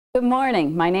Good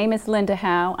morning. My name is Linda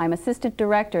Howe. I'm Assistant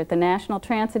Director at the National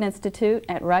Transit Institute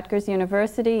at Rutgers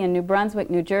University in New Brunswick,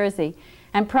 New Jersey,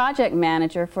 and Project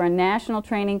Manager for a national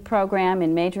training program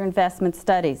in major investment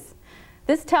studies.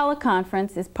 This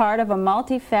teleconference is part of a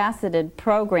multifaceted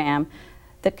program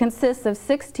that consists of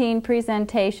 16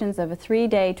 presentations of a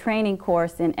 3-day training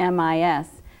course in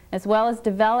MIS, as well as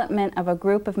development of a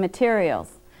group of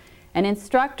materials. An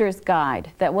instructor's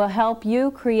guide that will help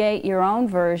you create your own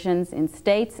versions in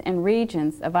states and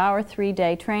regions of our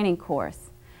 3-day training course,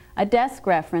 a desk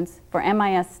reference for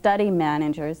MIS study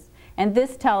managers, and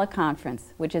this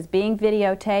teleconference, which is being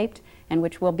videotaped and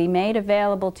which will be made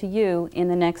available to you in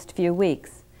the next few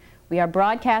weeks. We are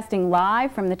broadcasting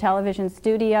live from the television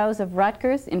studios of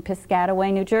Rutgers in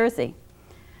Piscataway, New Jersey.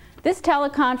 This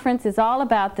teleconference is all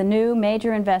about the new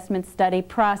major investment study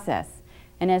process.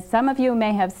 And as some of you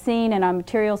may have seen in our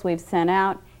materials we've sent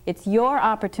out, it's your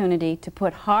opportunity to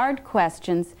put hard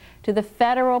questions to the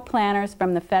federal planners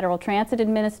from the Federal Transit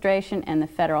Administration and the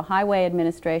Federal Highway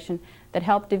Administration that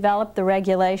help develop the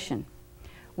regulation.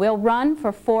 We'll run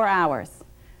for 4 hours.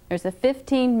 There's a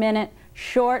 15-minute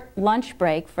short lunch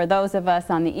break for those of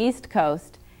us on the East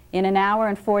Coast in 1 hour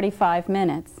and 45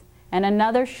 minutes, and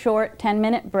another short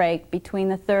 10-minute break between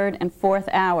the 3rd and 4th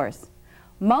hours.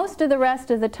 Most of the rest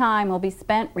of the time will be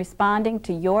spent responding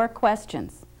to your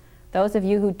questions. Those of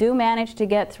you who do manage to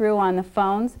get through on the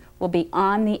phones will be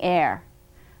on the air.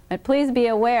 But please be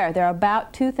aware there are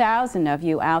about 2,000 of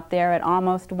you out there at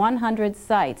almost 100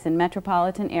 sites in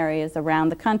metropolitan areas around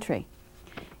the country.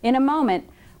 In a moment,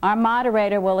 our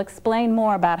moderator will explain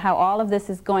more about how all of this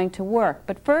is going to work.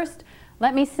 But first,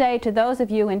 let me say to those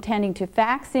of you intending to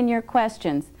fax in your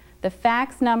questions, the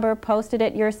fax number posted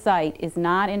at your site is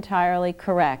not entirely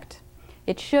correct.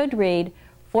 It should read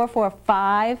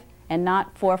 445 and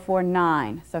not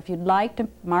 449. So if you'd like to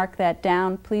mark that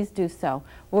down, please do so.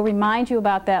 We'll remind you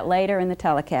about that later in the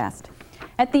telecast.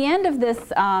 At the end of this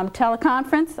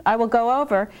teleconference, I will go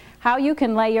over how you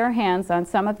can lay your hands on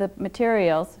some of the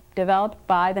materials developed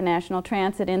by the National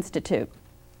Transit Institute.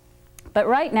 But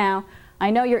right now,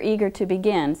 I know you're eager to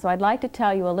begin, so I'd like to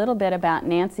tell you a little bit about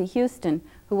Nancy Houston,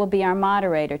 who will be our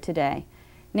moderator today.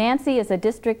 Nancy is a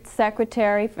district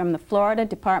secretary from the Florida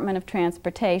Department of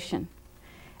Transportation.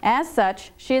 As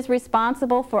such, she is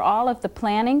responsible for all of the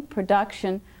planning,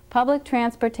 production, public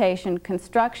transportation,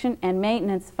 construction, and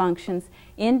maintenance functions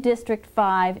in District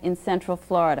 5 in Central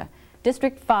Florida.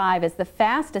 District 5 is the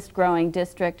fastest growing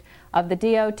district of the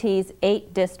DOT's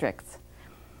 8 districts.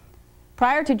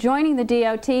 Prior to joining the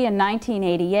DOT in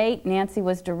 1988, Nancy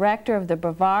was director of the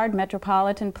Brevard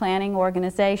Metropolitan Planning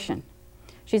Organization.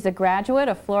 She's a graduate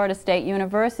of Florida State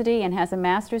University and has a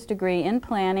master's degree in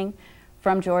planning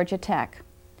from Georgia Tech.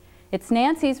 It's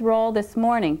Nancy's role this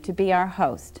morning to be our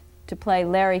host, to play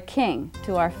Larry King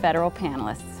to our federal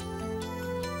panelists.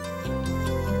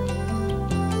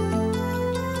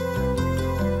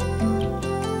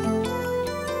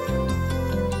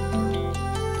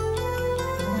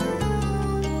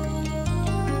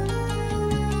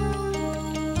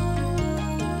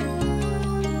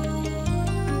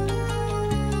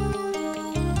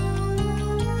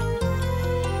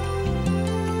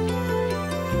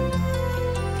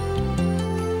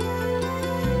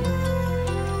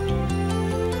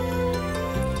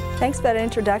 Thanks for that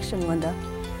introduction, Linda.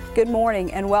 Good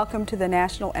morning and welcome to the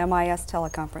National MIS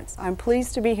Teleconference. I'm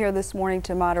pleased to be here this morning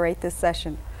to moderate this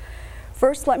session.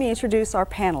 First, let me introduce our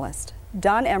panelist.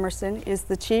 Don Emerson is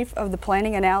the Chief of the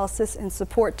Planning Analysis and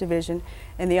Support Division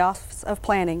in the Office of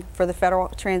Planning for the Federal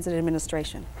Transit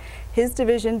Administration. His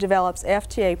division develops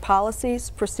FTA policies,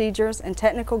 procedures, and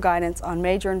technical guidance on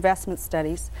major investment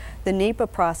studies, the NEPA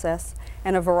process,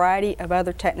 and a variety of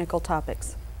other technical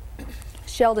topics.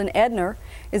 Sheldon Edner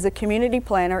is a community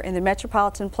planner in the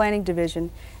Metropolitan Planning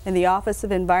Division in the Office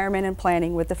of Environment and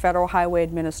Planning with the Federal Highway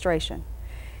Administration.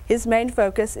 His main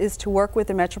focus is to work with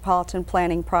the metropolitan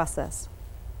planning process.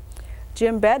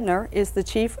 Jim Bednar is the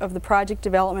Chief of the Project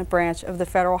Development Branch of the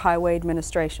Federal Highway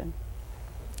Administration.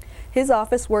 His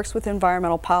office works with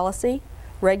environmental policy,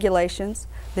 regulations,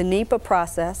 the NEPA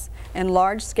process, and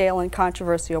large-scale and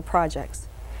controversial projects.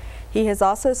 He has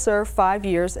also served 5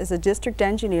 years as a district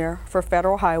engineer for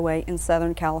Federal Highway in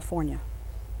Southern California.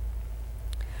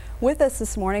 With us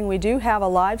this morning, we do have a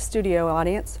live studio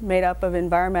audience made up of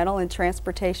environmental and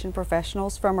transportation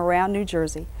professionals from around New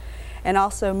Jersey, and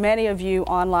also many of you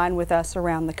online with us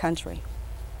around the country.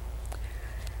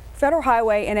 Federal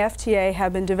Highway and FTA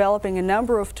have been developing a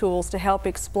number of tools to help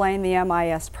explain the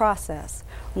MIS process.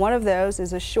 One of those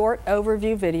is a short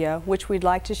overview video, which we'd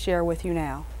like to share with you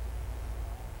now.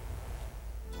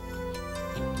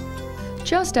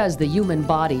 Just as the human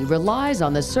body relies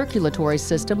on the circulatory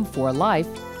system for life,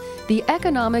 the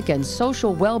economic and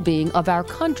social well-being of our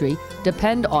country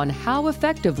depend on how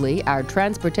effectively our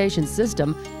transportation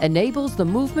system enables the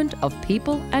movement of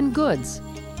people and goods.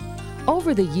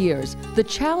 Over the years, the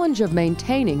challenge of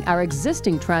maintaining our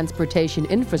existing transportation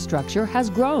infrastructure has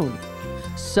grown.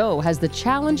 So has the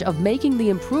challenge of making the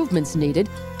improvements needed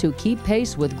to keep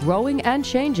pace with growing and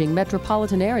changing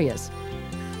metropolitan areas.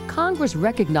 Congress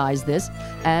recognized this,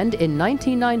 and in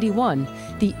 1991,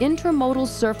 the Intermodal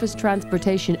Surface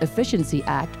Transportation Efficiency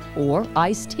Act, or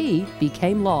ISTEA,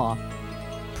 became law.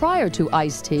 Prior to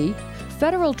ISTEA,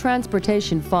 federal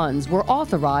transportation funds were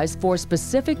authorized for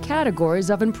specific categories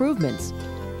of improvements.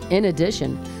 In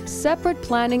addition, separate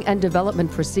planning and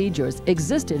development procedures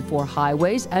existed for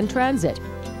highways and transit.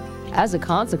 As a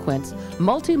consequence,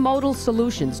 multimodal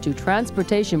solutions to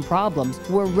transportation problems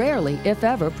were rarely, if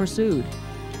ever, pursued.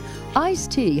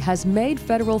 ISTEA has made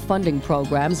federal funding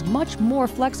programs much more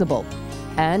flexible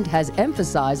and has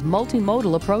emphasized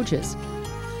multimodal approaches.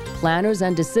 Planners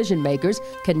and decision makers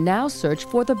can now search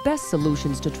for the best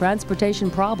solutions to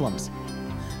transportation problems.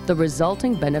 The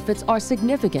resulting benefits are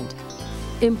significant: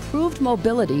 improved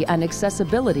mobility and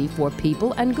accessibility for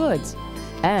people and goods,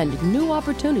 and new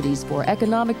opportunities for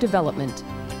economic development.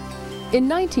 In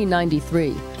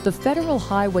 1993, the Federal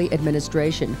Highway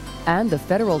Administration and the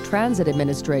Federal Transit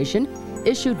Administration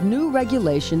issued new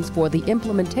regulations for the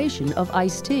implementation of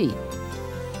ISTEA.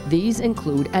 These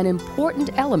include an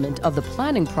important element of the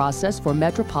planning process for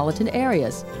metropolitan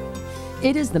areas.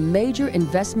 It is the Major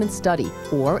Investment Study,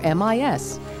 or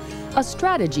MIS, a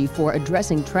strategy for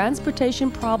addressing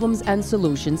transportation problems and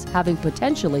solutions having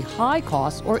potentially high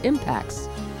costs or impacts.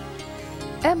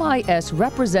 MIS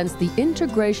represents the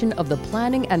integration of the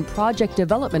planning and project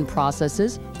development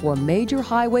processes for major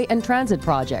highway and transit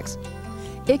projects.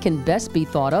 It can best be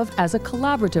thought of as a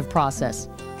collaborative process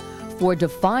for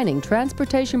defining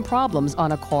transportation problems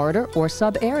on a corridor or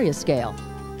sub-area scale,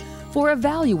 for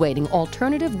evaluating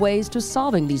alternative ways to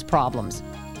solving these problems,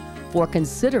 for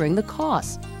considering the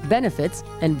costs, benefits,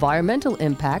 environmental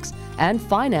impacts, and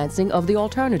financing of the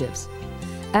alternatives,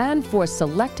 and for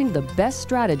selecting the best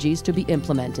strategies to be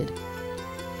implemented.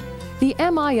 The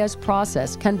MIS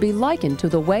process can be likened to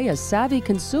the way a savvy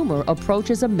consumer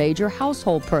approaches a major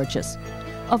household purchase,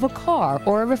 of a car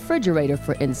or a refrigerator,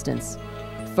 for instance.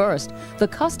 First, the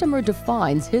customer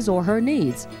defines his or her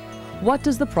needs. What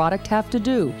does the product have to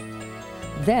do?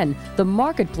 Then, the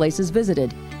marketplace is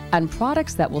visited, and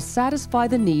products that will satisfy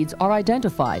the needs are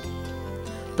identified.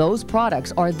 Those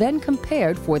products are then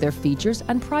compared for their features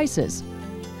and prices.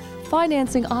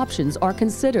 Financing options are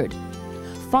considered.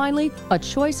 Finally, a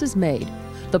choice is made.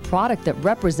 The product that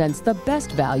represents the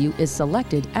best value is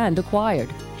selected and acquired.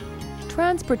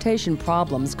 Transportation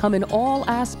problems come in all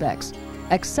aspects: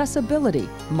 accessibility,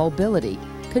 mobility,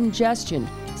 congestion,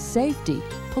 safety,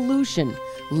 pollution,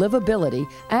 livability,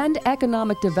 and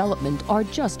economic development are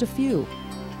just a few.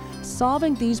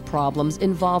 Solving these problems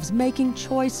involves making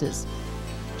choices.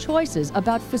 Choices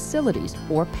about facilities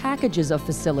or packages of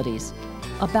facilities,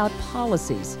 about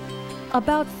policies,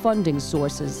 about funding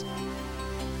sources.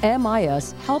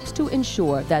 MIS helps to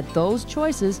ensure that those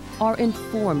choices are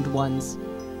informed ones.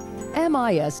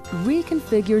 MIS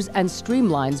reconfigures and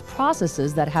streamlines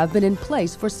processes that have been in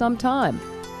place for some time.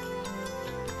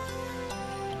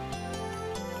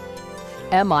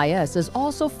 MIS is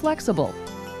also flexible.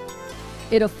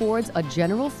 It affords a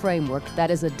general framework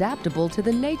that is adaptable to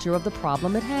the nature of the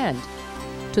problem at hand,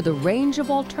 to the range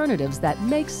of alternatives that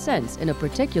make sense in a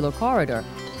particular corridor,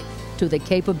 to the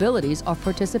capabilities of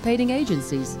participating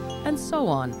agencies, and so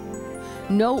on.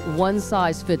 No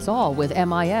one-size-fits-all with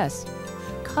MIS.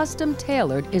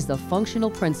 Custom-tailored is the functional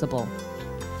principle.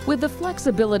 With the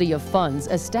flexibility of funds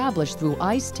established through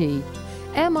ISTEA,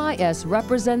 MIS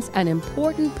represents an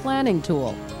important planning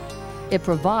tool. It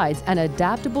provides an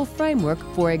adaptable framework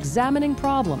for examining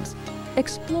problems,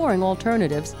 exploring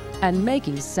alternatives, and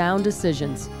making sound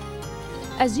decisions.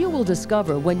 As you will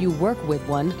discover when you work with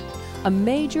one, a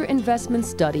major investment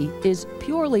study is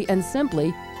purely and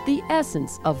simply the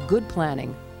essence of good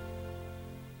planning.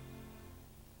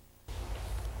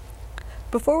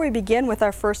 Before we begin with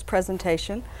our first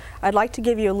presentation, I'd like to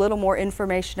give you a little more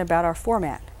information about our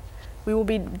format. We will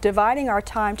be dividing our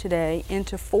time today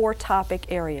into 4 topic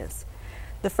areas.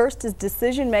 The first is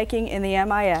decision making in the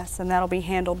MIS, and that'll be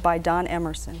handled by Don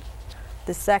Emerson.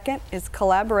 The second is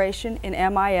collaboration in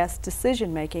MIS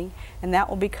decision making, and that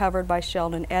will be covered by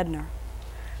Sheldon Edner.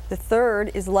 The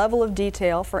third is level of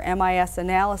detail for MIS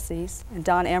Analyses, and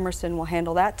Don Emerson will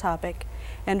handle that topic.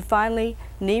 And finally,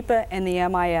 NEPA and the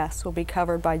MIS will be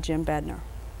covered by Jim Bednar.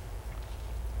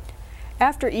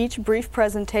 After each brief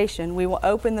presentation, we will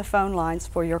open the phone lines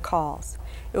for your calls.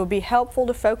 It will be helpful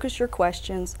to focus your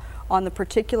questions on the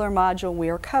particular module we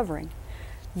are covering.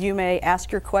 You may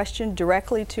ask your question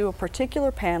directly to a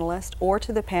particular panelist or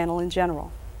to the panel in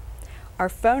general. Our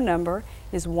phone number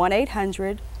is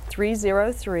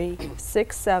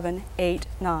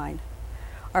 1-800-303-6789.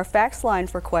 Our fax line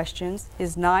for questions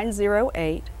is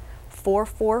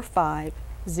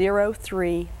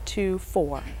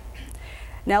 908-445-0324.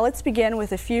 Now let's begin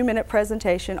with a few-minute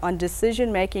presentation on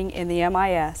decision-making in the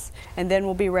MIS, and then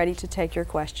we'll be ready to take your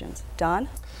questions. Don?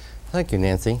 Thank you,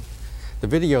 Nancy. The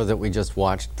video that we just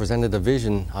watched presented a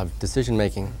vision of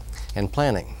decision-making and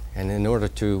planning. And in order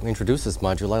to introduce this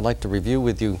module, I'd like to review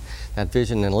with you that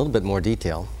vision in a little bit more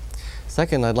detail.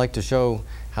 Second, I'd like to show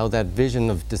how that vision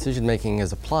of decision-making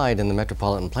is applied in the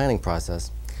metropolitan planning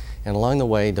process, and along the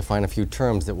way define a few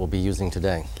terms that we'll be using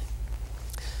today.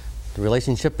 The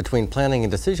relationship between planning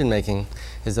and decision-making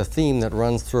is a theme that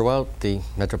runs throughout the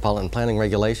metropolitan planning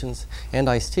regulations and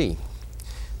ISTEA.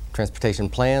 Transportation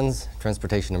plans,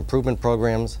 transportation improvement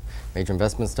programs, major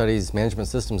investment studies, management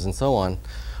systems, and so on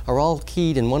are all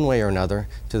keyed in one way or another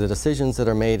to the decisions that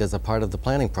are made as a part of the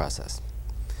planning process.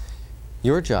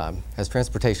 Your job as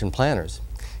transportation planners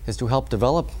is to help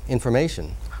develop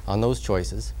information on those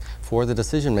choices for the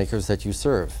decision makers that you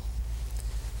serve.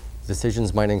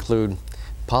 Decisions might include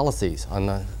policies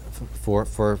on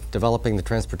for developing the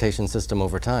transportation system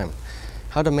over time,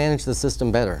 how to manage the system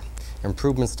better,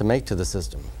 improvements to make to the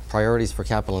system, priorities for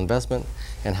capital investment,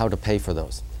 and how to pay for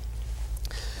those.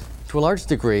 To a large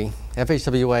degree,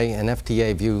 FHWA and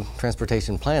FTA view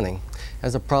transportation planning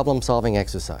as a problem-solving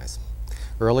exercise.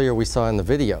 Earlier we saw in the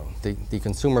video the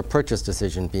consumer purchase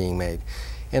decision being made.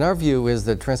 And our view is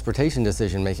that transportation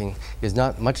decision-making is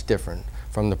not much different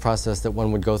from the process that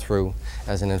one would go through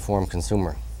as an informed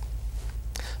consumer.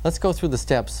 Let's go through the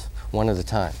steps one at a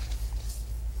time.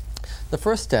 The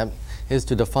first step is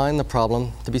to define the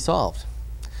problem to be solved.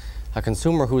 A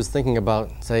consumer who is thinking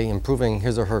about, say, improving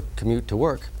his or her commute to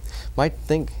work might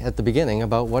think at the beginning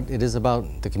about what it is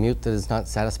about the commute that is not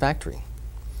satisfactory.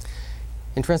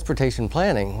 In transportation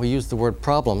planning, we use the word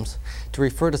problems to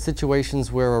refer to situations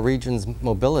where a region's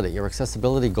mobility or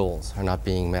accessibility goals are not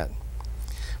being met.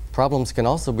 Problems can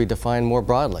also be defined more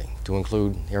broadly to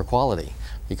include air quality,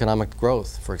 economic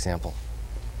growth, for example.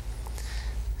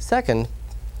 Second,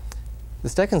 the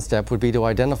second step would be to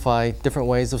identify different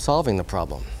ways of solving the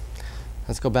problem.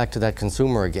 Let's go back to that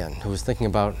consumer again who was thinking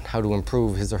about how to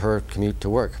improve his or her commute to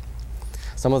work.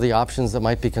 Some of the options that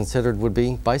might be considered would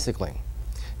be bicycling,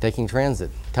 taking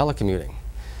transit, telecommuting.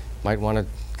 Might want to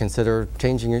consider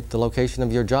changing the location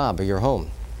of your job or your home,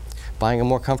 buying a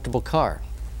more comfortable car.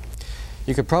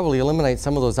 You could probably eliminate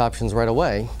some of those options right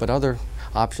away, but other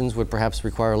options would perhaps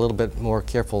require a little bit more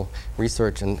careful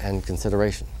research and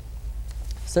consideration.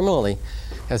 Similarly,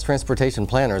 as transportation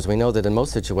planners, we know that in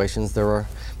most situations there are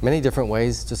many different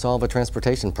ways to solve a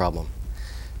transportation problem.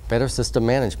 Better system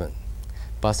management,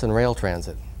 bus and rail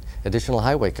transit, additional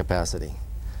highway capacity,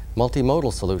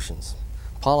 multimodal solutions,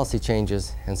 policy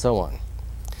changes, and so on.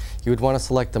 You would want to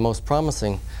select the most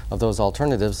promising of those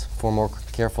alternatives for more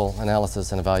careful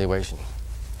analysis and evaluation.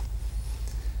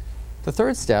 The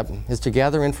third step is to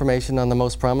gather information on the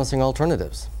most promising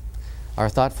alternatives. Our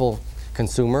thoughtful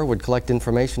consumer would collect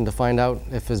information to find out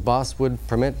if his boss would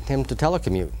permit him to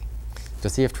telecommute, to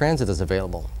see if transit is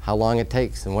available, how long it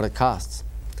takes, and what it costs.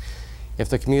 If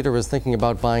the commuter is thinking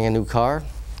about buying a new car,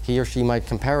 he or she might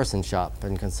comparison shop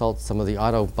and consult some of the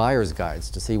auto buyer's guides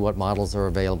to see what models are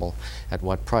available at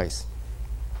what price.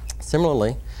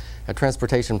 Similarly, a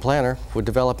transportation planner would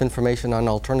develop information on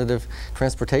alternative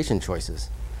transportation choices.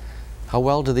 How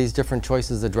well do these different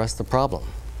choices address the problem?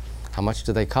 How much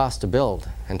do they cost to build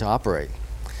and to operate?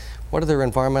 What are their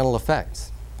environmental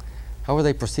effects? How are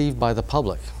they perceived by the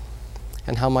public?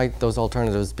 And how might those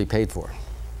alternatives be paid for?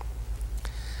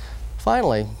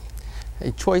 Finally,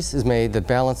 a choice is made that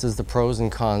balances the pros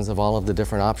and cons of all of the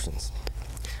different options.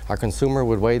 Our consumer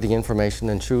would weigh the information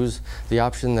and choose the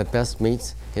option that best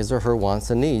meets his or her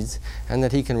wants and needs and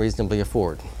that he can reasonably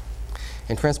afford.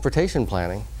 In transportation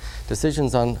planning,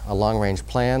 decisions on a long-range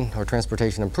plan or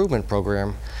transportation improvement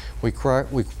program require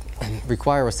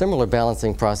a similar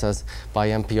balancing process by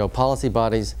MPO policy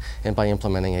bodies and by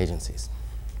implementing agencies.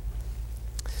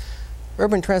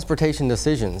 Urban transportation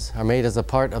decisions are made as a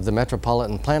part of the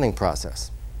metropolitan planning process,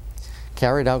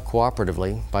 carried out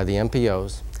cooperatively by the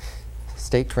MPOs,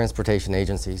 state transportation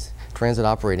agencies, transit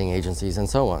operating agencies, and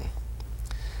so on.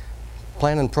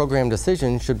 Plan and program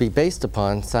decisions should be based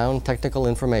upon sound technical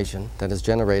information that is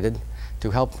generated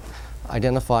to help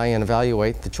identify and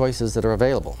evaluate the choices that are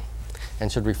available.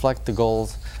 and should reflect the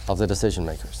goals of the decision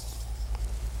makers.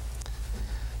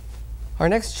 Our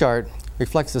next chart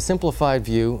reflects a simplified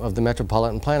view of the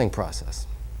metropolitan planning process.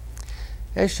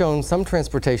 As shown, some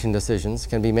transportation decisions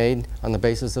can be made on the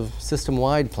basis of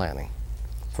system-wide planning.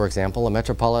 For example, a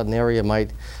metropolitan area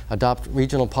might adopt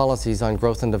regional policies on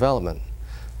growth and development,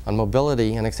 on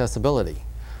mobility and accessibility,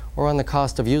 or on the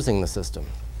cost of using the system.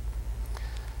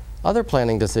 Other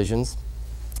planning decisions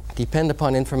depend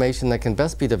upon information that can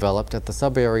best be developed at the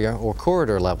sub-area or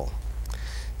corridor level.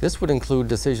 This would include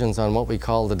decisions on what we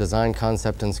call the design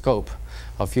concept and scope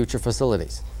of future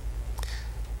facilities.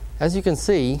 As you can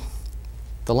see,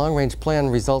 the long-range plan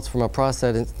results from a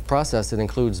process that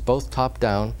includes both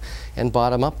top-down and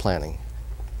bottom-up planning.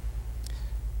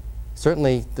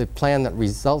 Certainly, the plan that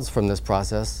results from this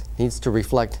process needs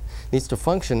to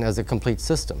function as a complete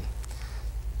system.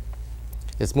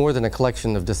 It's more than a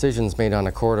collection of decisions made on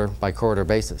a corridor-by-corridor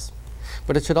basis.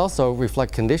 But it should also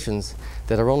reflect conditions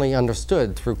that are only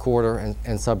understood through corridor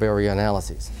and sub-area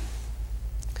analyses.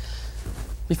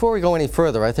 Before we go any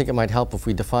further, I think it might help if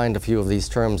we defined a few of these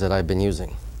terms that I've been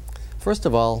using. First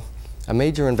of all, a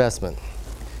major investment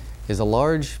is a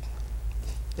large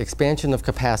expansion of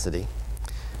capacity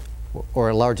or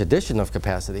a large addition of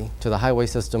capacity to the highway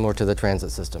system or to the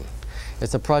transit system.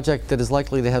 It's a project that is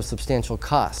likely to have substantial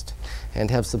cost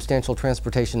and have substantial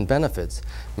transportation benefits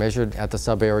measured at the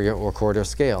sub-area or corridor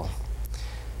scale.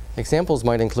 Examples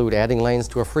might include adding lanes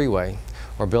to a freeway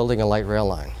or building a light rail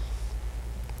line.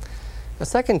 A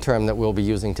second term that we'll be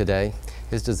using today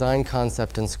is design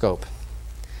concept and scope.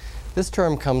 This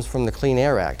term comes from the Clean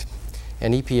Air Act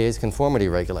and EPA's conformity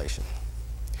regulation.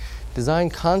 Design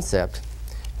concept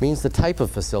means the type of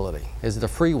facility. Is it a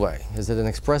freeway? Is it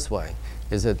an expressway?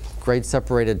 Is it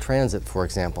grade-separated transit, for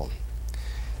example?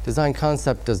 Design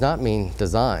concept does not mean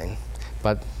design,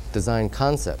 but design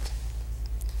concept.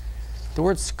 The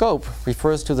word scope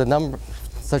refers to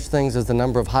such things as the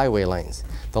number of highway lanes,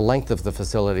 the length of the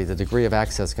facility, the degree of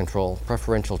access control,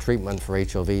 preferential treatment for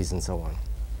HOVs, and so on.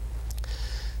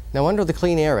 Now, under the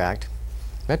Clean Air Act,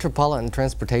 metropolitan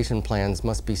transportation plans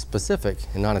must be specific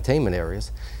in non-attainment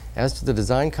areas as to the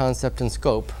design concept and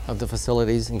scope of the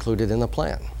facilities included in the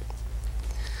plan.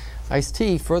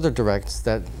 ISTEA further directs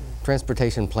that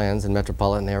transportation plans in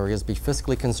metropolitan areas be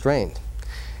fiscally constrained,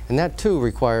 and that too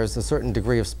requires a certain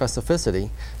degree of specificity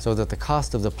so that the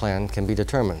cost of the plan can be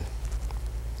determined.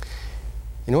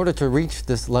 In order to reach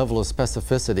this level of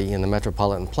specificity in the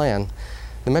metropolitan plan,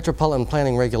 the metropolitan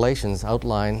planning regulations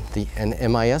outline an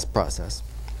MIS process.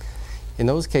 In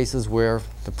those cases where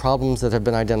the problems that have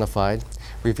been identified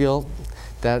reveal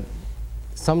that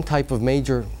some type of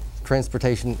major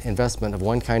transportation investment of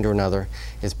one kind or another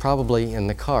is probably in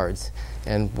the cards,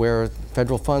 and where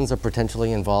federal funds are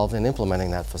potentially involved in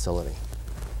implementing that facility.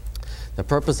 The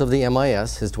purpose of the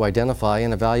MIS is to identify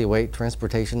and evaluate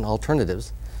transportation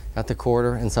alternatives at the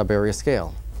corridor and sub-area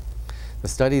scale. The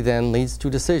study then leads to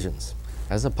decisions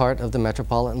as a part of the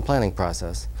metropolitan planning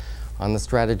process on the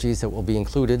strategies that will be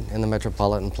included in the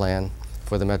metropolitan plan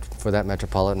for that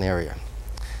metropolitan area.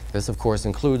 This, of course,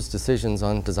 includes decisions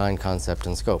on design concept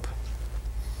and scope.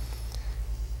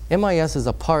 MIS is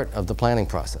a part of the planning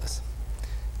process.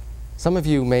 Some of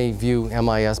you may view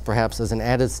MIS perhaps as an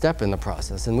added step in the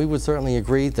process, and we would certainly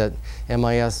agree that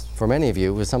MIS, for many of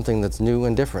you, is something that's new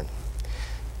and different.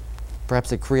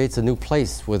 Perhaps it creates a new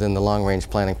place within the long-range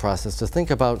planning process to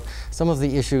think about some of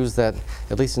the issues that,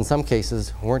 at least in some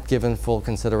cases, weren't given full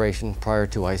consideration prior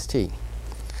to ISTEA.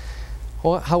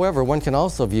 However, one can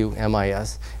also view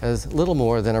MIS as little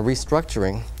more than a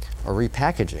restructuring or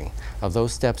repackaging of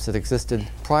those steps that existed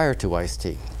prior to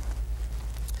ISTEA.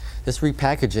 This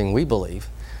repackaging, we believe,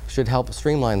 should help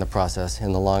streamline the process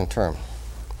in the long term.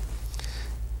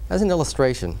 As an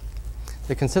illustration,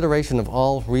 the consideration of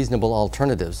all reasonable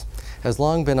alternatives has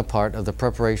long been a part of the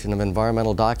preparation of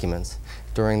environmental documents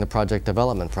during the project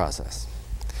development process.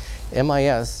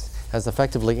 MIS has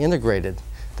effectively integrated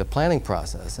the planning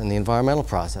process and the environmental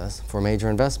process for major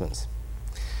investments.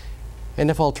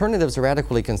 And if alternatives are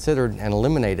adequately considered and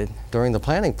eliminated during the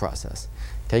planning process,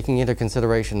 taking into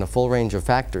consideration a full range of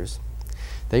factors,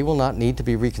 they will not need to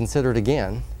be reconsidered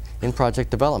again in project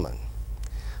development.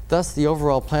 Thus, the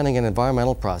overall planning and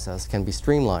environmental process can be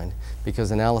streamlined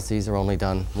because analyses are only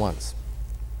done once.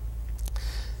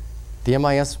 The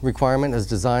MIS requirement is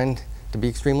designed to be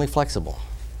extremely flexible.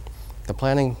 The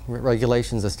planning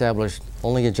regulations establish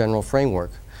only a general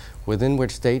framework within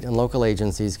which state and local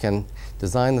agencies can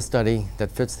design the study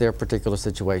that fits their particular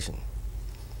situation.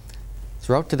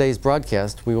 Throughout today's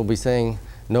broadcast, we will be saying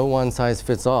no one size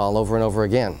fits all over and over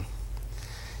again.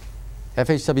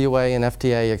 FHWA and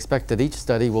FTA expect that each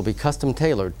study will be custom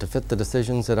tailored to fit the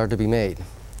decisions that are to be made,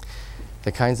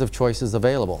 the kinds of choices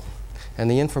available, and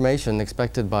the information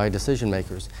expected by decision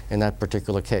makers in that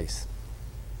particular case.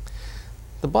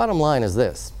 The bottom line is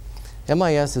this: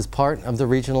 MIS is part of the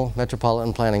regional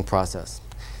metropolitan planning process.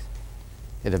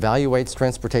 It evaluates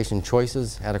transportation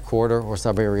choices at a corridor or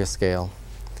sub-area scale.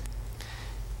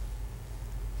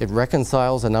 It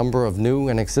reconciles a number of new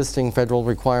and existing federal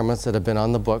requirements that have been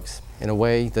on the books in a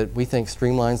way that we think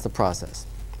streamlines the process.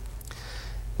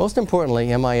 Most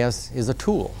importantly, MIS is a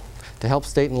tool to help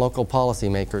state and local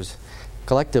policymakers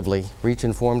collectively reach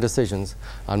informed decisions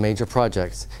on major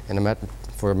projects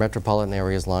for a metropolitan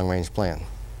area's long-range plan.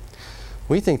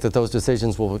 We think that those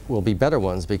decisions will be better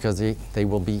ones because they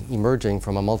will be emerging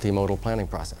from a multimodal planning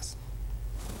process.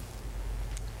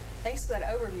 Thanks for that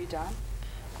overview, Don.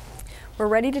 We're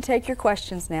ready to take your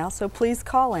questions now, so please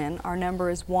call in. Our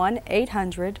number is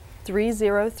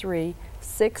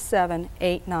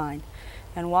 1-800-303-6789.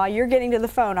 And while you're getting to the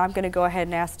phone, I'm going to go ahead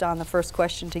and ask Don the first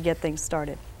question to get things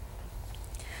started.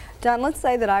 Don, let's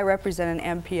say that I represent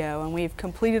an MPO and we've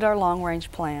completed our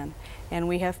long-range plan and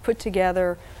we have put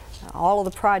together all of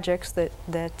the projects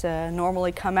that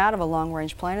normally come out of a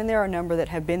long-range plan, and there are a number that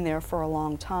have been there for a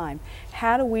long time.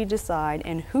 How do we decide,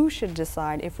 and who should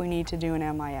decide, if we need to do an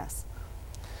MIS?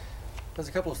 There's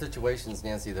a couple of situations,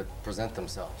 Nancy, that present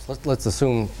themselves. Let's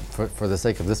assume, for the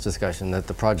sake of this discussion, that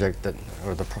the project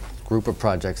or the group of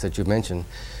projects that you mentioned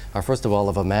are, first of all,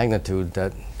 of a magnitude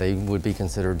that they would be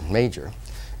considered major.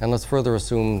 And let's further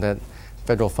assume that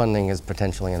federal funding is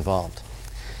potentially involved.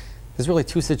 There's really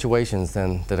two situations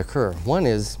then that occur. One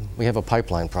is we have a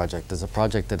pipeline project. There's a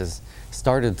project that has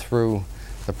started through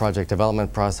the project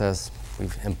development process.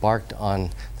 We've embarked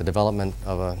on the development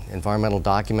of an environmental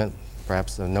document.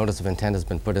 Perhaps a notice of intent has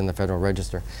been put in the Federal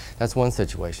Register. That's one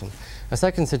situation. A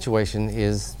second situation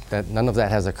is that none of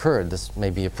that has occurred. This may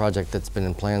be a project that's been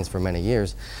in plans for many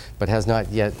years, but has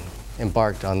not yet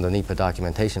embarked on the NEPA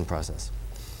documentation process.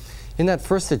 In that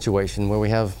first situation, where we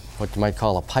have what you might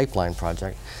call a pipeline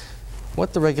project,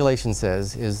 what the regulation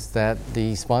says is that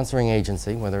the sponsoring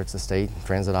agency, whether it's a state,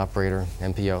 transit operator,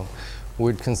 MPO,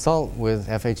 would consult with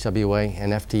FHWA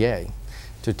and FTA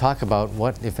to talk about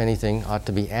what, if anything, ought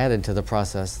to be added to the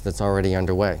process that's already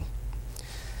underway.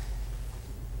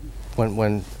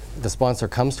 When the sponsor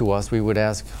comes to us, we would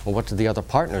ask, well, what do the other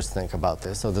partners think about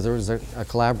this? So that there is a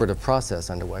collaborative process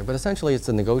underway. But essentially, it's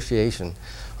a negotiation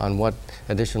on what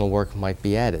additional work might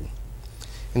be added.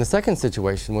 In the second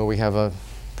situation, where we have a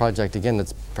project, again,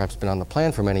 that's perhaps been on the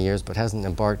plan for many years but hasn't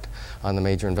embarked on the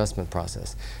major investment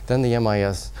process, then the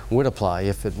MIS would apply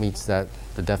if it meets the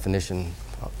definition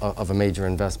of a major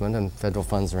investment and federal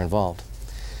funds are involved.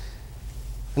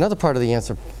 Another part of the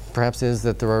answer perhaps is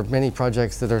that there are many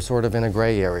projects that are sort of in a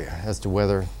gray area as to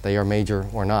whether they are major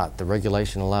or not. The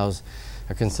regulation allows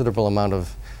a considerable amount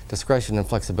of discretion and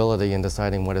flexibility in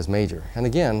deciding what is major. And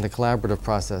again, the collaborative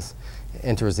process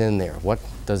enters in there. What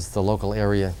does the local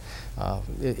area,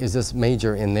 is this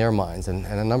major in their minds? And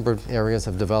a number of areas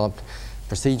have developed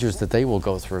procedures that they will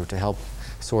go through to help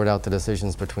sort out the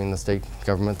decisions between the state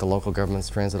government, the local governments,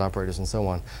 transit operators, and so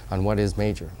on what is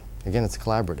major. Again, it's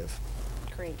collaborative.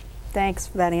 Great. Thanks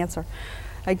for that answer.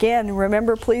 Again,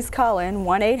 remember, please call in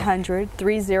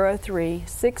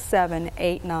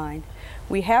 1-800-303-6789.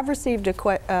 We have received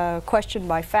a question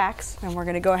by fax, and we're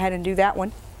going to go ahead and do that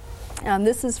one.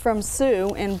 This is from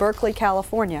Sue in Berkeley,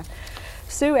 California.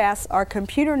 Sue asks, are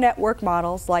computer network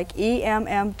models like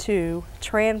EMM2,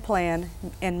 TranPlan,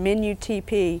 and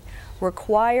MenuTP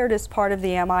required as part of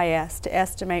the MIS to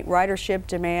estimate ridership,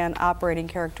 demand, operating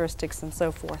characteristics, and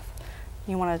so forth?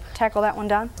 You want to tackle that one,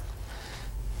 Don?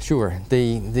 Sure.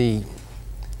 The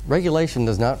regulation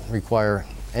does not require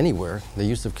anywhere the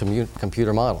use of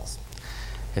computer models.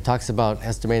 It talks about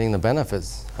estimating the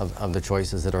benefits of the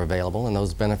choices that are available, and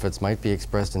those benefits might be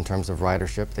expressed in terms of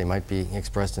ridership. They might be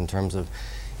expressed in terms of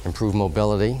improved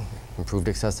mobility, improved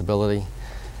accessibility,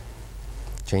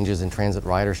 changes in transit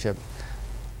ridership,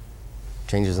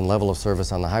 changes in level of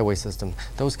service on the highway system.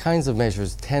 Those kinds of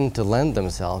measures tend to lend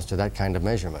themselves to that kind of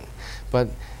measurement. But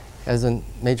as a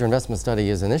major investment study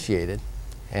is initiated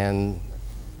and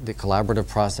the collaborative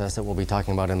process that we'll be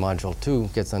talking about in Module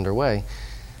 2 gets underway,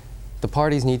 the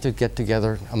parties need to get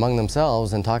together among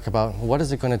themselves and talk about what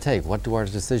is it going to take? What do our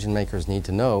decision makers need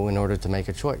to know in order to make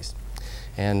a choice?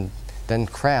 And then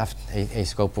craft a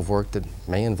scope of work that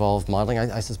may involve modeling.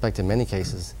 I suspect in many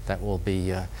cases that will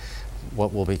be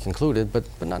what will be concluded, but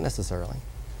not necessarily.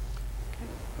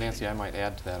 Nancy, I might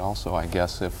add to that also, I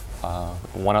guess, if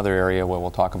one other area where we'll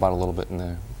talk about a little bit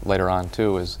later on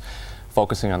too is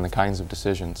focusing on the kinds of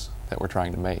decisions that we're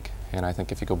trying to make. And I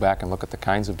think if you go back and look at the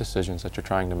kinds of decisions that you're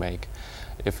trying to make,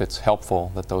 if it's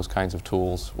helpful that those kinds of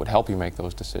tools would help you make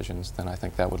those decisions, then I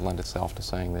think that would lend itself to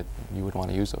saying that you would want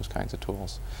to use those kinds of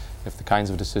tools. If the kinds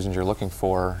of decisions you're looking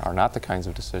for are not the kinds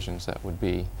of decisions that would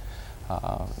be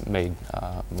made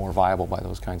more viable by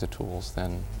those kinds of tools,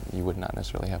 then you would not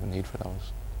necessarily have a need for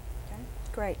those. Okay,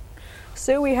 great.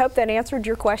 Sue, we hope that answered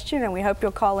your question, and we hope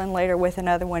you'll call in later with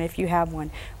another one if you have one.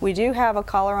 We do have a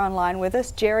caller online with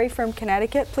us, Jerry from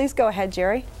Connecticut. Please go ahead,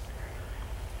 Jerry.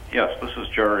 Yes, this is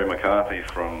Jerry McCarthy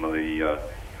from the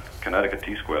Connecticut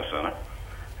T-Square Center,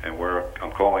 and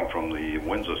I'm calling from the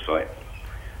Windsor site.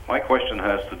 My question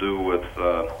has to do with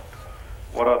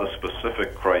what are the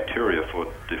specific criteria for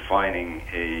defining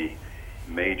a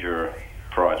major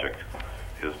project?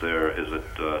 Is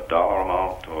it dollar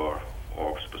amount or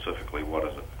specifically what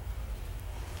is it?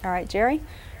 All right, Jerry.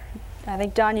 I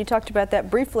think, Don, you talked about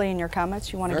that briefly in your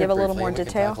comments. You want to give a little more detail?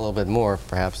 We can talk a little bit more,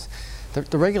 perhaps.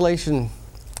 The regulation,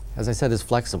 as I said, is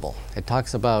flexible. It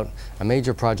talks about a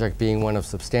major project being one of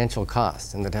substantial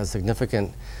cost and that has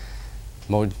significant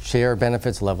share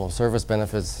benefits, level of service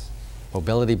benefits,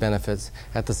 mobility benefits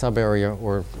at the sub-area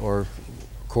or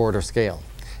corridor scale.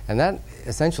 And that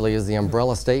essentially is the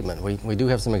umbrella statement. We do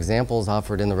have some examples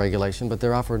offered in the regulation, but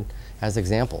they're offered as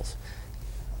examples.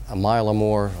 A mile or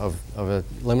more of a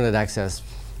limited access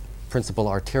principal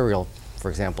arterial, for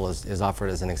example, is offered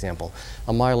as an example.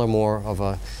 A mile or more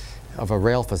of a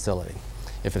rail facility,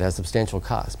 if it has substantial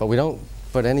cost. But we don't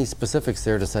put any specifics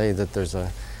there to say that there's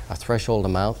a threshold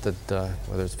amount, that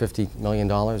whether it's $50 million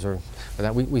or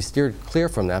that. We steered clear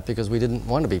from that because we didn't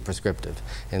want to be prescriptive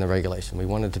in the regulation. We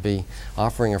wanted to be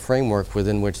offering a framework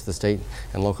within which the state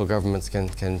and local governments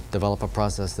can develop a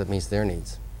process that meets their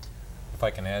needs. If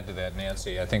I can add to that,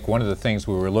 Nancy, I think one of the things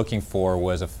we were looking for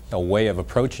was a way of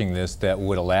approaching this that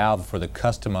would allow for the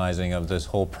customizing of this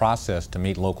whole process to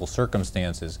meet local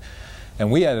circumstances.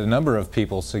 And we had a number of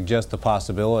people suggest the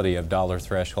possibility of dollar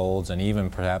thresholds and even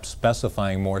perhaps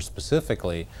specifying more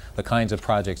specifically the kinds of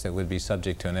projects that would be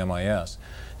subject to an MIS.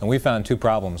 And we found two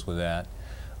problems with that.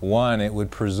 One, it would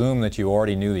presume that you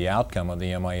already knew the outcome of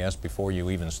the MIS before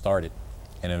you even started.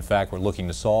 And in fact, we're looking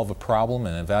to solve a problem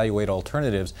and evaluate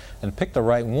alternatives and pick the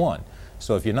right one.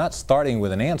 So if you're not starting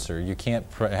with an answer, you can't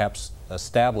perhaps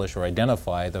establish or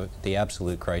identify the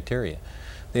absolute criteria.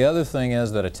 The other thing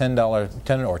is that a $10 or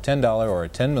a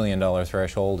 $10 million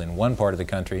threshold in one part of the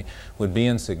country would be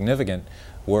insignificant,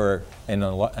 where in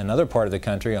another part of the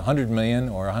country, 100 million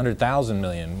or 100,000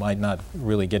 million might not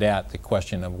really get at the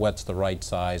question of what's the right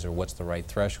size or what's the right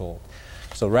threshold.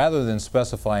 So rather than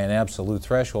specify an absolute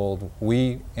threshold,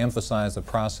 we emphasize the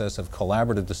process of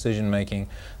collaborative decision making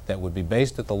that would be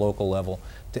based at the local level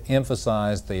to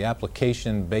emphasize the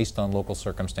application based on local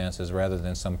circumstances rather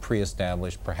than some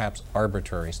pre-established, perhaps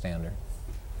arbitrary standard.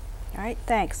 All right,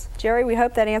 thanks. Jerry, we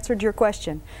hope that answered your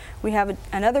question. We have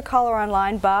another caller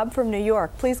online, Bob from New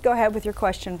York. Please go ahead with your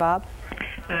question, Bob.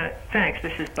 Thanks.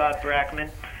 This is Bob Brackman.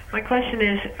 My question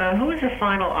is, who is the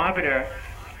final arbiter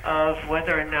of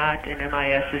whether or not an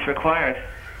MIS is required?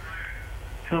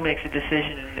 Who makes a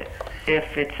decision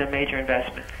if it's a major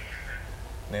investment?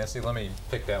 Nancy, let me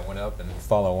pick that one up and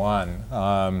follow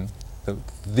on.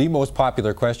 The most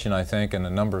popular question, I think, in a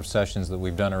number of sessions that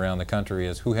we've done around the country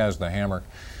is who has the hammer?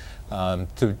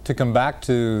 To come back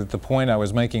to the point I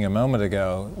was making a moment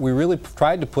ago, we really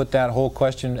tried to put that whole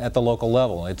question at the local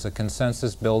level. It's a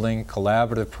consensus building,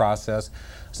 collaborative process,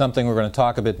 something we're going to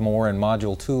talk a bit more in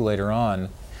Module 2 later on.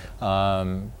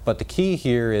 But the key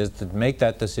here is to make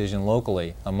that decision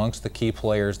locally amongst the key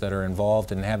players that are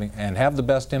involved in have the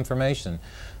best information.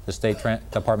 The State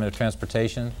Department of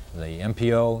Transportation, the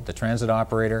MPO, the transit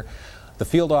operator, the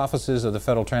field offices of the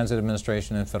Federal Transit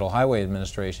Administration and Federal Highway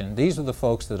Administration. These are the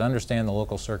folks that understand the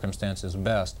local circumstances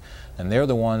best, and they're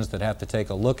the ones that have to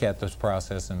take a look at this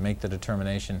process and make the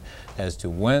determination as to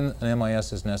when an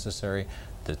MIS is necessary,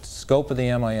 the scope of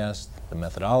the MIS, the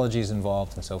methodologies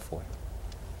involved, and so forth.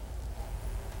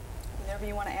 Whenever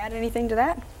you want to add anything to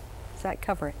that, does that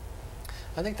cover it?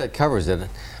 I think that covers it.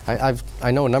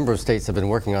 I know a number of states have been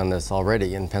working on this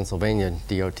already. In Pennsylvania,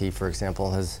 DOT, for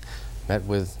example, has met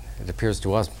with, it appears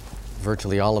to us,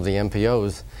 virtually all of the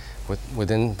MPOs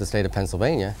within the state of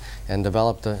Pennsylvania and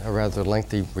developed a rather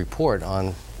lengthy report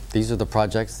on these are the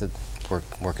projects that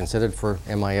were considered for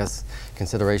MIS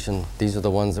consideration. These are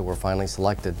the ones that were finally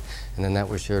selected, and then that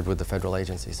was shared with the federal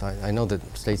agency. So I know that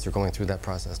states are going through that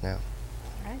process now.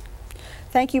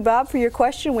 Thank you, Bob, for your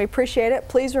question. We appreciate it.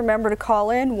 Please remember to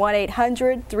call in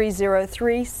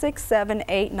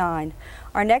 1-800-303-6789.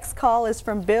 Our next call is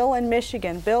from Bill in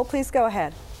Michigan. Bill, please go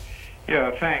ahead.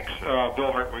 Yeah, thanks.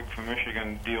 Bill Hartwig from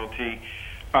Michigan DOT.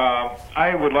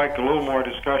 I would like a little more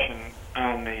discussion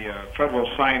on the federal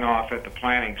sign-off at the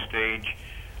planning stage.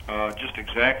 Just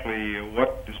exactly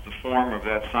what is the form of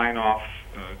that sign-off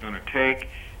going to take,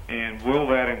 and will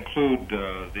that include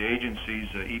the agencies,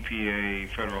 EPA,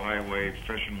 Federal Highway,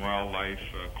 Fish and Wildlife,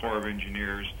 Corps of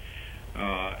Engineers,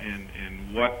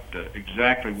 and what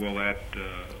exactly will that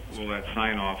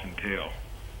sign-off entail?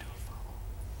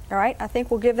 All right, I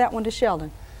think we'll give that one to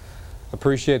Sheldon.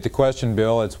 Appreciate the question,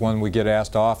 Bill. It's one we get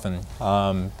asked often.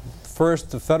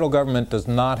 First, the federal government does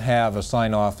not have a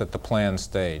sign-off at the plan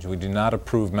stage. We do not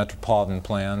approve metropolitan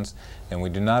plans, and we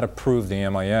do not approve the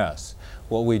MIS.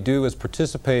 What we do is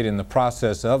participate in the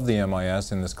process of the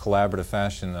MIS in this collaborative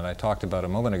fashion that I talked about a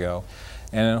moment ago,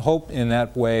 and hope in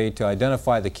that way to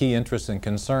identify the key interests and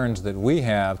concerns that we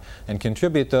have and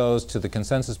contribute those to the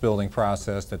consensus building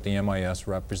process that the MIS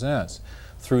represents.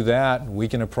 Through that, we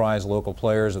can apprise local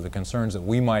players of the concerns that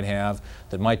we might have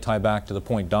that might tie back to the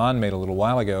point Don made a little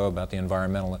while ago about the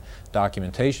environmental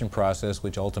documentation process,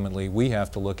 which ultimately we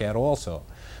have to look at also.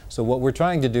 So what we're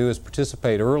trying to do is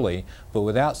participate early, but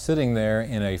without sitting there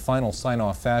in a final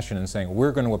sign-off fashion and saying,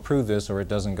 we're going to approve this or it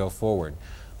doesn't go forward.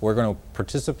 We're going to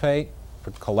participate,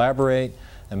 collaborate,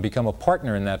 and become a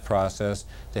partner in that process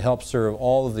to help serve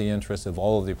all of the interests of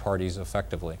all of the parties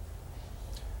effectively.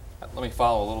 Let me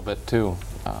follow a little bit too,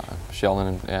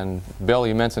 Sheldon. And Bill,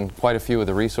 you mentioned quite a few of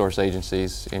the resource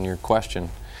agencies in your question,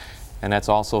 and that's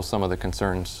also some of the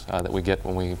concerns that we get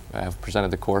when we have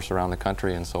presented the course around the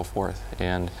country and so forth.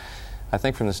 And I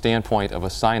think from the standpoint of a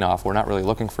sign-off, we're not really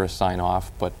looking for a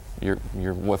sign-off, but if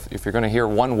you're going to hear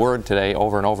one word today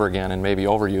over and over again and maybe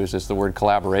overused, it's the word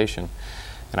collaboration.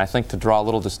 And I think to draw a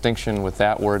little distinction with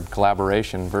that word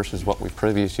collaboration versus what we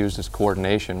previously used as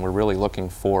coordination, we're really looking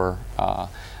for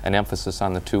an emphasis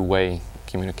on the two-way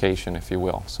communication, if you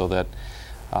will, so that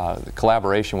the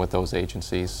collaboration with those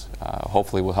agencies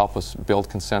hopefully will help us build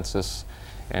consensus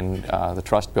and the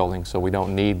trust building, so we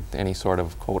don't need any sort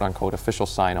of quote-unquote official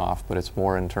sign-off, but it's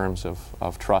more in terms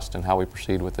of trust and how we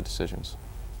proceed with the decisions.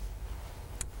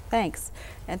 Thanks.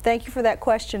 And thank you for that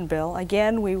question, Bill.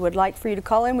 Again, we would like for you to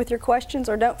call in with your questions,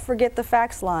 or don't forget the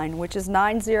fax line, which is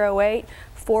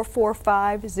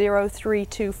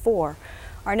 908-445-0324.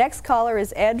 Our next caller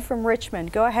is Ed from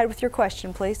Richmond. Go ahead with your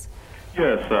question, please.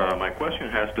 Yes, my question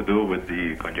has to do with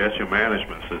the congestion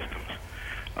management systems.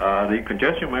 The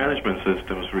congestion management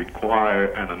systems require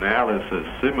an analysis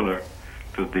similar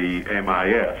to the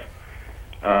MIS.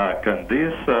 Can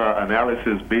this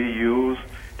analysis be used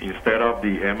instead of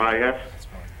the MIS?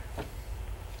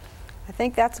 I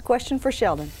think that's a question for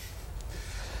Sheldon.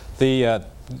 The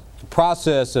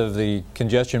process of the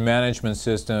congestion management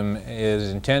system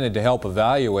is intended to help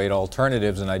evaluate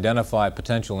alternatives and identify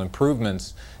potential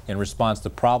improvements in response to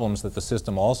problems that the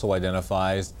system also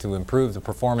identifies to improve the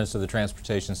performance of the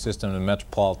transportation system in the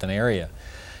metropolitan area.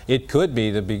 It could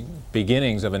be the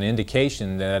beginnings of an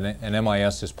indication that an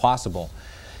MIS is possible.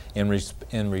 In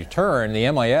return,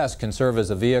 the MIS can serve as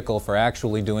a vehicle for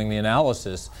actually doing the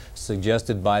analysis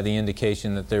suggested by the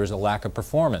indication that there's a lack of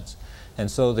performance. And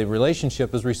so the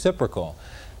relationship is reciprocal.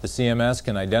 The CMS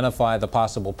can identify the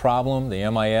possible problem. The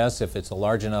MIS, if it's a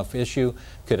large enough issue,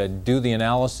 could do the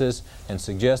analysis and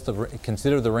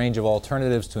consider the range of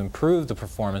alternatives to improve the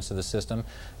performance of the system,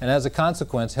 and as a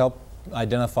consequence help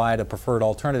identify a preferred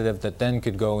alternative that then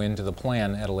could go into the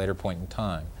plan at a later point in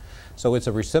time. So it's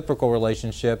a reciprocal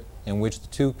relationship in which the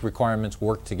two requirements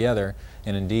work together,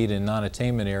 and indeed in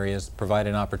non-attainment areas provide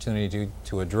an opportunity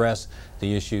to address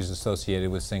the issues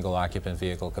associated with single occupant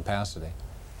vehicle capacity.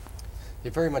 They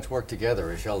very much work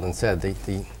together, as Sheldon said.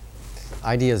 The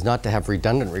idea is not to have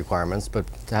redundant requirements, but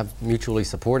to have mutually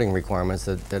supporting requirements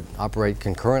that operate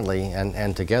concurrently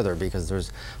and together, because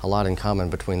there's a lot in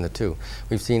common between the two.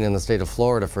 We've seen in the state of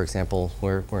Florida, for example,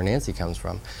 where Nancy comes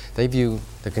from, they view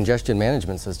the congestion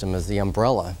management system as the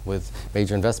umbrella, with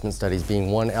major investment studies being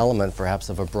one element perhaps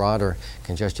of a broader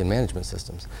congestion management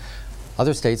systems.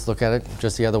 Other states look at it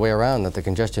just the other way around, that the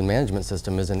congestion management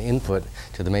system is an input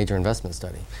to the major investment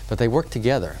study. But they work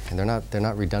together, and they're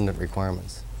not redundant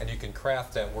requirements. And you can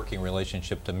craft that working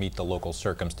relationship to meet the local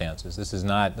circumstances. This is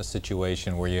not a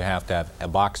situation where you have to have a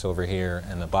box over here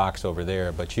and a box over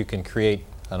there, but you can create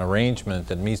an arrangement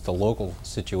that meets the local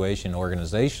situation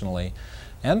organizationally,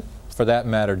 and for that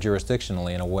matter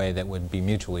jurisdictionally, in a way that would be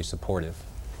mutually supportive.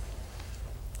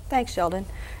 Thanks, Sheldon.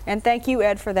 And thank you,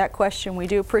 Ed, for that question. We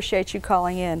do appreciate you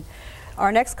calling in.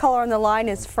 Our next caller on the line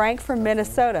is Frank from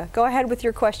Minnesota. Go ahead with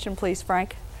your question, please,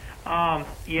 Frank.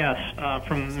 Yes,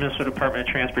 from Minnesota Department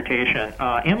of Transportation.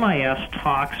 MIS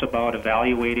talks about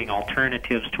evaluating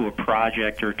alternatives to a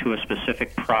project or to a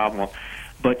specific problem,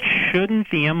 but shouldn't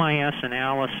the MIS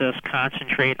analysis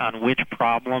concentrate on which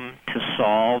problem to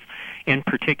solve? In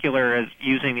particular, as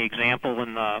using the example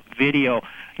in the video,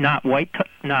 not what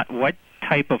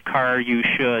type of car you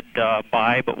should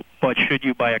buy, but should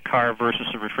you buy a car versus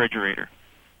a refrigerator?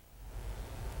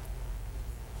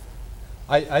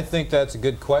 I think that's a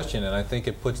good question, and I think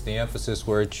it puts the emphasis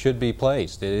where it should be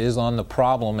placed. It is on the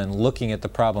problem and looking at the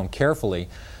problem carefully.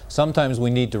 Sometimes we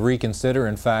need to reconsider,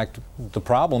 in fact, the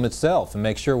problem itself and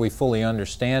make sure we fully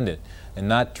understand it and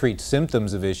not treat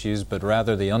symptoms of issues, but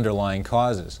rather the underlying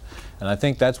causes. And I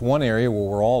think that's one area where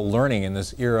we're all learning in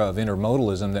this era of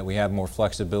intermodalism, that we have more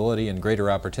flexibility and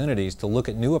greater opportunities to look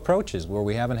at new approaches where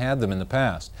we haven't had them in the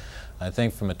past. I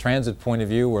think from a transit point of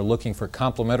view, we're looking for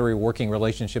complementary working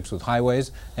relationships with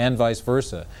highways and vice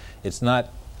versa. It's not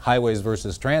highways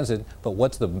versus transit, but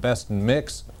what's the best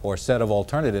mix or set of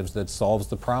alternatives that solves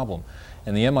the problem?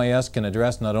 And the MIS can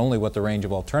address not only what the range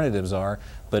of alternatives are,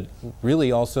 but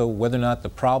really also whether or not the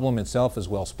problem itself is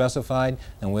well specified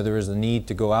and whether there is a need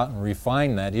to go out and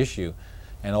refine that issue,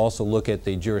 and also look at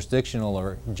the jurisdictional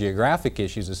or geographic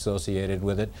issues associated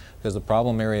with it, because the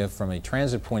problem area from a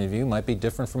transit point of view might be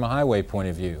different from a highway point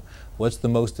of view. What's the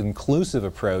most inclusive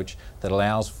approach that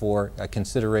allows for a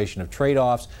consideration of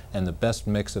trade-offs and the best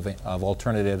mix of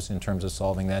alternatives in terms of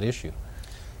solving that issue?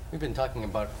 We've been talking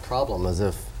about problem as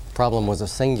if problem was a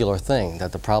singular thing,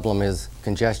 that the problem is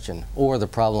congestion or the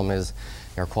problem is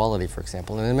air quality, for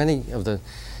example. And in many of the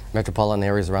metropolitan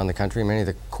areas around the country, many of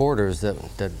the corridors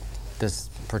that this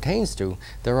pertains to,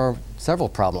 there are several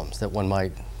problems that one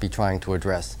might be trying to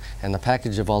address, and the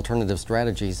package of alternative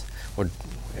strategies would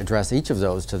address each of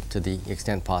those to the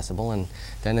extent possible, and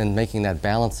then in making that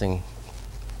balancing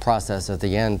process at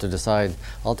the end to decide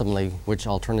ultimately which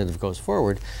alternative goes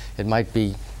forward, it might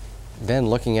be then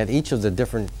looking at each of the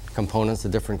different components, the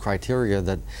different criteria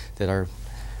that are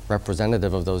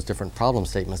representative of those different problem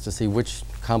statements to see which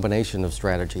combination of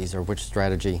strategies or which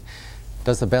strategy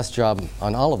does the best job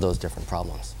on all of those different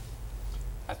problems.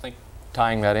 I think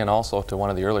tying that in also to one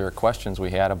of the earlier questions we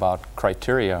had about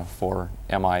criteria for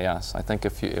MIS, I think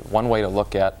one way to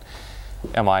look at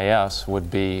MIS would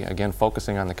be, again,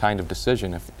 focusing on the kind of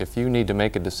decision. If you need to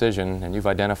make a decision and you've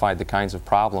identified the kinds of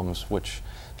problems which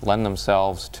lend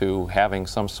themselves to having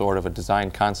some sort of a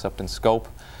design concept and scope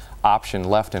option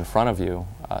left in front of you,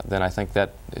 then I think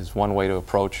that is one way to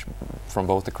approach from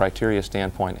both the criteria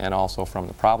standpoint and also from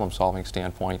the problem-solving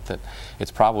standpoint, that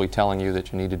it's probably telling you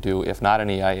that you need to do, if not an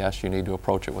EIS, you need to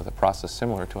approach it with a process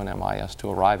similar to an MIS to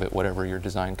arrive at whatever your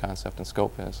design concept and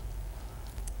scope is.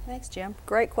 Thanks, Jim.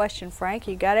 Great question, Frank.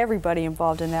 You got everybody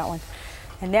involved in that one.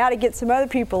 And now to get some other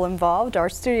people involved, our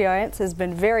studio audience has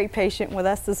been very patient with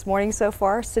us this morning so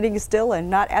far, sitting still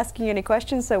and not asking any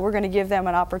questions, so we're going to give them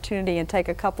an opportunity and take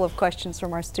a couple of questions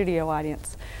from our studio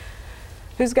audience.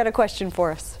 Who's got a question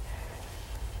for us?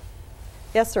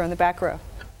 Yes, sir, in the back row.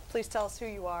 Please tell us who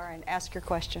you are and ask your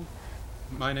question.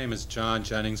 My name is John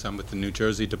Jennings. I'm with the New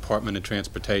Jersey Department of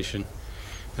Transportation,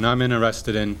 and I'm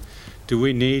interested in, do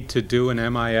we need to do an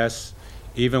MIS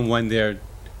even when there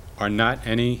are not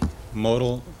any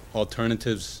modal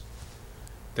alternatives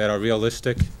that are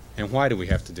realistic, and why do we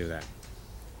have to do that?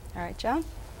 All right, John.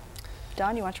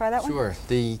 Don, you want to try that one? Sure.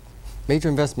 The major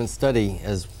investment study,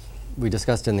 as we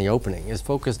discussed in the opening, is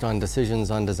focused on decisions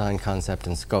on design concept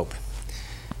and scope.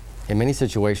 In many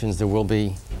situations, there will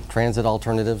be transit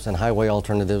alternatives and highway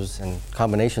alternatives and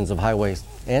combinations of highways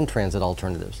and transit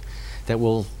alternatives that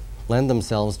will lend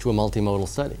themselves to a multimodal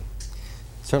study.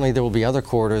 Certainly there will be other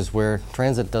corridors where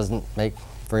transit doesn't make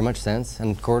very much sense,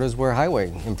 and corridors where highway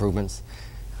improvements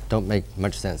don't make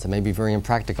much sense. It may be very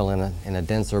impractical in a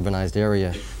dense urbanized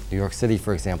area, New York City,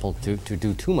 for example, to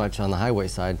do too much on the highway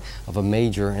side of a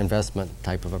major investment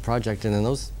type of a project, and in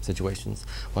those situations,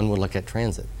 one would look at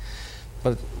transit.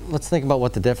 But let's think about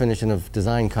what the definition of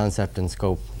design concept and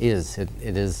scope is. It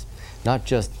is not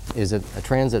just, is it a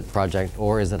transit project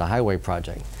or is it a highway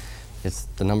project? It's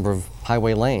the number of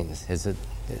highway lanes.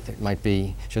 It might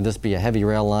be, should this be a heavy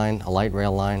rail line, a light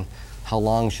rail line? How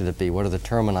long should it be? What are the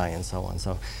termini and so on?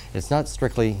 So it's not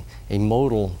strictly a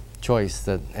modal choice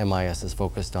that MIS is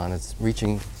focused on. It's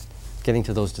getting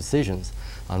to those decisions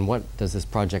on what does this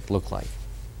project look like.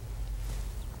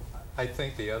 I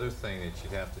think the other thing that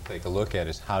you'd have to take a look at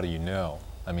is, how do you know?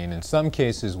 I mean, in some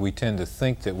cases we tend to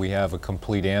think that we have a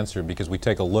complete answer because we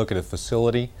take a look at a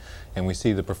facility and we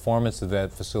see the performance of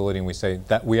that facility and we say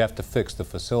that we have to fix the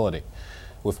facility.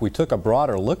 If we took a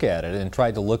broader look at it and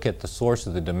tried to look at the source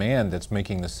of the demand that's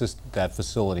making that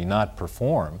facility not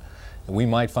perform, we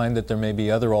might find that there may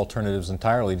be other alternatives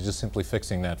entirely to just simply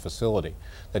fixing that facility.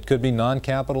 That could be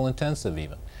non-capital intensive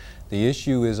even. The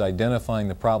issue is identifying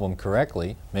the problem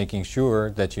correctly, making sure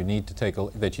that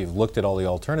that you've looked at all the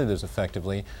alternatives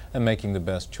effectively, and making the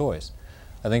best choice.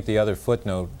 I think the other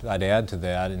footnote I'd add to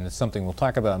that, and it's something we'll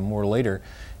talk about more later,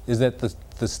 is that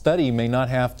the study may not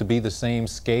have to be the same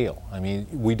scale. I mean,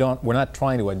 we're not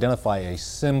trying to identify a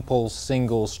simple,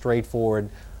 single, straightforward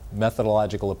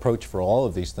methodological approach for all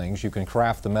of these things. You can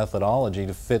craft the methodology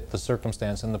to fit the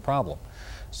circumstance and the problem.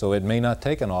 So it may not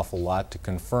take an awful lot to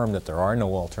confirm that there are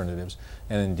no alternatives,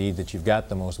 and indeed that you've got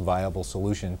the most viable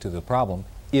solution to the problem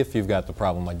if you've got the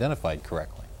problem identified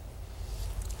correctly.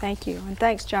 Thank you, and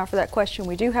thanks, John, for that question.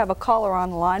 We do have a caller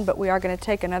on the line, but we are going to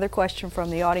take another question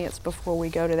from the audience before we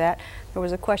go to that. There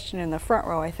was a question in the front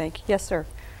row, I think. Yes, sir.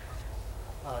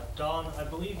 Don, I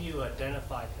believe you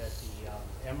identified that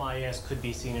the MIS could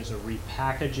be seen as a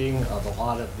repackaging of a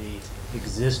lot of the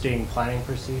existing planning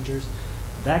procedures.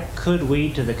 That could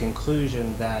lead to the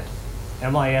conclusion that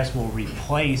MIS will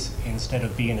replace instead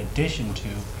of be in addition to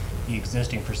the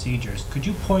existing procedures. Could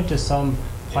you point to some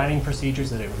planning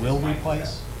procedures that it will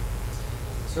replace?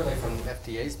 Certainly from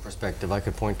FTA's perspective, I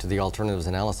could point to the alternatives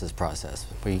analysis process.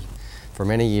 We, for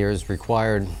many years,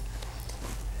 required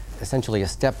essentially a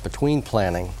step between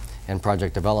planning and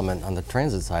project development on the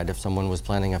transit side if someone was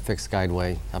planning a fixed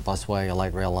guideway, a busway, a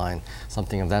light rail line,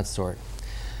 something of that sort.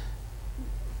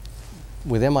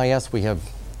 With MIS,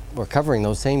 we're covering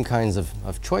those same kinds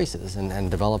of choices and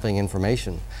developing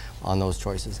information on those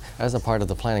choices as a part of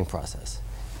the planning process.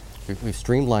 We've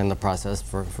streamlined the process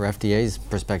for FDA's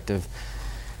perspective.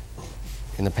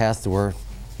 In the past, there were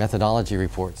methodology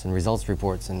reports and results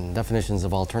reports and definitions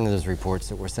of alternatives reports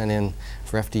that were sent in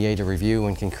for FDA to review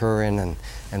and concur in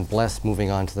and bless moving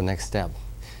on to the next step.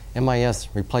 MIS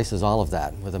replaces all of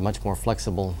that with a much more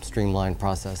flexible, streamlined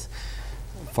process,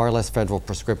 far less federal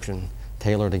prescription,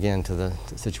 tailored again to the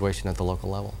situation at the local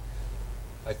level.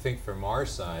 I think from our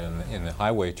side, in the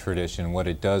highway tradition, what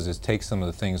it does is take some of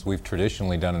the things we've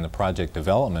traditionally done in the project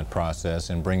development process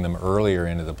and bring them earlier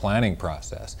into the planning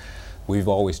process. We've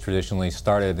always traditionally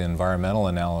started the environmental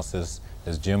analysis,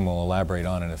 as Jim will elaborate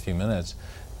on in a few minutes,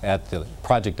 at the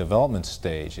project development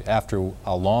stage, after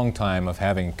a long time of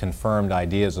having confirmed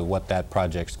ideas of what that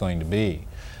project's going to be.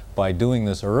 By doing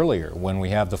this earlier, when we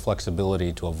have the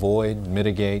flexibility to avoid,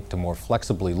 mitigate, to more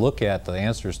flexibly look at the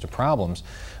answers to problems,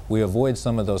 we avoid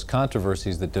some of those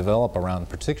controversies that develop around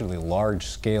particularly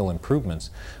large-scale improvements,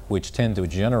 which tend to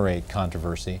generate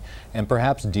controversy, and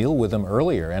perhaps deal with them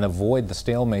earlier and avoid the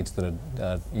stalemates that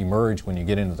emerge when you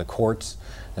get into the courts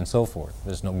and so forth.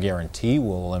 There's no guarantee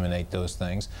we'll eliminate those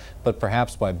things, but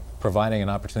perhaps by providing an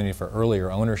opportunity for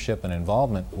earlier ownership and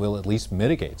involvement, we'll at least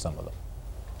mitigate some of them.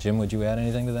 Jim, would you add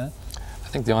anything to that? I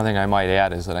think the only thing I might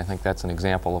add is that I think that's an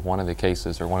example of one of the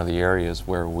cases or one of the areas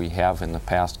where we have in the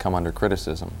past come under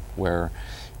criticism, where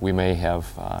we may have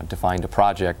defined a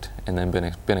project and then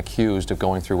been accused of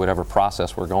going through whatever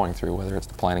process we're going through, whether it's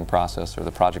the planning process or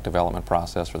the project development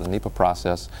process or the NEPA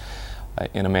process,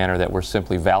 in a manner that we're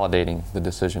simply validating the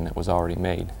decision that was already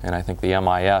made. And I think the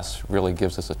MIS really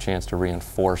gives us a chance to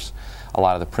reinforce a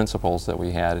lot of the principles that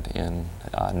we had in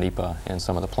NEPA and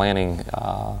some of the planning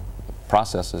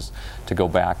processes to go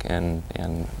back and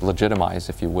legitimize,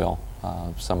 if you will,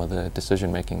 some of the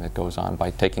decision making that goes on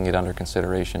by taking it under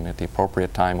consideration at the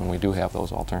appropriate time when we do have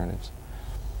those alternatives.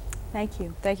 Thank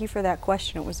you. Thank you for that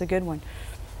question. It was a good one.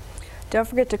 Don't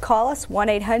forget to call us,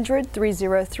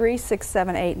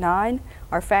 1-800-303-6789.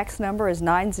 Our fax number is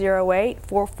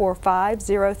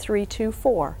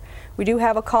 908-445-0324. We do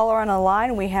have a caller on the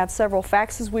line. We have several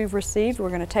faxes we've received. We're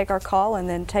going to take our call and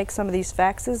then take some of these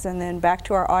faxes and then back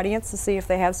to our audience to see if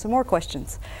they have some more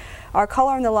questions. Our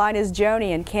caller on the line is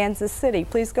Joni in Kansas City.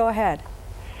 Please go ahead.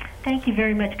 Thank you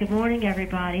very much. Good morning,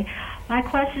 everybody. My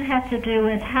question has to do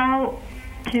with how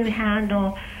to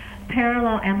handle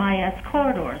parallel MIS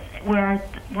corridors, where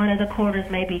one of the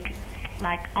corridors may be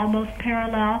like almost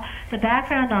parallel. The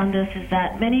background on this is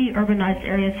that many urbanized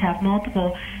areas have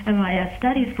multiple MIS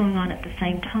studies going on at the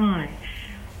same time.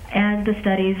 And the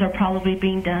studies are probably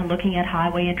being done looking at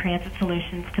highway and transit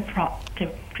solutions to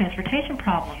transportation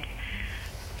problems.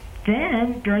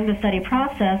 Then, during the study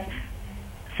process,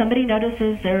 somebody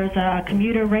notices there's a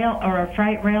commuter rail or a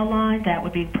freight rail line that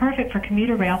would be perfect for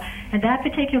commuter rail, and that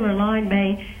particular line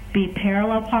may be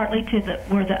parallel partly to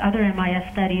where the other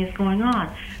MIS study is going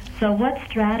on. So what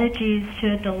strategies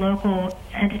should the local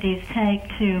entities take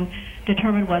to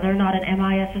determine whether or not an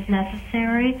MIS is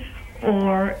necessary,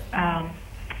 or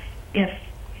if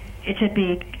it should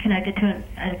be connected to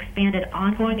an expanded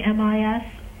ongoing MIS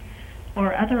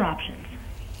or other options?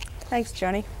 Thanks,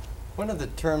 Joni. One of the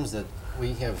terms that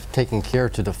we have taken care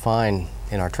to define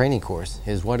in our training course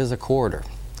is what is a corridor.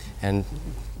 And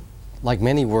like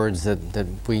many words that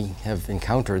we have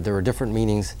encountered, there are different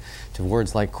meanings to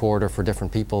words like corridor for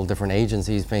different people. Different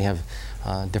agencies may have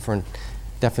different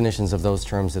definitions of those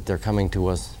terms that they're coming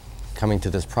to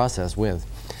this process with.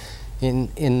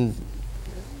 In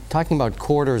talking about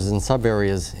corridors and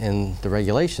sub-areas in the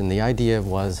regulation, the idea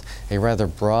was a rather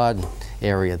broad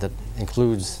area that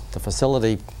includes the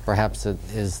facility, perhaps that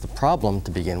is the problem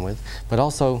to begin with, but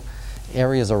also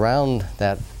areas around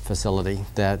that facility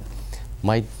that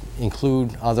might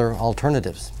include other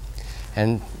alternatives,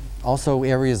 and also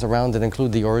areas around that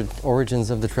include the origins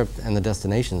of the trip and the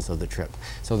destinations of the trip,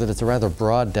 so that it's a rather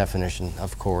broad definition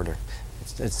of corridor.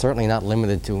 It's certainly not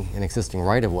limited to an existing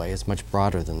right-of-way. It's much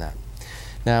broader than that.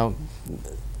 Now,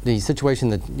 the situation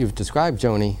that you've described,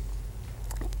 Joni,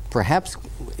 perhaps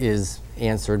is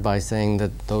answered by saying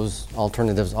that those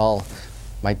alternatives all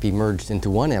might be merged into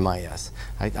one MIS.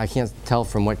 I can't tell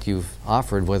from what you've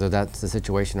offered whether that's the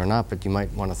situation or not, but you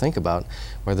might want to think about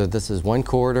whether this is one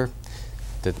corridor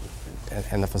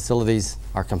and the facilities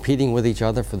are competing with each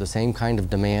other for the same kind of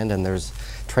demand, and there's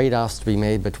trade-offs to be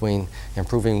made between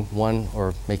improving one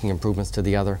or making improvements to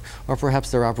the other, or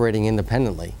perhaps they're operating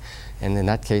independently. And in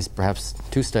that case, perhaps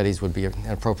two studies would be an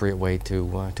appropriate way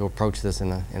to approach this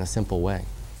in a simple way.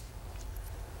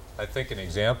 I think an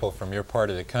example from your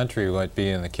part of the country might be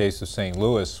in the case of St.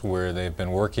 Louis, where they've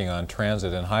been working on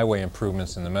transit and highway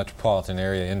improvements in the metropolitan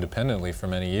area independently for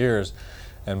many years.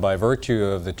 And by virtue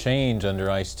of the change under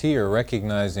ISTEA, are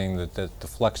recognizing that the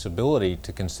flexibility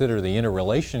to consider the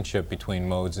interrelationship between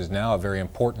modes is now a very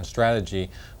important strategy,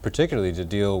 particularly to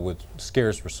deal with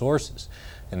scarce resources.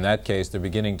 In that case, they're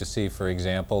beginning to see, for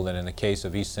example, that in the case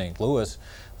of East St. Louis,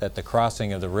 that the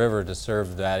crossing of the river to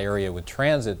serve that area with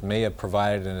transit may have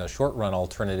provided a short-run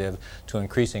alternative to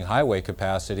increasing highway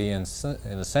capacity in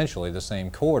essentially the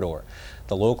same corridor.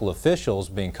 The local officials,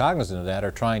 being cognizant of that,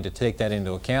 are trying to take that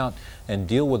into account and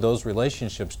deal with those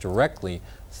relationships directly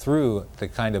through the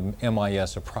kind of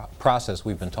MIS process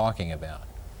we've been talking about.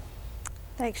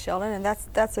 Thanks, Sheldon, and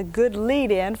that's a good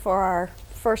lead-in for our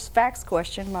first facts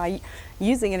question by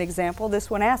using an example. This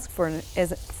one asks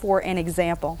for an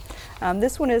example.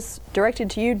 This one is directed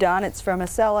to you, Don. It's from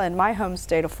Acela in my home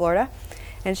state of Florida.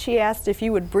 And she asked if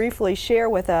you would briefly share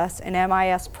with us an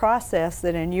MIS process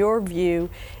that in your view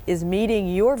is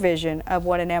meeting your vision of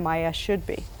what an MIS should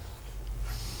be.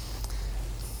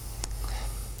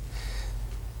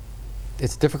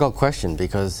 It's a difficult question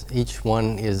because each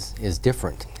one is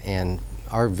different, and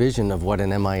our vision of what an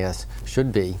MIS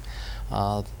should be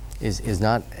is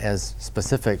not as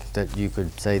specific that you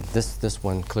could say this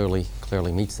one clearly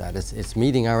meets that. It's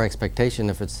meeting our expectation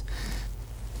if it's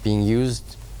being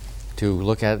used to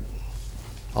look at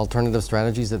alternative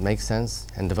strategies that make sense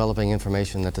and developing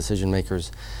information that decision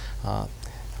makers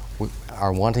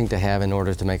are wanting to have in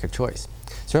order to make a choice.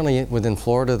 Certainly within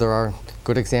Florida there are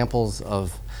good examples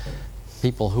of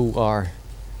people who are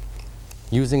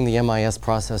using the MIS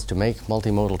process to make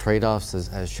multimodal trade-offs,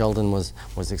 as Sheldon was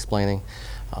explaining.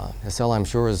 Acela, I'm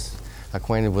sure, is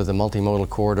acquainted with the multimodal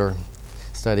corridor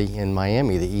study in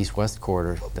Miami, the east-west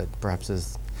corridor, that perhaps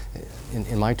is,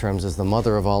 in my terms, is the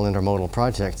mother of all intermodal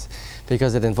projects,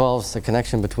 because it involves a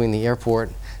connection between the airport,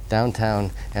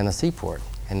 downtown, and the seaport.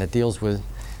 And it deals with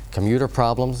commuter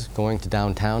problems, going to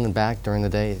downtown and back during the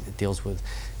day. It deals with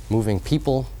moving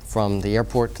people from the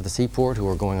airport to the seaport who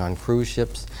are going on cruise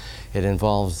ships. It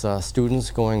involves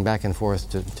students going back and forth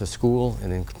to school. It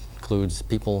includes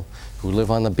people who live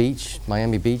on the beach,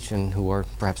 Miami Beach, and who are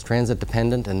perhaps transit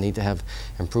dependent and need to have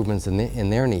improvements in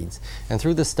their needs. And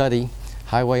through this study,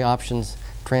 highway options,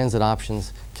 transit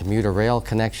options, commuter rail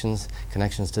connections,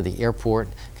 connections to the airport,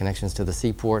 connections to the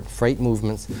seaport, freight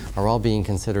movements are all being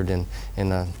considered in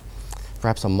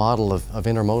perhaps a model of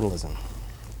intermodalism.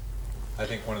 I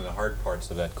think one of the hard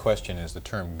parts of that question is the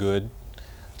term good,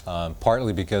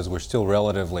 partly because we're still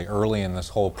relatively early in this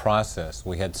whole process.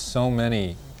 We had so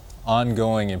many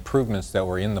ongoing improvements that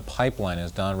were in the pipeline,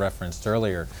 as Don referenced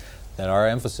earlier, that our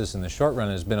emphasis in the short run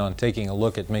has been on taking a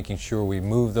look at making sure we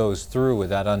move those through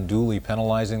without unduly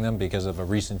penalizing them because of a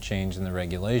recent change in the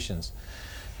regulations.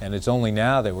 And it's only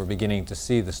now that we're beginning to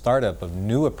see the startup of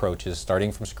new approaches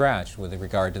starting from scratch with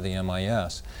regard to the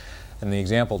MIS. And the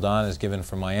example Don has given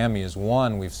for Miami is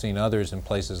one. We've seen others in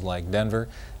places like Denver,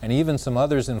 and even some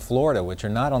others in Florida, which are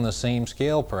not on the same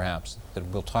scale, perhaps, that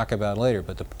we'll talk about later.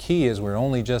 But the key is we're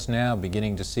only just now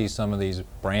beginning to see some of these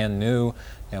brand new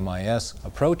MIS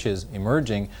approaches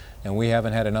emerging, and we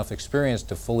haven't had enough experience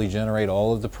to fully generate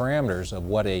all of the parameters of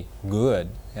what a good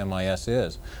MIS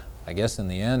is. I guess in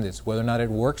the end, it's whether or not it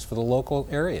works for the local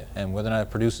area and whether or not it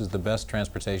produces the best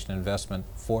transportation investment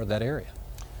for that area.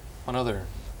 One other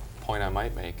point I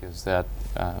might make is that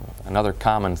another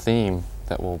common theme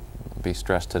that will be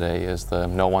stressed today is the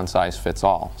no one size fits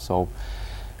all. So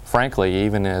frankly,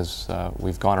 even as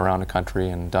we've gone around the country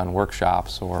and done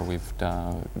workshops, or we've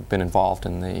been involved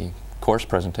in the course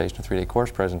presentation, a 3-day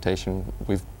course presentation,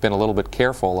 we've been a little bit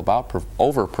careful about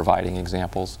over-providing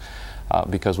examples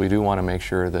because we do want to make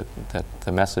sure that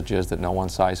the message is that no one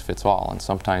size fits all. And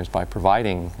sometimes by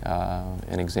providing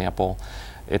an example,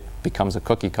 it becomes a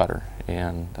cookie cutter,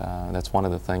 and that's one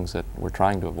of the things that we're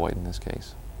trying to avoid in this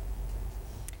case.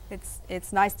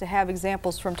 It's nice to have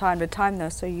examples from time to time, though,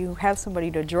 so you have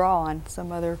somebody to draw on,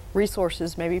 some other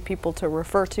resources, maybe people to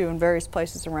refer to in various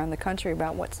places around the country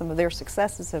about what some of their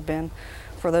successes have been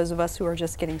for those of us who are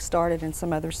just getting started in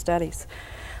some other studies.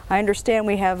 I understand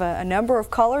we have a number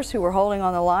of callers who are holding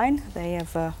on the line. They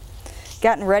have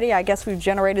gotten ready. I guess we've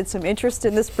generated some interest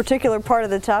in this particular part of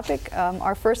the topic.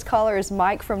 Our first caller is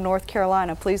Mike from North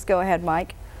Carolina. Please go ahead,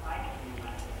 Mike.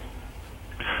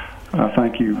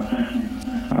 Thank you.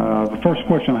 The first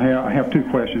question I have two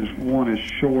questions. One is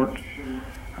short.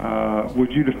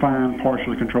 Would you define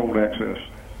partially controlled access?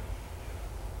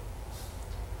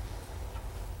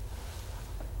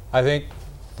 I think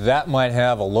that might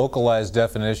have a localized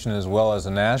definition as well as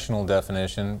a national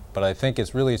definition, but I think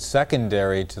it's really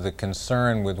secondary to the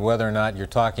concern with whether or not you're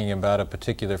talking about a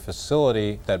particular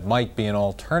facility that might be an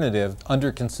alternative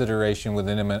under consideration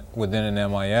within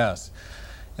an MIS.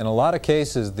 In a lot of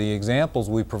cases, the examples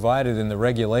we provided in the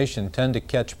regulation tend to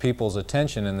catch people's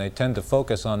attention, and they tend to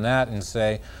focus on that and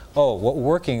say, oh, what we're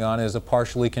working on is a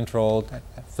partially controlled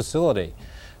facility,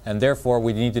 and therefore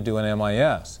we need to do an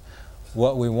MIS.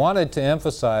 What we wanted to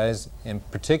emphasize, in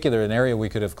particular an area we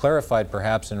could have clarified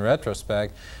perhaps in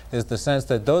retrospect, is the sense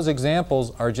that those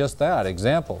examples are just that,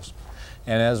 examples.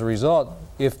 And as a result,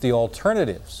 if the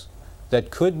alternatives that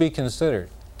could be considered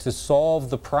to solve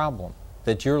the problem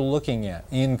that you're looking at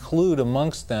include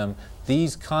amongst them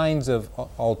these kinds of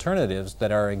alternatives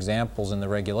that are examples in the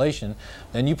regulation,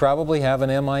 then you probably have an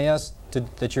MIS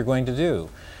that you're going to do.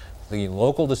 The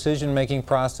local decision-making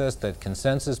process, that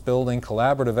consensus-building,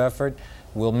 collaborative effort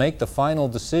will make the final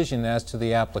decision as to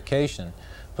the application.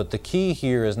 But the key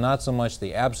here is not so much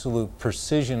the absolute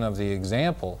precision of the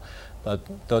example, but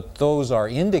that those are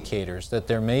indicators that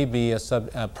there may be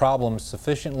a problem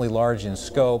sufficiently large in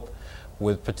scope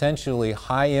with potentially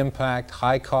high-impact,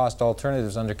 high-cost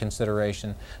alternatives under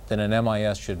consideration, then an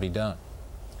MIS should be done.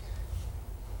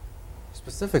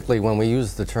 Specifically, when we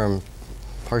use the term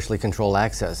partially controlled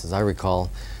access, as I recall,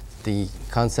 the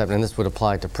concept, and this would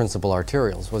apply to principal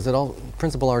arterials, was that all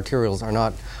principal arterials are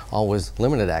not always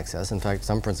limited access. In fact,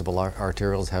 some principal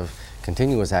arterials have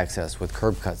continuous access with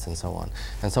curb cuts and so on.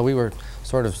 And so we were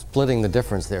sort of splitting the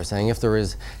difference there, saying if there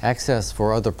is access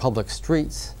for other public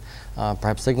streets,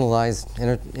 perhaps signalized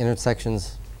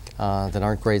intersections that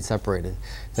aren't grade separated,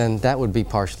 then that would be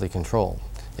partially controlled.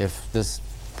 If this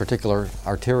particular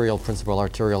principal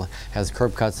arterial has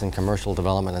curb cuts and commercial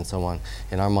development and so on,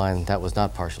 in our mind, that was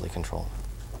not partially controlled.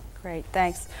 Great,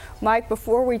 thanks. Mike,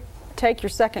 before we take your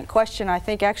second question, I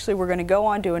think actually we're going to go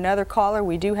on to another caller.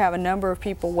 We do have a number of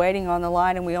people waiting on the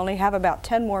line, and we only have about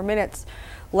 10 more minutes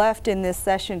left in this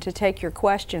session to take your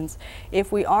questions.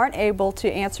 If we aren't able to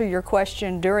answer your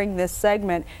question during this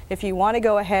segment, if you want to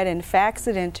go ahead and fax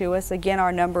it into us, again,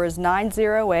 our number is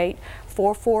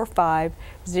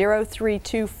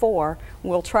 908-445-0324.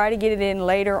 We'll try to get it in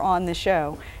later on the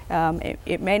show.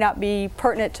 It may not be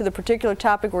pertinent to the particular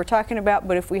topic we're talking about,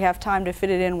 but if we have time to fit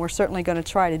it in, we're certainly going to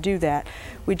try to do that.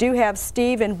 We do have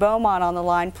Steve in Beaumont on the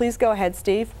line. Please go ahead,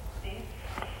 Steve.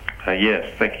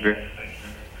 Yes, thank you.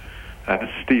 This is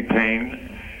Steve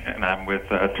Payne, and I'm with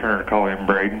Turner, Colley &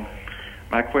 Braden.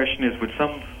 My question is, would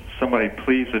somebody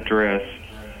please address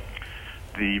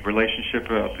the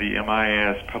relationship of the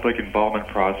MIS public involvement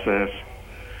process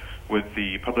with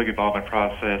the public involvement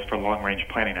process for long-range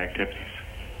planning activities?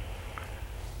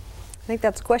 I think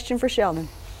that's a question for Sheldon.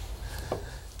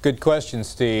 Good question,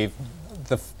 Steve.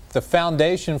 The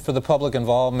foundation for the public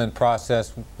involvement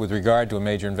process with regard to a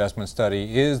major investment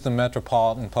study is the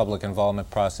metropolitan public involvement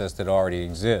process that already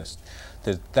exists.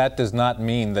 That does not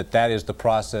mean that that is the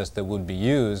process that would be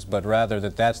used, but rather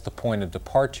that that's the point of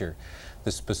departure.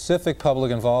 the specific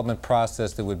public involvement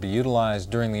process that would be utilized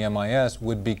during the MIS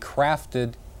would be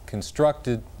crafted,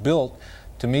 constructed, built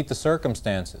to meet the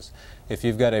circumstances. If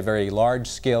you've got a very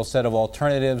large-scale set of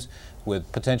alternatives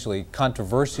with potentially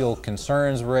controversial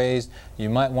concerns raised, you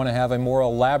might want to have a more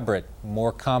elaborate,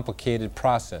 more complicated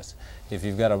process. If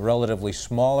you've got a relatively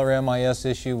smaller MIS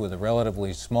issue with a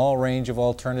relatively small range of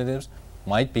alternatives,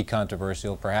 might be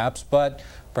controversial perhaps, but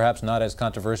perhaps not as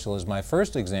controversial as my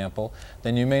first example,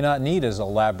 then you may not need as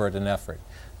elaborate an effort.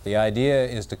 The idea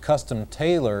is to custom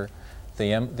tailor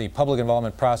the public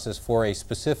involvement process for a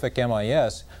specific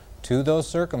MIS to those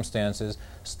circumstances,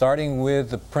 starting with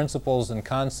the principles and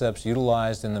concepts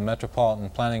utilized in the metropolitan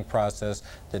planning process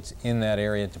that's in that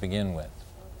area to begin with.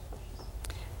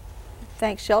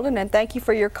 Thanks, Sheldon, and thank you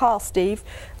for your call, Steve.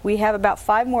 We have about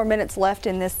 5 more minutes left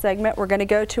in this segment. We're going to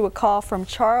go to a call from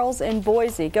Charles in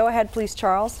Boise. Go ahead, please,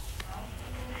 Charles.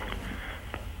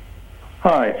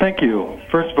 Hi, thank you.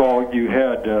 First of all, you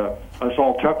had us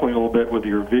all chuckling a little bit with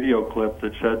your video clip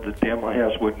that said that the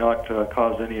MIS would not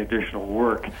cause any additional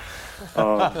work.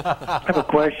 I have a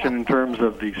question in terms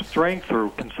of the strength or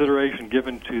consideration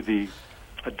given to the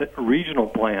regional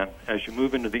plan as you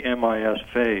move into the MIS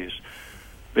phase.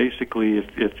 Basically,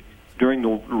 if during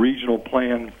the regional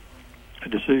plan a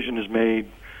decision is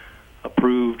made,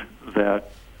 approved,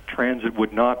 that transit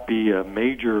would not be a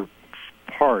major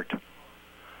part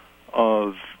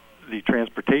of the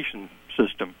transportation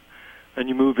system, then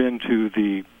you move into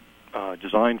the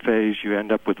design phase, you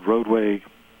end up with roadway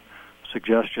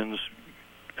suggestions,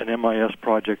 an MIS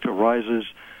project arises,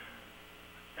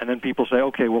 and then people say,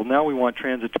 okay, well now we want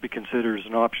transit to be considered as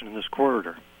an option in this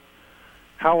corridor.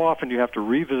 How often do you have to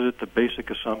revisit the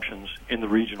basic assumptions in the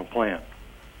regional plan?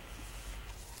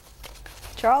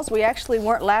 Charles, we actually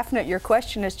weren't laughing at your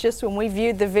question. It's just when we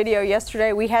viewed the video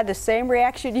yesterday, we had the same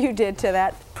reaction you did to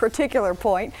that particular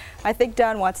point. I think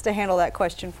Don wants to handle that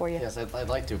question for you. Yes, I'd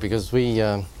like to, because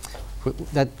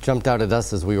that jumped out at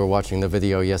us as we were watching the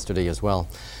video yesterday as well.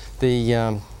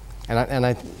 I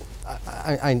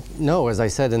know, as I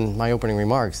said in my opening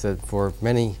remarks, that for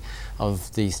many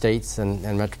of the states and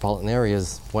metropolitan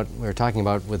areas, what we're talking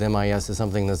about with MIS is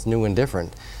something that's new and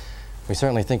different. We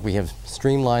certainly think we have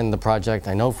streamlined the project.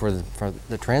 I know for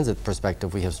the transit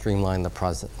perspective, we have streamlined the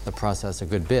process a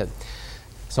good bit.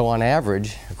 So on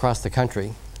average, across the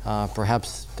country,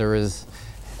 perhaps there is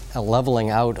a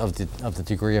leveling out of the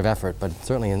degree of effort, but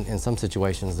certainly in some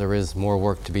situations there is more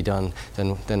work to be done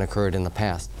than occurred in the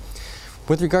past.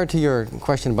 With regard to your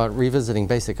question about revisiting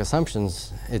basic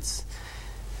assumptions, it's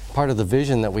part of the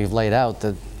vision that we've laid out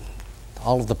that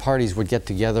all of the parties would get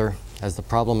together as the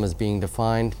problem is being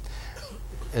defined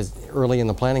as early in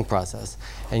the planning process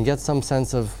and get some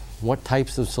sense of what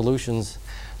types of solutions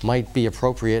might be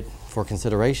appropriate for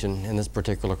consideration in this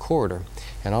particular corridor.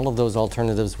 And all of those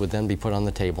alternatives would then be put on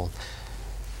the table.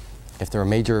 If there are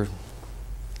major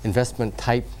investment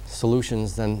type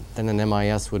solutions, then an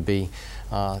MIS would be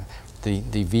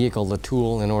the vehicle, the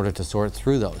tool in order to sort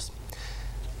through those.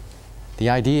 The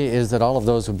idea is that all of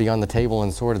those would be on the table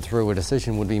and sorted through. A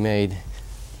decision would be made.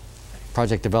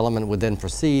 Project development would then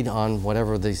proceed on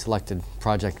whatever the selected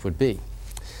project would be.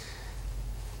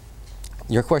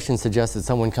 Your question suggests that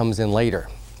someone comes in later.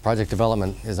 Project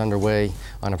development is underway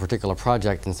on a particular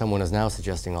project and someone is now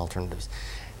suggesting alternatives.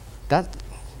 That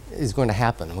is going to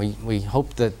happen. We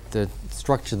hope that the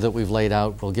structure that we've laid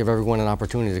out will give everyone an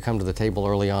opportunity to come to the table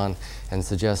early on and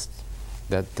suggest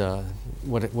that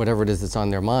whatever it is that's on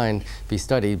their mind be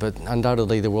studied, but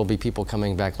undoubtedly there will be people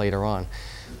coming back later on.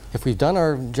 If we've done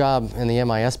our job in the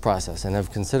MIS process and have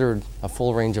considered a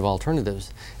full range of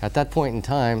alternatives, at that point in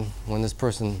time, when this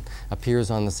person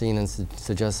appears on the scene and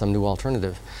suggests some new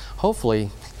alternative, hopefully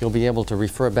you'll be able to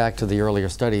refer back to the earlier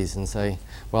studies and say,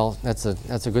 well, that's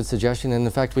a good suggestion, and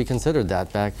in fact we considered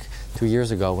that back 2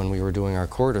 years ago when we were doing our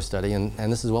corridor study, and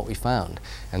this is what we found,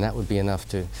 and that would be enough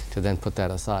to then put that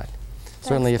aside. Thanks,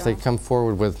 certainly if they come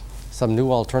forward with some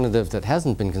new alternative that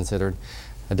hasn't been considered,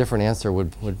 a different answer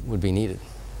would be needed.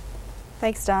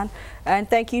 Thanks, Don. And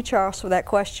thank you, Charles, for that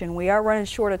question. We are running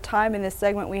short of time in this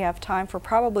segment. We have time for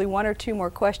probably 1 or 2 more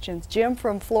questions. Jim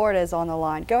from Florida is on the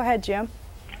line. Go ahead, Jim.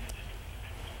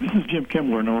 This is Jim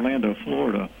Kimbler in Orlando,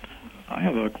 Florida. I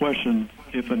have a question.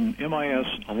 If an MIS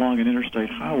along an interstate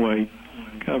highway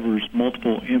covers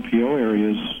multiple MPO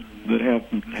areas that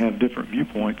have different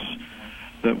viewpoints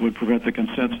that would prevent the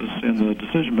consensus in the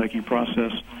decision-making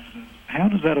process, how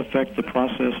does that affect the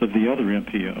process of the other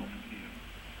MPO?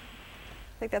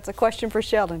 I think that's a question for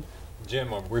Sheldon.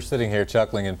 Jim, we're sitting here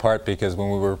chuckling in part because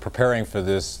when we were preparing for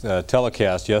this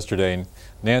telecast yesterday,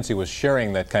 Nancy was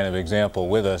sharing that kind of example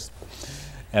with us.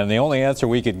 And the only answer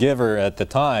we could give her at the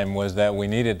time was that we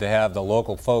needed to have the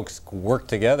local folks work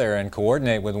together and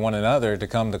coordinate with one another to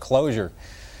come to closure.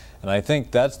 And I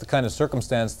think that's the kind of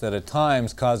circumstance that at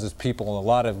times causes people a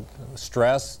lot of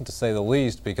stress, to say the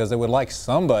least, because they would like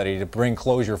somebody to bring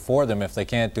closure for them if they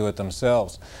can't do it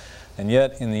themselves. And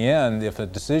yet, in the end, if a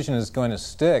decision is going to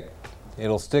stick,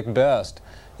 it'll stick best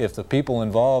if the people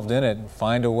involved in it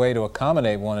find a way to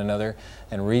accommodate one another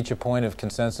and reach a point of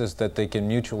consensus that they can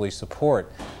mutually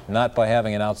support, not by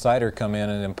having an outsider come in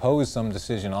and impose some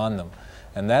decision on them.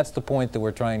 And that's the point that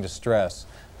we're trying to stress,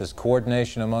 this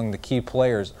coordination among the key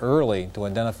players early to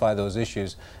identify those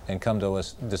issues and come to a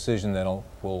decision that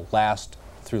will last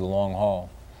through the long haul.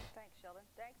 Thanks, Sheldon.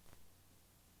 Thanks.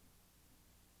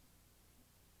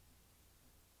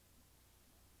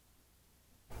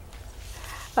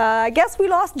 I guess we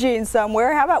lost Gene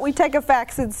somewhere. How about we take a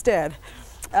fax instead?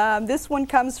 This one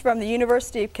comes from the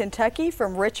University of Kentucky,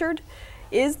 from Richard.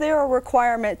 Is there a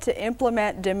requirement to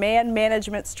implement demand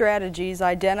management strategies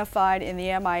identified in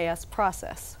the MIS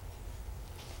process?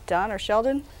 Don or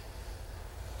Sheldon?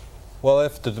 Well,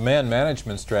 if the demand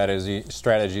management strategy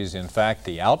is in fact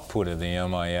the output of the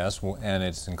MIS and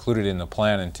it's included in the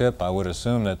plan and tip, I would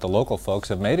assume that the local folks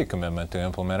have made a commitment to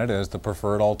implement it as the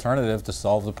preferred alternative to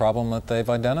solve the problem that they've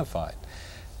identified.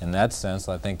 In that sense,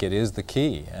 I think it is the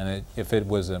key. And if it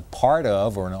was a part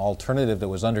of or an alternative that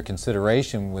was under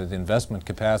consideration with investment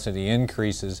capacity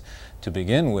increases to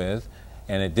begin with,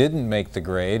 and it didn't make the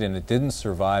grade and it didn't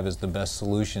survive as the best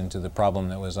solution to the problem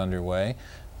that was underway,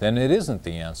 then it isn't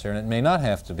the answer and it may not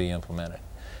have to be implemented.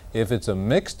 If it's a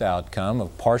mixed outcome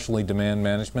of partially demand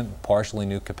management, partially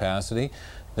new capacity,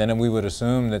 then we would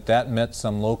assume that that met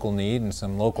some local need and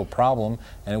some local problem,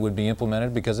 and it would be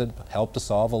implemented because it helped to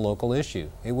solve a local issue.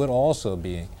 It would also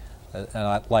be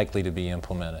likely to be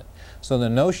implemented. So the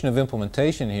notion of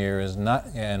implementation here is not,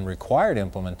 and required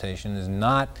implementation is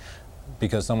not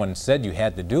because someone said you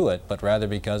had to do it, but rather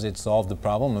because it solved the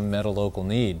problem and met a local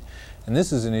need. And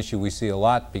this is an issue we see a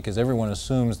lot because everyone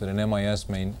assumes that an MIS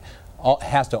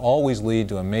has to always lead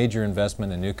to a major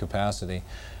investment in new capacity.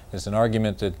 It's an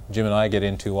argument that Jim and I get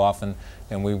into often,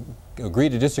 and we agree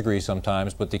to disagree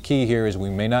sometimes, but the key here is we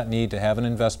may not need to have an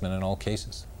investment in all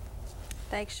cases.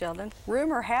 Thanks, Sheldon.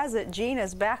 Rumor has it Gene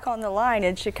is back on the line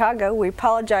in Chicago. We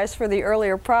apologize for the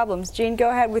earlier problems. Gene,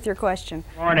 go ahead with your question.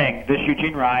 Morning. This is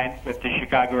Eugene Ryan with the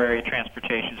Chicago Area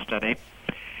Transportation Study.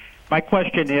 My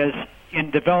question is,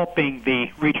 in developing the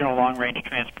Regional Long-Range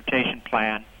Transportation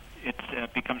Plan, it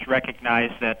becomes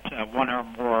recognized that one or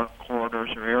more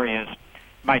corridors or areas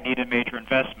might need a major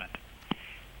investment.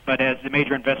 But as the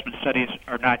major investment studies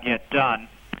are not yet done,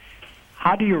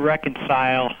 how do you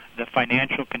reconcile the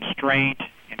financial constraint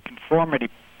and conformity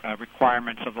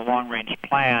requirements of the long-range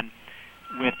plan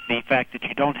with the fact that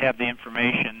you don't have the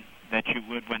information that you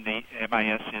would when the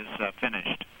MIS is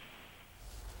finished?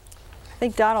 I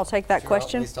think Don will take that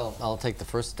question. At least I'll take the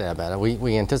first stab at it.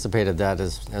 We anticipated that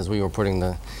as we were putting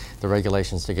the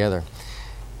regulations together.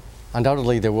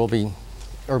 Undoubtedly, there will be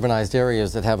urbanized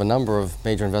areas that have a number of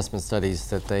major investment studies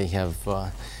that they have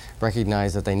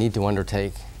recognized that they need to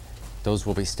undertake. Those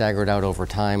will be staggered out over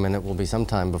time, and it will be some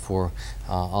time before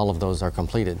all of those are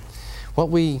completed. What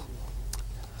we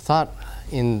thought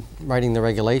in writing the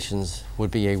regulations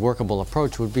would be a workable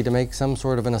approach would be to make some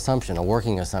sort of an assumption, a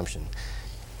working assumption,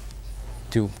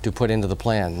 to put into the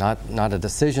plan. Not a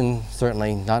decision,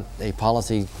 certainly not a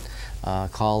policy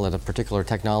call that a particular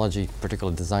technology,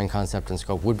 particular design concept and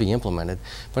scope would be implemented,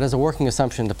 but as a working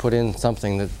assumption to put in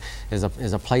something that is a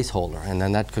placeholder, and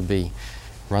then that could be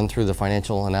run through the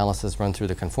financial analysis, run through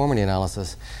the conformity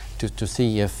analysis to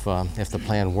see if the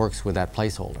plan works with that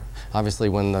placeholder. Obviously,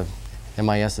 when the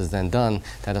MIS is then done,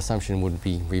 that assumption would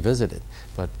be revisited,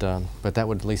 but that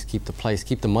would at least keep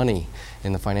the money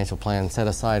in the financial plan set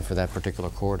aside for that particular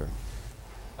corridor.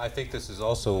 I think this is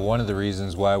also one of the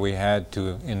reasons why we had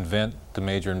to invent the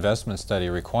major investment study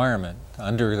requirement.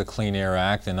 Under the Clean Air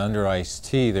Act and under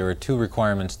ISTEA, there are two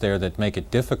requirements there that make it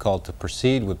difficult to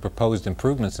proceed with proposed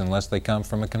improvements unless they come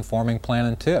from a conforming plan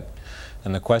and tip.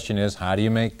 And the question is, how do you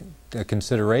make a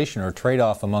consideration or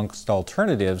trade-off amongst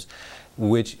alternatives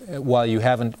which, when you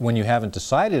haven't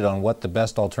decided on what the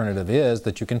best alternative is,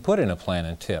 that you can put in a plan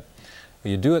and tip?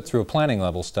 You do it through a planning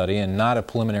level study and not a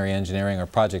preliminary engineering or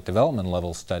project development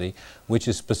level study, which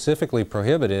is specifically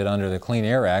prohibited under the Clean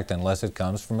Air Act unless it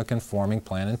comes from a conforming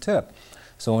plan and tip.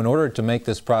 So in order to make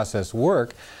this process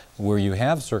work, where you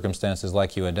have circumstances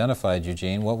like you identified,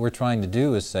 Eugene, what we're trying to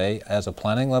do is say, as a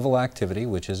planning level activity,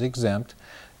 which is exempt,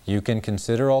 you can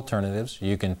consider alternatives,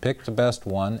 you can pick the best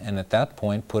one, and at that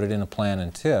point put it in a plan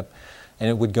and tip. and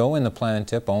it would go in the plan and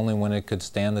tip only when it could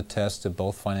stand the test of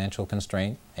both financial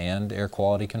constraint and air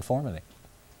quality conformity.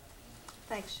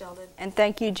 Thanks, Sheldon. And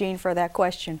thank you, Jean, for that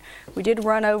question. We did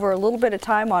run over a little bit of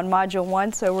time on Module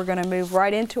 1, so we're going to move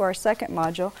right into our second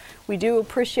module. We do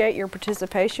appreciate your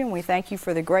participation. We thank you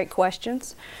for the great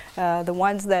questions. The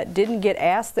ones that didn't get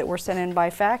asked that were sent in by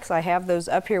fax, I have those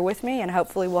up here with me, and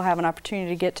hopefully we'll have an opportunity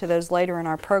to get to those later in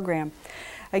our program.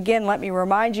 Again, let me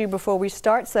remind you before we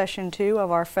start Session 2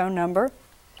 of our phone number,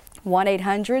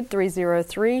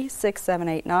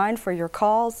 1-800-303-6789 for your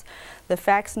calls. The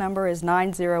fax number is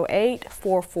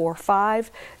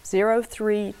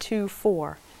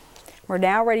 908-445-0324. We're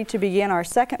now ready to begin our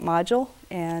second module,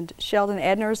 and Sheldon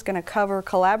Edner is going to cover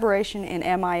collaboration in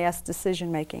MIS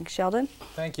decision making. Sheldon?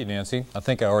 Thank you, Nancy. I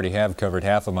think I already have covered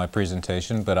half of my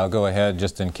presentation, but I'll go ahead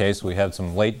just in case we have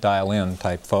some late dial-in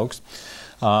type folks.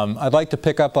 I'd like to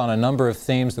pick up on a number of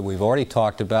themes that we've already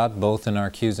talked about, both in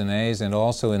our Q's and A's and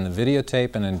also in the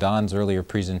videotape and in Don's earlier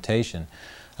presentation.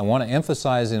 I want to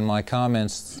emphasize in my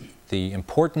comments the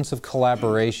importance of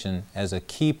collaboration as a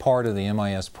key part of the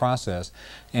MIS process,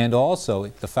 and also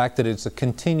the fact that it's a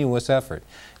continuous effort.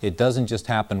 It doesn't just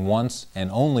happen once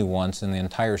and only once in the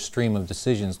entire stream of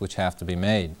decisions which have to be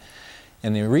made.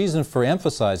 And the reason for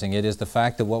emphasizing it is the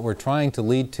fact that what we're trying to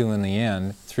lead to in the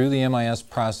end through the MIS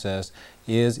process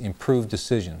is improved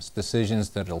decisions, decisions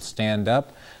that will stand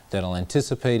up, that will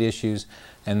anticipate issues,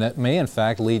 and that may in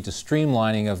fact lead to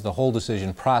streamlining of the whole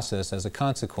decision process as a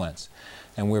consequence.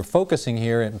 And we're focusing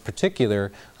here in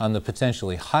particular on the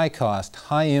potentially high-cost,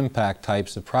 high-impact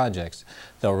types of projects,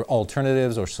 the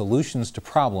alternatives or solutions to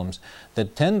problems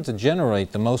that tend to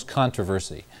generate the most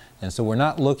controversy. And so we're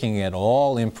not looking at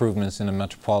all improvements in a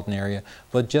metropolitan area,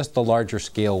 but just the larger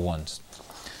scale ones.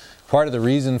 Part of the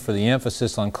reason for the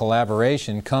emphasis on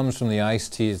collaboration comes from the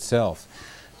ISTEA itself.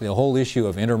 The whole issue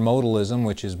of intermodalism,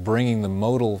 which is bringing the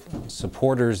modal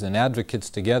supporters and advocates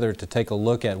together to take a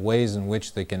look at ways in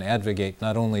which they can advocate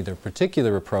not only their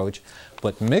particular approach,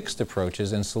 but mixed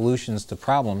approaches and solutions to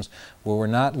problems where we're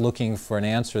not looking for an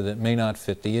answer that may not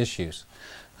fit the issues.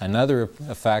 Another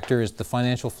factor is the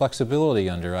financial flexibility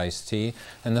under ISTEA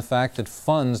and the fact that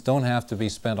funds don't have to be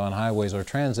spent on highways or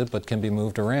transit but can be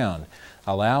moved around,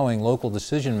 allowing local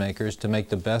decision makers to make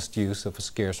the best use of a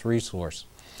scarce resource.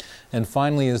 And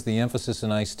finally is the emphasis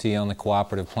in ISTEA on the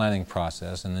cooperative planning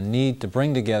process and the need to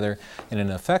bring together in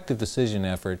an effective decision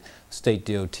effort state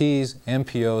DOTs,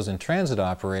 MPOs, and transit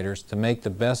operators to make the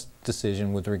best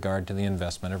decision with regard to the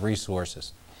investment of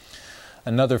resources.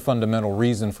 Another fundamental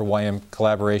reason for why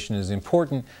collaboration is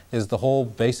important is the whole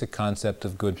basic concept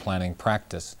of good planning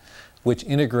practice, which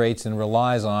integrates and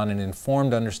relies on an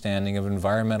informed understanding of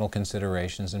environmental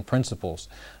considerations and principles,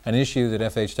 an issue that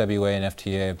FHWA and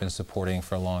FTA have been supporting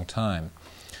for a long time.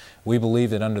 We believe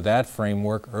that under that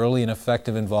framework, early and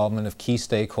effective involvement of key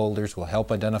stakeholders will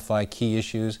help identify key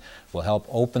issues, will help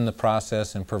open the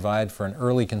process and provide for an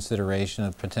early consideration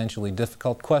of potentially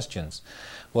difficult questions,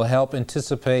 will help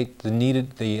anticipate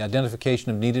the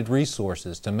identification of needed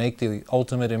resources to make the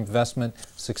ultimate investment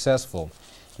successful,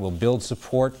 will build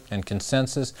support and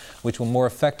consensus, which will more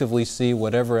effectively see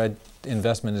whatever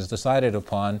investment is decided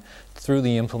upon through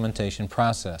the implementation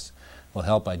process, will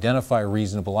help identify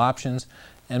reasonable options,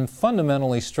 and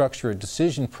fundamentally structure a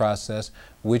decision process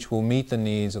which will meet the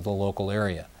needs of the local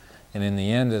area, and in the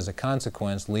end, as a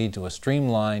consequence, lead to a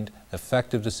streamlined,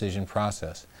 effective decision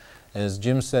process. As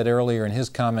Jim said earlier in his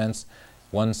comments,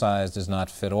 one size does not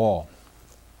fit all.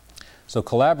 So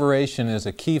collaboration is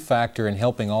a key factor in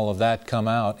helping all of that come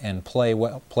out and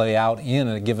play out in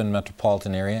a given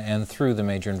metropolitan area and through the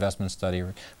major investment study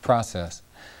process.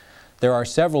 There are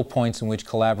several points in which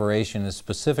collaboration is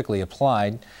specifically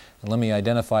applied, and let me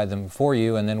identify them for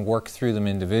you and then work through them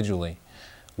individually.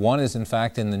 One is in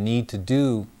fact in the need to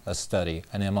do a study,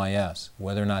 an MIS,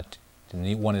 whether or not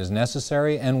one is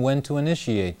necessary and when to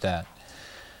initiate that.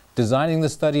 Designing the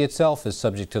study itself is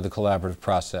subject to the collaborative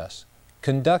process.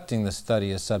 Conducting the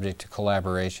study is subject to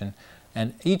collaboration,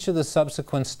 and each of the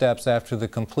subsequent steps after the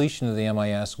completion of the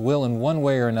MIS will in one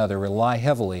way or another rely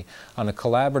heavily on a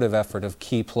collaborative effort of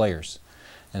key players.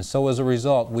 And so as a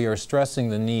result, we are stressing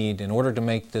the need, in order to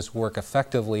make this work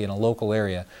effectively in a local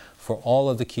area, for all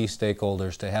of the key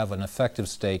stakeholders to have an effective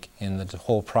stake in the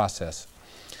whole process.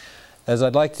 As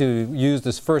I'd like to use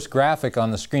this first graphic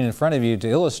on the screen in front of you to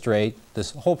illustrate,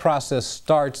 this whole process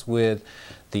starts with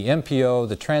the MPO,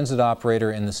 the transit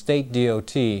operator, and the state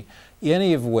DOT,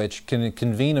 any of which can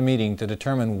convene a meeting to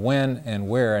determine when and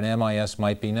where an MIS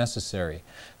might be necessary.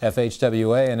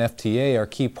 FHWA and FTA are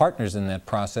key partners in that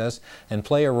process and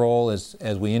play a role, as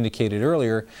we indicated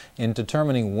earlier, in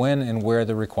determining when and where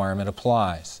the requirement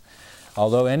applies.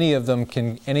 Although any of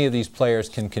these players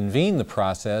can convene the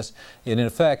process, in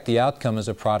effect the outcome is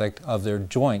a product of their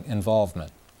joint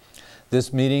involvement.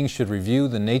 This meeting should review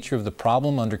the nature of the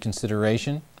problem under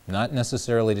consideration, not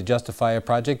necessarily to justify a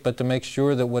project, but to make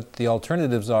sure that what the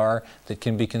alternatives are that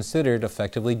can be considered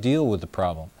effectively deal with the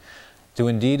problem. To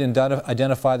indeed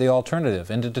identify the alternative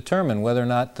and to determine whether or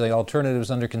not the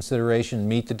alternatives under consideration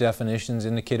meet the definitions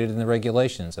indicated in the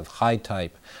regulations of high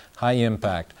type, high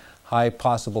impact, high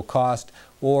possible cost,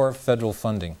 or federal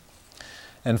funding.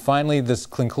 And finally, this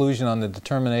conclusion on the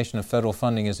determination of federal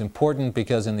funding is important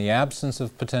because in the absence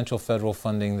of potential federal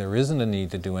funding, there isn't a need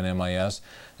to do an MIS,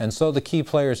 and so the key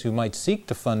players who might seek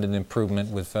to fund an improvement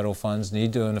with federal funds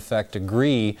need to, in effect,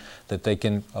 agree that they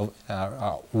can,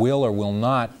 will or will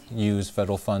not use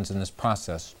federal funds in this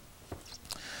process.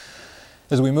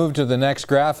 As we move to the next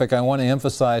graphic, I want to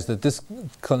emphasize that this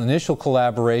initial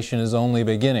collaboration is only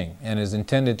beginning and is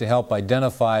intended to help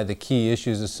identify the key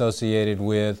issues associated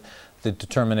with the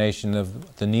determination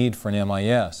of the need for an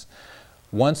MIS.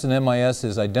 Once an MIS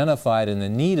is identified and the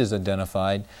need is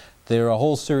identified, there are a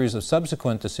whole series of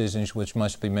subsequent decisions which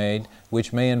must be made,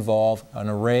 which may involve an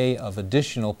array of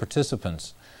additional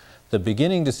participants. The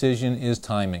beginning decision is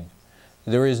timing.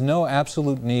 There is no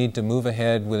absolute need to move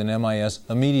ahead with an MIS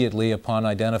immediately upon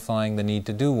identifying the need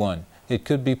to do one. It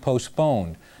could be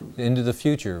postponed into the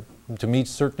future to meet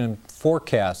certain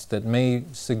forecasts that may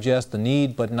suggest the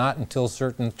need, but not until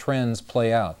certain trends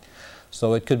play out.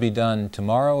 So it could be done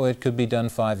tomorrow, it could be done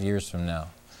 5 years from now.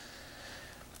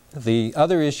 The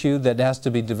other issue that has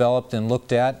to be developed and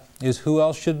looked at is who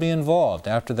else should be involved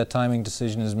after the timing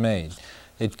decision is made.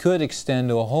 It could extend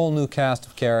to a whole new cast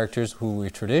of characters who were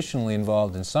traditionally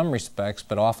involved in some respects,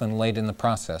 but often late in the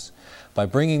process. By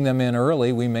bringing them in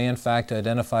early, we may in fact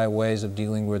identify ways of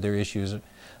dealing with their issues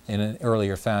in an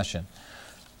earlier fashion.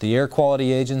 The air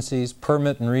quality agencies,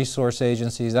 permit and resource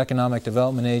agencies, economic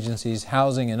development agencies,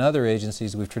 housing and other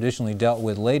agencies we've traditionally dealt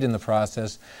with late in the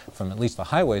process from at least the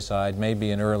highway side may be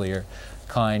an earlier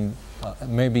kind,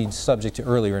 may be subject to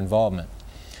earlier involvement.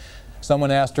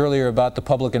 Someone asked earlier about the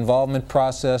public involvement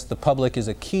process. The public is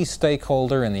a key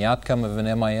stakeholder in the outcome of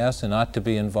an MIS and ought to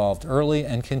be involved early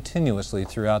and continuously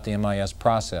throughout the MIS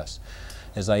process.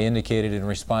 As I indicated in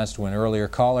response to an earlier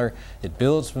caller, it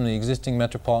builds from the existing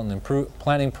metropolitan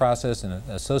planning process and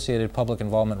associated public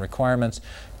involvement requirements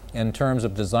in terms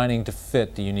of designing to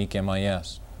fit the unique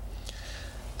MIS.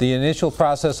 The initial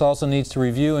process also needs to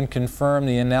review and confirm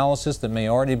the analysis that may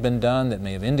already have been done, that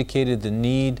may have indicated the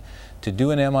need to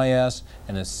do an MIS,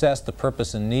 and assess the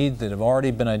purpose and need that have already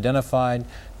been identified,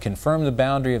 confirm the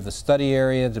boundary of the study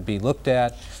area to be looked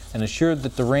at, and assure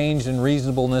that the range and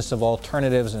reasonableness of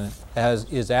alternatives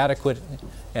is adequate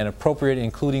and appropriate,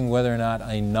 including whether or not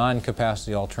a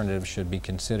non-capacity alternative should be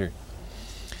considered.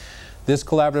 This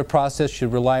collaborative process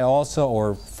should rely also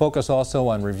or focus also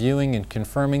on reviewing and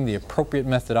confirming the appropriate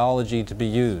methodology to be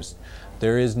used.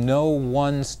 There is no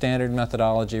one standard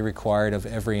methodology required of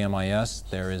every MIS.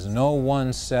 There is no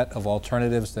one set of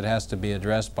alternatives that has to be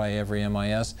addressed by every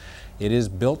MIS. It is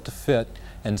built to fit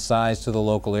and size to the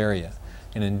local area.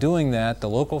 And in doing that, the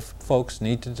local folks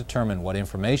need to determine what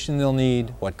information they'll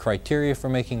need, what criteria for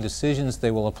making decisions they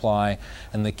will apply,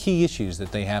 and the key issues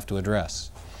that they have to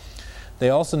address. They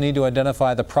also need to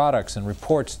identify the products and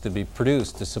reports to be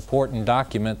produced to support and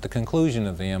document the conclusion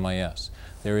of the MIS.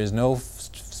 There is no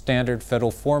standard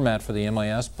federal format for the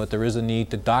MIS, but there is a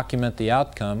need to document the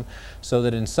outcome so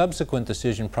that in subsequent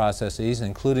decision processes,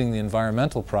 including the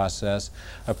environmental process,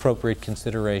 appropriate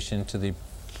consideration to the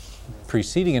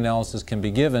preceding analysis can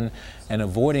be given and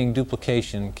avoiding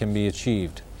duplication can be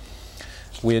achieved.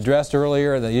 We addressed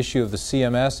earlier the issue of the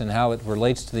CMS and how it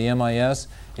relates to the MIS.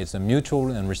 It's a mutual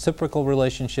and reciprocal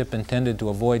relationship intended to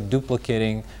avoid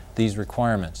duplicating these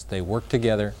requirements. They work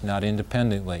together, not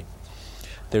independently.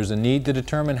 There's a need to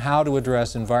determine how to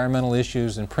address environmental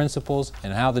issues and principles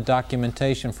and how the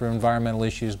documentation for environmental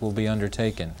issues will be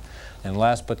undertaken. And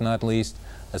last but not least,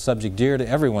 a subject dear to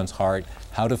everyone's heart,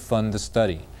 how to fund the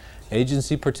study.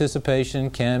 Agency participation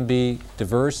can be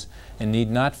diverse and need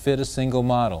not fit a single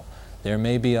model. There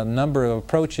may be a number of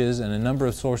approaches and a number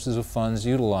of sources of funds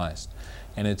utilized.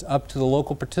 And it's up to the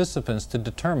local participants to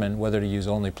determine whether to use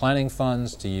only planning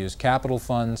funds, to use capital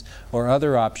funds, or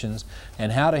other options,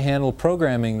 and how to handle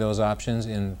programming those options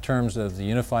in terms of the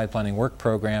Unified Planning Work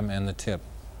Program and the TIP.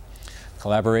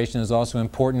 Collaboration is also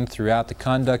important throughout the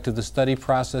conduct of the study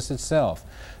process itself,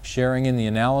 sharing in the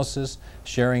analysis,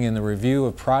 sharing in the review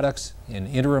of products, in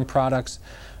interim products,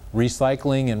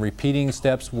 recycling and repeating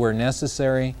steps where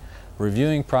necessary,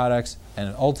 reviewing products,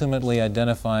 and ultimately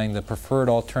identifying the preferred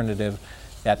alternative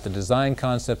at the design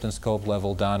concept and scope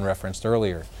level Don referenced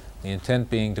earlier. the intent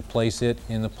being to place it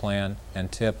in the plan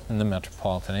and TIP in the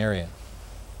metropolitan area.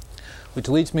 Which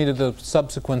leads me to the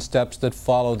subsequent steps that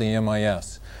follow the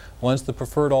MIS. Once the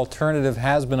preferred alternative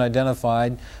has been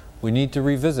identified, we need to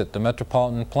revisit the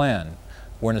metropolitan plan.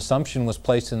 Where an assumption was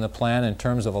placed in the plan in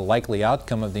terms of a likely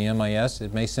outcome of the MIS,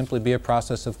 it may simply be a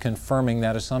process of confirming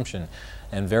that assumption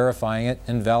and verifying it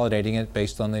and validating it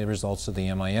based on the results of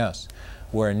the MIS.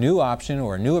 Where a new option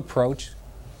or a new approach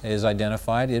is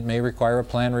identified, it may require a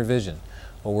plan revision.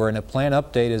 Or where a plan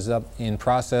update is up in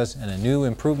process and a new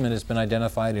improvement has been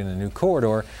identified in a new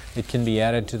corridor, it can be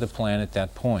added to the plan at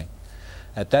that point.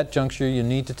 At that juncture, you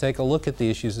need to take a look at the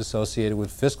issues associated with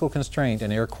fiscal constraint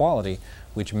and air quality,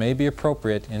 which may be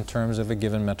appropriate in terms of a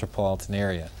given metropolitan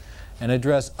area, and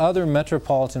address other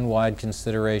metropolitan-wide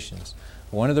considerations.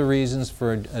 One of the reasons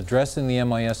for addressing the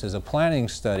MIS as a planning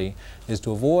study is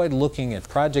to avoid looking at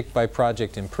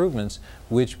project-by-project improvements,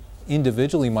 which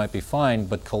individually might be fine,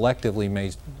 but collectively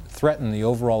may threaten the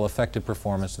overall effective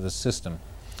performance of the system.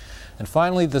 And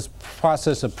finally, this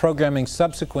process of programming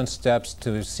subsequent steps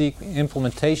to seek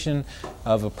implementation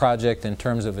of a project in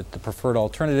terms of the preferred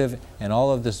alternative and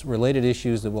all of this related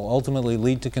issues that will ultimately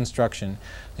lead to construction,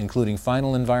 including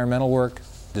final environmental work,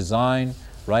 design,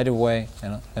 right-of-way,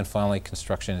 and finally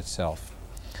construction itself.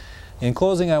 In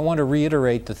closing, I want to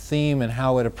reiterate the theme and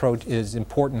how it is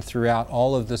important throughout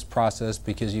all of this process,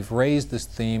 because you've raised this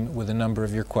theme with a number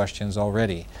of your questions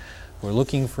already. We're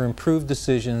looking for improved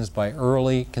decisions by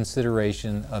early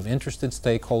consideration of interested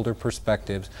stakeholder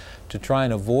perspectives to try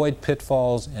and avoid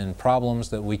pitfalls and problems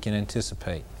that we can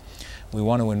anticipate. We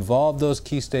want to involve those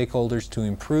key stakeholders to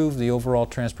improve the overall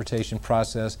transportation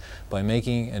process by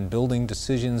making and building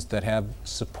decisions that have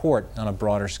support on a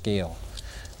broader scale.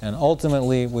 And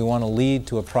ultimately, we want to lead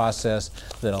to a process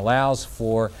that allows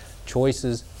for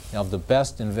choices of the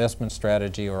best investment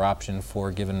strategy or option for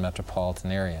a given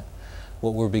metropolitan area.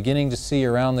 What we're beginning to see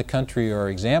around the country are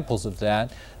examples of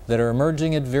that are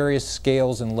emerging at various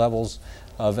scales and levels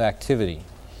of activity.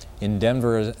 In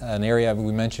Denver, an area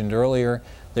we mentioned earlier,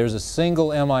 there's a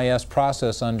single MIS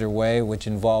process underway which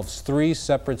involves 3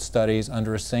 separate studies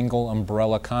under a single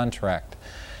umbrella contract.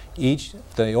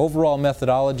 The overall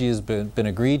methodology has been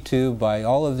agreed to by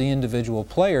all of the individual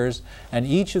players, and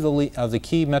each of the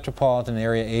key metropolitan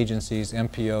area agencies,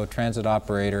 MPO, transit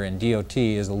operator, and DOT,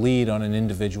 is a lead on an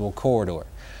individual corridor.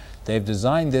 They've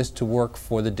designed this to work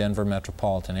for the Denver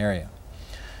metropolitan area.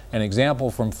 An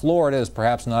example from Florida is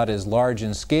perhaps not as large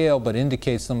in scale, but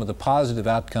indicates some of the positive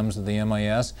outcomes of the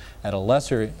MIS at a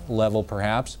lesser level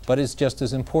perhaps, but it's just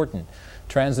as important.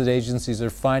 Transit agencies are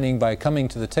finding by coming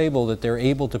to the table that they're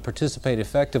able to participate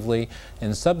effectively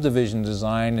in subdivision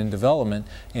design and development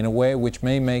in a way which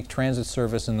may make transit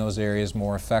service in those areas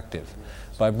more effective.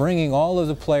 By bringing all of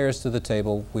the players to the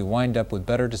table, we wind up with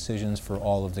better decisions for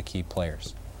all of the key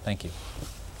players. Thank you.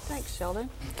 Thanks, Sheldon.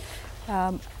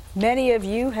 Many of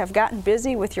you have gotten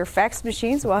busy with your fax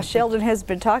machines while Sheldon has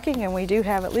been talking, and we do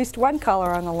have at least one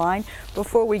caller on the line.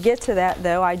 Before we get to that,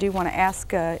 though, I do want to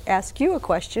ask you a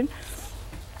question.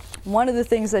 One of the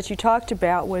things that you talked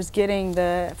about was getting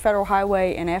the Federal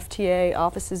Highway and FTA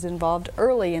offices involved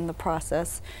early in the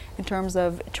process in terms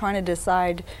of trying to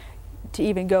decide to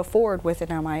even go forward with an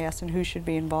MIS and who should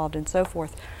be involved and so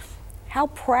forth. How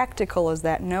practical is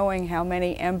that, knowing how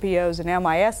many MPOs and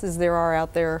MISs there are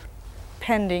out there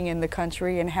pending in the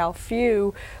country and how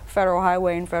few Federal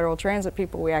Highway and Federal Transit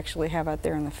people we actually have out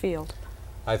there in the field?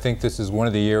 I think this is one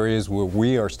of the areas where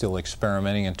we are still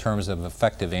experimenting in terms of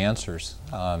effective answers.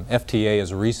 FTA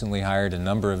has recently hired a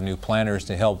number of new planners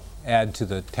to help add to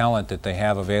the talent that they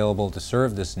have available to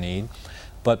serve this need.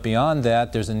 But beyond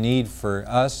that, there's a need for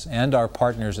us and our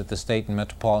partners at the state and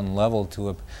metropolitan level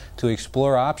to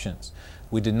explore options.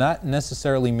 We did not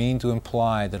necessarily mean to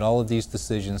imply that all of these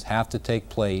decisions have to take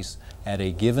place at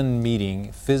a given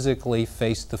meeting, physically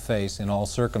face-to-face in all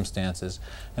circumstances.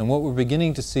 And what we're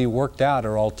beginning to see worked out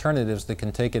are alternatives that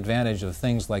can take advantage of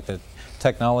things like the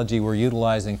technology we're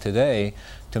utilizing today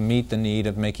to meet the need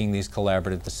of making these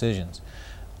collaborative decisions.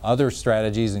 Other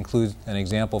strategies include an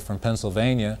example from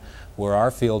Pennsylvania, where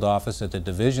our field office at the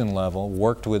division level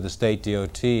worked with the state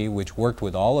DOT, which worked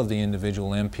with all of the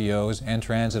individual MPOs and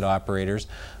transit operators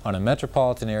on a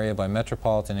metropolitan area by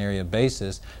metropolitan area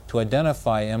basis to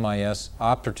identify MIS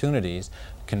opportunities,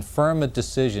 confirm a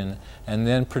decision, and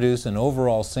then produce an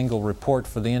overall single report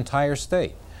for the entire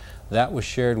state. That was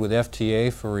shared with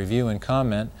FTA for review and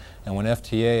comment, and when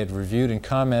FTA had reviewed and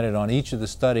commented on each of the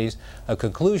studies, a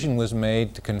conclusion was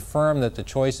made to confirm that the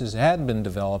choices had been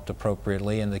developed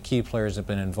appropriately and the key players had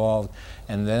been involved,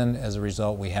 and then as a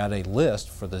result we had a list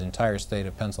for the entire state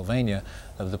of Pennsylvania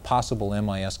of the possible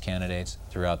MIS candidates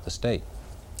throughout the state.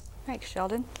 Thanks,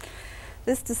 Sheldon.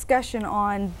 This discussion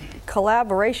on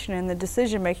collaboration in the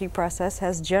decision-making process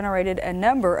has generated a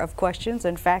number of questions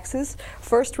and faxes.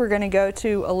 First, we're going to go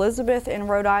to Elizabeth in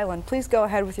Rhode Island. Please go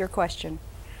ahead with your question.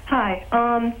 Hi.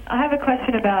 I have a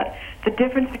question about the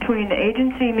difference between the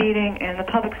agency meeting and the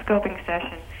public scoping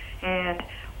session, and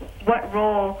what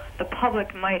role the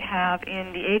public might have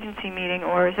in the agency meeting,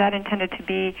 or is that intended to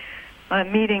be a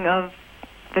meeting of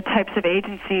the types of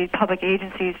agencies, public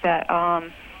agencies that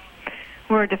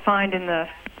were defined in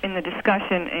the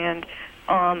discussion? And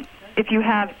if you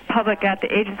have public at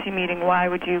the agency meeting, why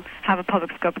would you have a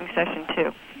public scoping session too?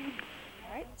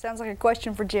 All right. Sounds like a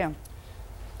question for Jim.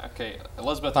 Okay,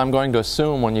 Elizabeth, I'm going to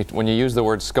assume when you use the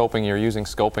word scoping, you're using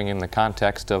scoping in the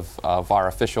context of our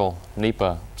official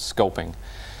NEPA scoping.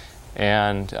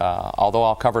 And although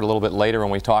I'll cover it a little bit later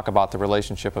when we talk about the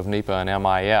relationship of NEPA and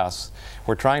MIS,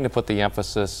 we're trying to put the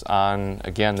emphasis on,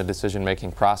 again, the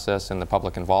decision-making process and the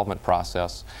public involvement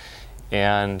process.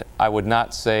 And I would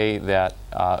not say that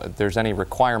there's any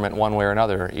requirement one way or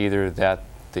another, either that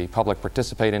the public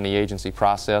participate in the agency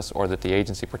process or that the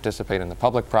agency participate in the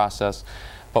public process.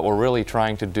 What we're really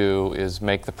trying to do is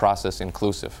make the process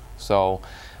inclusive. So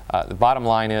the bottom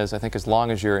line is, I think as long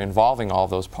as you're involving all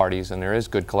those parties and there is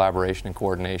good collaboration and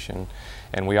coordination,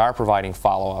 and we are providing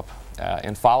follow-up,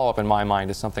 and follow-up in my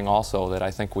mind is something also that I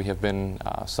think we have been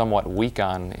somewhat weak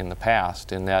on in the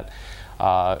past, in that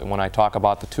when I talk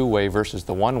about the two-way versus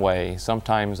the one-way,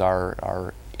 sometimes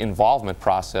our involvement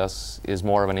process is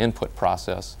more of an input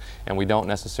process, and we don't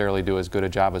necessarily do as good a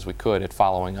job as we could at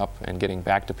following up and getting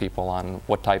back to people on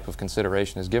what type of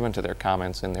consideration is given to their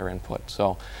comments and their input.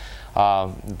 So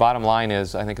the bottom line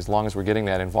is, I think as long as we're getting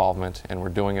that involvement and we're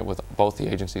doing it with both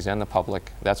the agencies and the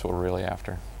public, that's what we're really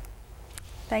after.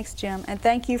 Thanks, Jim, and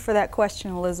thank you for that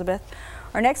question, Elizabeth.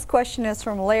 Our next question is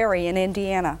from Larry in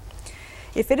Indiana.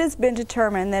 If it has been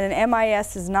determined that an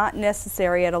MIS is not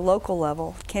necessary at a local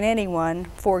level, can anyone,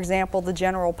 for example the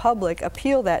general public,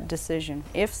 appeal that decision?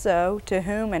 If so, to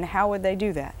whom and how would they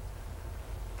do that?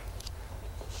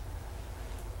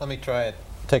 Let me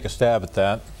take a stab at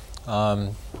that.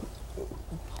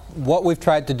 What we've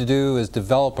tried to do is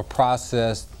develop a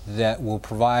process that will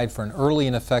provide for an early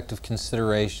and effective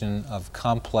consideration of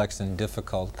complex and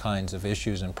difficult kinds of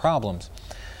issues and problems.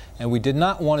 And we did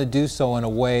not want to do so in a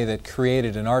way that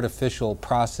created an artificial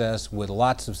process with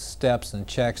lots of steps and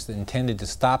checks that intended to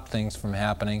stop things from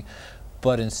happening,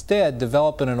 but instead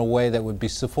develop it in a way that would be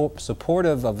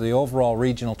supportive of the overall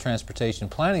regional transportation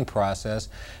planning process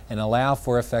and allow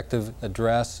for effective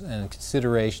address and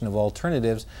consideration of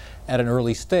alternatives at an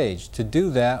early stage. To do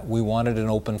that, we wanted an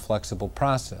open, flexible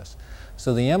process.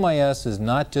 So the MIS is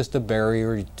not just a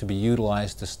barrier to be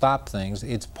utilized to stop things,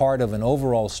 it's part of an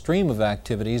overall stream of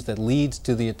activities that leads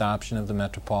to the adoption of the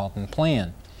Metropolitan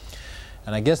Plan.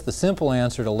 And I guess the simple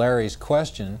answer to Larry's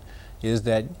question is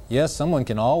that yes, someone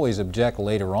can always object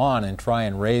later on and try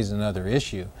and raise another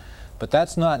issue, but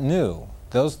that's not new.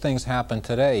 Those things happen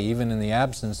today, even in the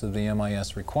absence of the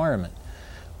MIS requirement.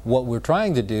 What we're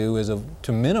trying to do is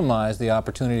to minimize the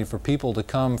opportunity for people to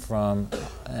come from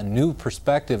a new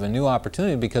perspective, a new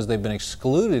opportunity, because they've been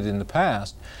excluded in the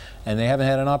past and they haven't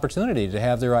had an opportunity to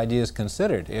have their ideas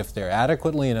considered. If they're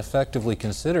adequately and effectively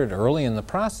considered early in the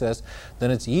process, then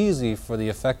it's easy for the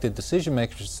affected decision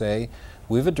makers to say,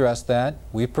 we've addressed that,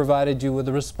 we've provided you with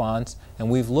a response, and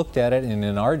we've looked at it, and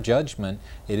in our judgment,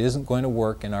 it isn't going to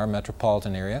work in our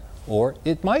metropolitan area, or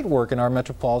it might work in our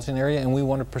metropolitan area and we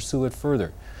want to pursue it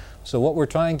further. So what we're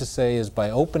trying to say is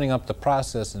by opening up the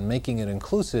process and making it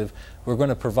inclusive, we're going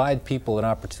to provide people an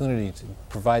opportunity to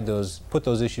put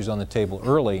those issues on the table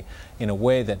early in a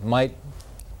way that might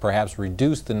perhaps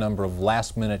reduce the number of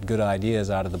last-minute good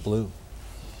ideas out of the blue.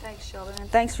 Thanks, Sheldon,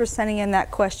 and thanks for sending in that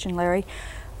question, Larry.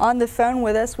 On the phone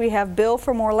with us, we have Bill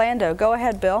from Orlando. Go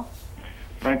ahead, Bill.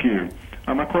 Thank you.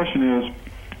 My question is,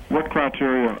 what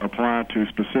criteria apply to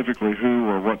specifically who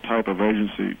or what type of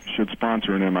agency should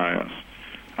sponsor an MIS?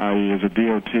 I.e., is a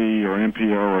DOT or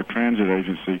MPO or transit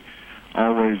agency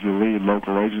always the lead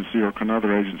local agency, or can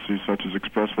other agencies such as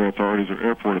expressway authorities or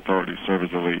airport authorities serve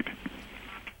as the lead?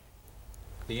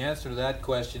 The answer to that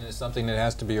question is something that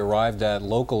has to be arrived at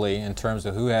locally in terms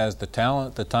of who has the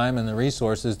talent, the time, and the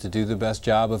resources to do the best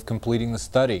job of completing the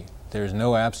study. There's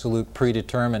no absolute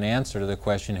predetermined answer to the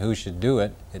question who should do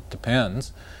it. It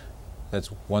depends. That's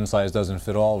one size doesn't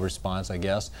fit all response, I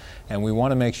guess. And we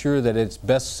want to make sure that it's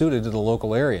best suited to the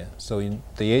local area. So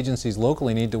the agencies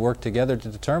locally need to work together to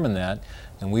determine that.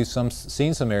 And we've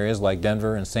seen some areas like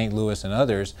Denver and St. Louis and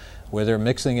others where they're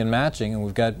mixing and matching, and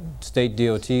we've got state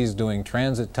DOTs doing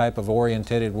transit type of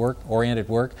oriented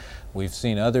work. We've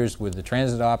seen others with the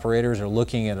transit operators are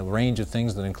looking at a range of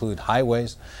things that include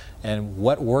highways. And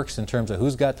what works in terms of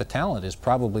who's got the talent is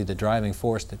probably the driving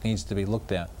force that needs to be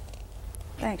looked at.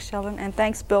 Thanks, Sheldon, and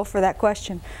thanks, Bill, for that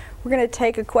question. We're going to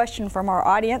take a question from our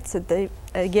audience that they,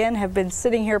 again, have been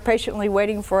sitting here patiently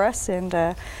waiting for us,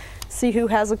 and see who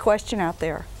has a question out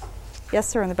there. Yes,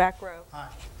 sir, in the back row. Hi.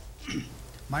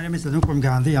 My name is Anupam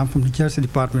Gandhi. I'm from the New Jersey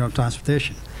Department of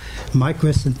Transportation. My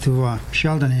question to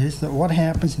Sheldon is that what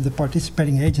happens if the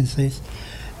participating agencies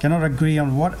cannot agree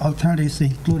on what alternatives to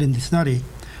include in the study,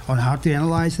 on how to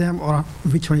analyze them, or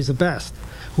which one is the best?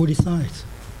 Who decides?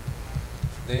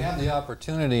 They have the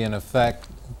opportunity, in effect,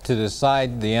 to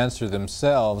decide the answer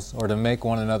themselves or to make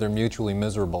one another mutually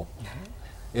miserable.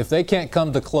 If they can't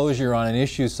come to closure on an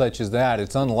issue such as that,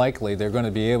 it's unlikely they're going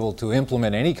to be able to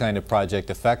implement any kind of project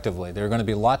effectively. There are going to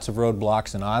be lots of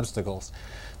roadblocks and obstacles.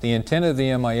 The intent of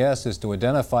the MIS is to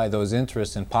identify those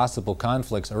interests and possible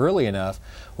conflicts early enough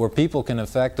where people can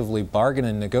effectively bargain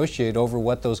and negotiate over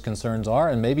what those concerns are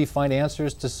and maybe find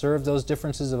answers to serve those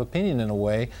differences of opinion in a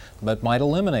way that might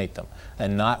eliminate them,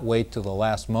 and not wait till the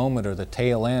last moment or the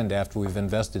tail end after we've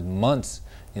invested months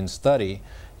in study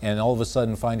and all of a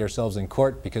sudden find ourselves in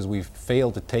court because we've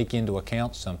failed to take into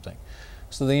account something.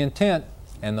 So the intent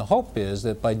and the hope is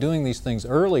that by doing these things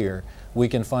earlier, we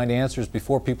can find answers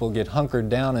before people get hunkered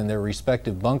down in their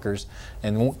respective bunkers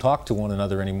and won't talk to one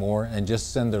another anymore and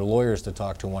just send their lawyers to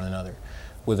talk to one another.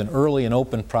 With an early and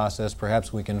open process,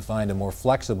 perhaps we can find a more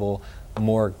flexible,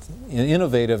 more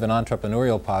innovative and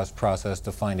entrepreneurial process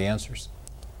to find answers.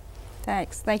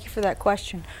 Thanks. Thank you for that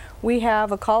question. We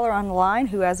have a caller on the line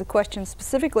who has a question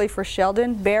specifically for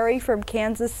Sheldon. Barry from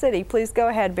Kansas City. Please go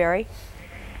ahead, Barry.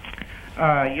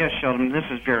 Yes, Sheldon, this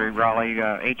is Barry Raleigh,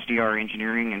 HDR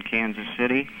Engineering in Kansas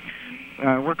City.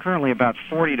 We're currently about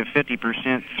 40 to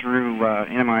 50% through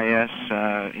MIS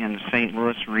in the St.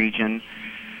 Louis region.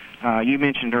 You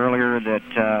mentioned earlier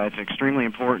that it's extremely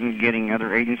important getting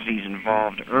other agencies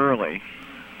involved early.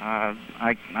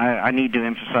 I need to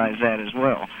emphasize that as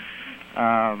well.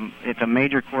 It's a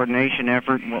major coordination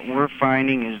effort. What we're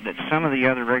finding is that some of the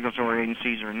other regulatory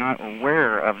agencies are not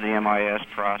aware of the MIS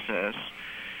process,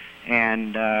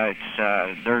 and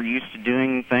they're used to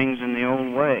doing things in the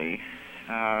old way.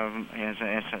 As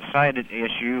a side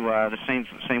issue, the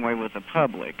same way with the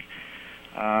public.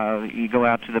 You go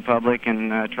out to the public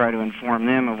and try to inform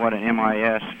them of what an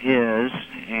MIS is,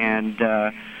 and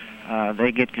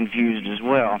they get confused as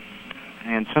well.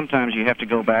 And sometimes you have to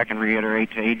go back and reiterate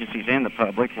to agencies and the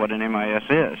public what an MIS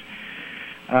is.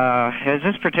 Has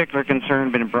this particular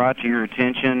concern been brought to your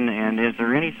attention, and is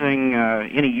there anything,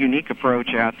 any unique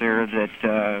approach out there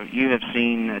that you have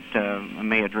seen that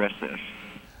may address this?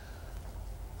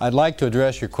 I'd like to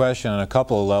address your question on a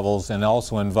couple of levels and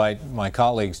also invite my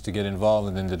colleagues to get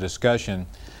involved in the discussion.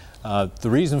 The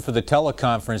reason for the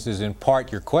teleconference is in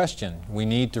part your question. We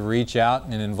need to reach out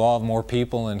and involve more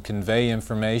people and convey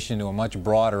information to a much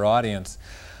broader audience.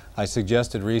 I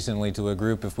suggested recently to a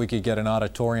group if we could get an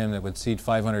auditorium that would seat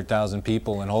 500,000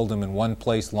 people and hold them in one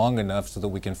place long enough so that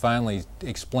we can finally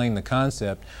explain the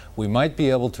concept, we might be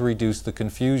able to reduce the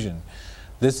confusion.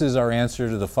 This is our answer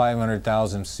to the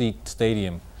 500,000 seat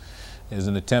stadium. Is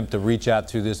an attempt to reach out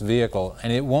through this vehicle,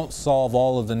 and it won't solve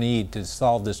all of the need to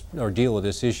solve this or deal with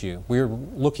this issue. We're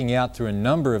looking out through a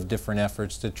number of different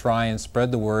efforts to try and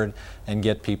spread the word and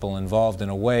get people involved in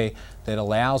a way that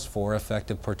allows for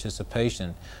effective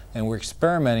participation. And we're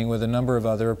experimenting with a number of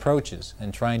other approaches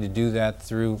and trying to do that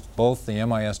through both the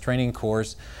MIS training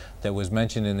course that was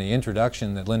mentioned in the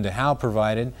introduction that Linda Howe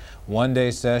provided,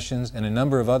 one-day sessions, and a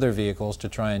number of other vehicles to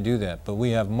try and do that. But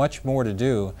we have much more to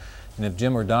do. And if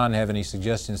Jim or Don have any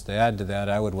suggestions to add to that,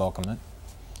 I would welcome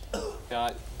it.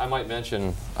 Yeah, I might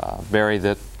mention, Barry,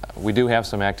 that we do have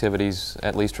some activities,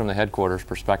 at least from the headquarters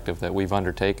perspective, that we've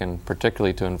undertaken,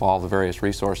 particularly to involve the various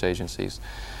resource agencies.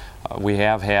 We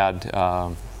have had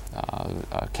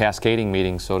cascading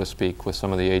meetings, so to speak, with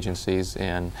some of the agencies,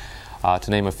 and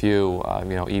to name a few,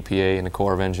 you know, EPA and the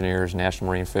Corps of Engineers, National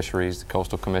Marine Fisheries, the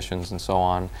Coastal Commissions, and so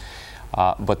on.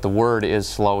 But the word is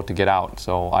slow to get out,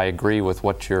 so I agree with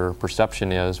what your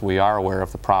perception is. We are aware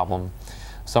of the problem.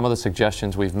 Some of the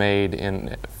suggestions we've made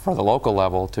for the local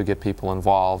level to get people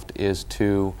involved is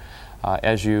to,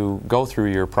 as you go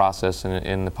through your process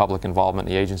in the public involvement,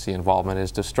 the agency involvement,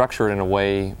 is to structure it in a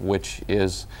way which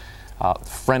is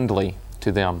friendly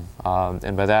to them.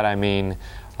 And by that I mean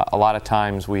a lot of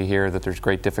times we hear that there's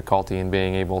great difficulty in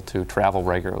being able to travel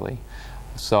regularly.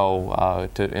 So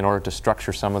in order to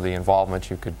structure some of the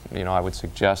involvement, I would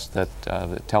suggest that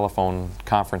the telephone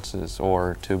conferences,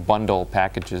 or to bundle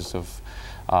packages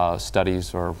of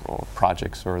studies or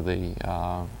projects or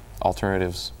the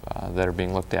alternatives that are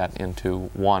being looked at into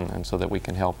one, and so that we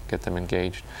can help get them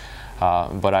engaged.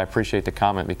 But I appreciate the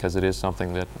comment, because it is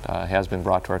something that has been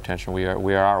brought to our attention. We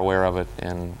are aware of it,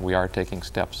 and we are taking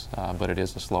steps, but it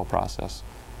is a slow process.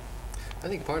 I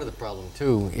think part of the problem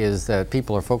too is that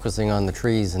people are focusing on the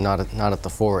trees and not at the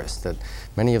forest. That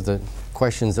many of the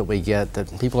questions that we get,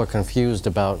 that people are confused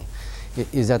about,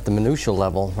 is at the minutiae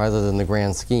level rather than the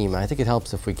grand scheme. I think it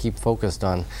helps if we keep focused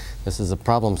on, this is a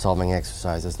problem-solving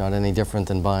exercise. It's not any different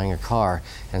than buying a car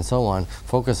and so on.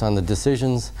 Focus on the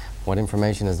decisions, what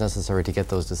information is necessary to get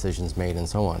those decisions made, and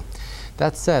so on.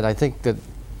 That said, I think that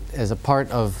as a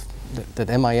part of that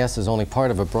MIS is only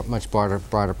part of a much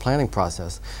broader planning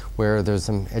process, where there's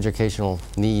some educational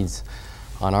needs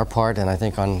on our part, and I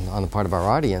think on the part of our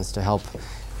audience, to help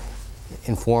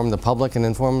inform the public and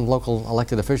inform local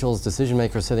elected officials, decision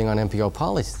makers sitting on MPO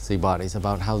policy bodies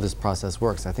about how this process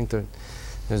works. I think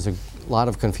there's a lot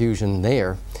of confusion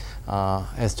there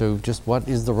as to just what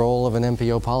is the role of an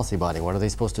MPO policy body, what are they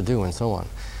supposed to do, and so on.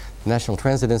 The National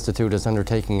Transit Institute is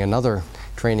undertaking another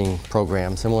training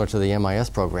program similar to the MIS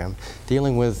program,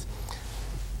 dealing with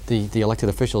the elected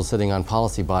officials sitting on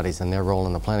policy bodies and their role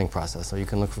in the planning process. So you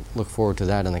can look forward to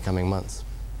that in the coming months.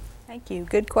 Thank you.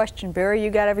 Good question, Barry. You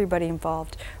got everybody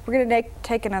involved. We're going to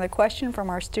take another question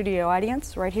from our studio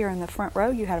audience. Right here in the front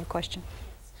row, you had a question.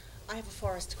 I have a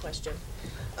forest question.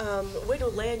 Where do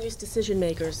land use decision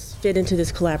makers fit into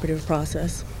this collaborative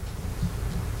process?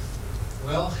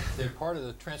 Well, they're part of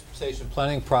the transportation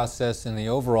planning process in the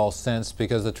overall sense,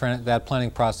 because that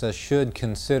planning process should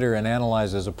consider and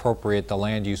analyze as appropriate the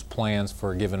land use plans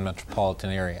for a given metropolitan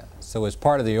area. So as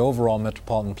part of the overall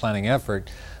metropolitan planning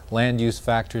effort, land use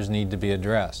factors need to be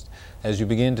addressed. As you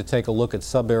begin to take a look at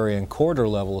sub-area and corridor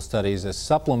level studies as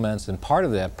supplements and part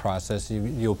of that process,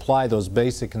 you apply those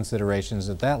basic considerations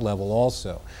at that level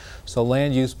also. So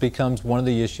land use becomes one of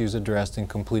the issues addressed in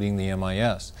completing the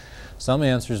MIS. Some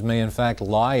answers may in fact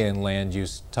lie in land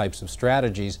use types of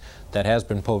strategies that has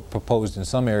been proposed in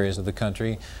some areas of the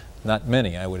country. Not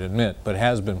many, I would admit, but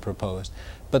has been proposed.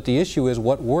 But the issue is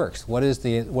what works. What is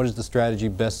the strategy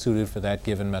best suited for that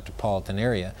given metropolitan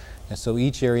area? And so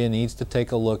each area needs to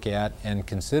take a look at and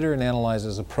consider and analyze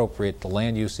as appropriate the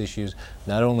land use issues,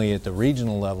 not only at the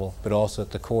regional level, but also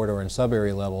at the corridor and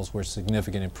sub-area levels where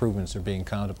significant improvements are being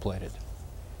contemplated.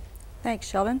 Thanks,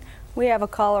 Sheldon. We have a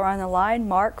caller on the line,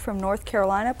 Mark from North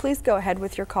Carolina. Please go ahead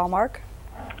with your call, Mark.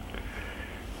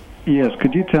 Yes,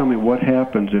 could you tell me what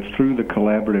happens if through the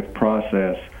collaborative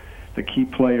process the key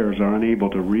players are unable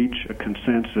to reach a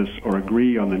consensus or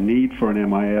agree on the need for an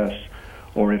MIS,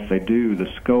 or if they do,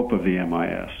 the scope of the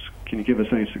MIS? Can you give us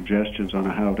any suggestions on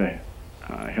how to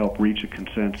help reach a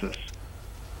consensus?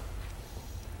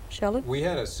 Sheldon? We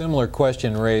had a similar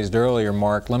question raised earlier,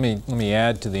 Mark. Let me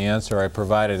add to the answer I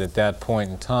provided at that point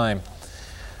in time.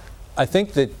 I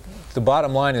think that the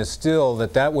bottom line is still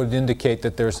that would indicate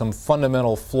that there's some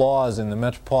fundamental flaws in the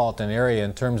metropolitan area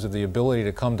in terms of the ability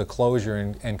to come to closure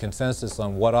and consensus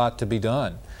on what ought to be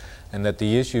done, and that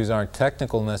the issues aren't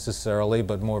technical necessarily,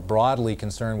 but more broadly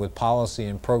concerned with policy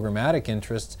and programmatic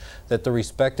interests that the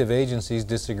respective agencies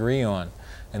disagree on.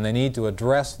 And they need to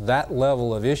address that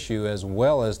level of issue as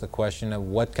well as the question of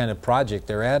what kind of project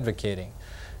they're advocating.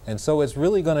 And so it's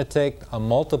really going to take a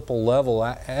multiple level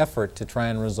effort to try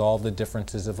and resolve the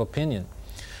differences of opinion.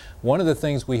 One of the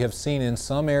things we have seen in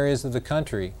some areas of the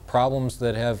country, problems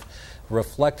that have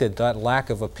reflected that lack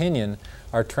of opinion,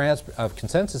 are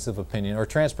consensus of opinion, or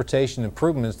transportation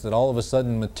improvements that all of a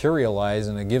sudden materialize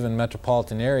in a given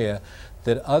metropolitan area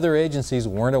that other agencies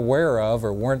weren't aware of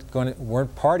or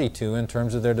weren't party to in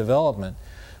terms of their development.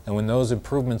 And when those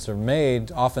improvements are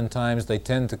made, oftentimes they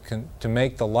tend to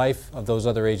make the life of those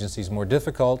other agencies more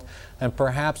difficult, and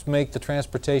perhaps make the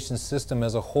transportation system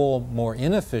as a whole more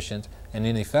inefficient and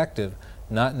ineffective,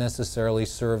 not necessarily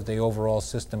serve the overall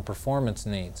system performance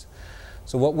needs.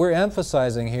 So what we're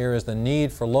emphasizing here is the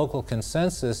need for local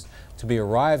consensus to be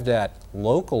arrived at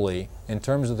locally in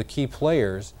terms of the key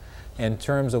players, in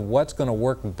terms of what's going to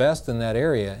work best in that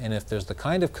area. And if there's the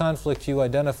kind of conflict you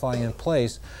identify in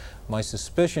place, my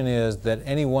suspicion is that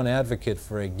any one advocate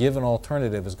for a given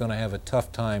alternative is going to have a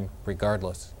tough time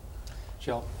regardless.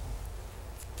 Joe?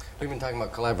 We've been talking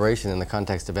about collaboration in the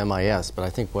context of MIS, but I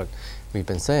think what we've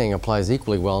been saying applies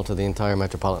equally well to the entire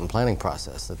metropolitan planning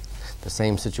process. That the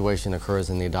same situation occurs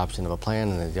in the adoption of a plan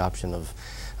and the adoption of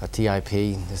a TIP,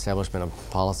 the establishment of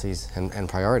policies and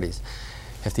priorities.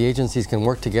 If the agencies can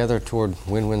work together toward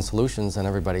win-win solutions, then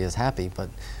everybody is happy. But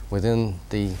within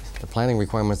the planning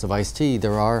requirements of ISTEA,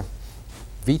 there are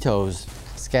vetoes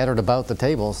scattered about the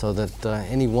table so that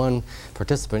any one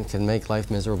participant can make life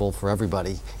miserable for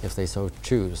everybody if they so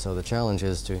choose. So the challenge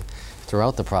is to,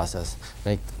 throughout the process,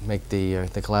 make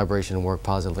the collaboration work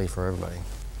positively for everybody.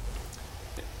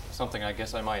 Something I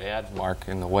guess I might add, Mark,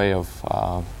 in the way of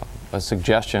a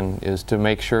suggestion is to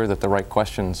make sure that the right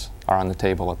questions are on the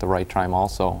table at the right time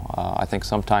also. I think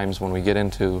sometimes when we get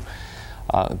into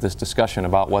this discussion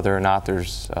about whether or not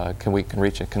we can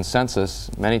reach a consensus,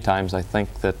 many times I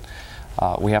think that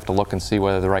we have to look and see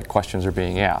whether the right questions are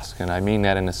being asked. And I mean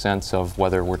that in the sense of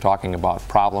whether we're talking about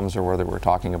problems or whether we're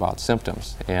talking about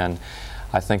symptoms. And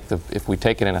I think that if we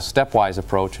take it in a stepwise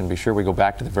approach and be sure we go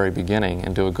back to the very beginning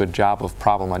and do a good job of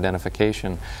problem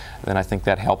identification, then I think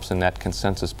that helps in that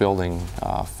consensus building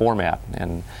format.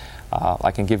 And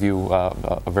I can give you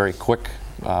a very quick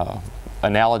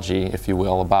analogy, if you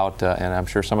will, about, and I'm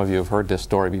sure some of you have heard this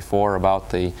story before, about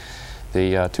the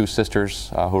two sisters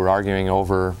who are arguing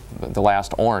over the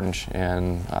last orange,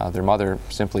 and their mother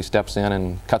simply steps in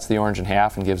and cuts the orange in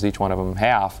half and gives each one of them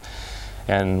half.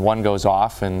 And one goes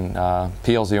off and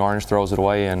peels the orange, throws it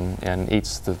away, and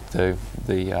eats the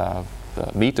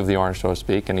meat of the orange, so to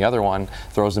speak, and the other one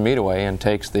throws the meat away and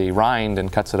takes the rind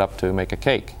and cuts it up to make a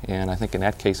cake. And I think in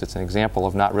that case it's an example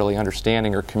of not really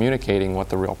understanding or communicating what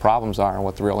the real problems are and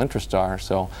what the real interests are.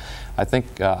 So I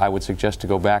think I would suggest to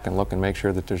go back and look and make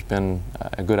sure that there's been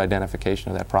a good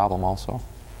identification of that problem also.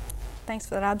 Thanks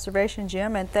for that observation,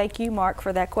 Jim, and thank you, Mark,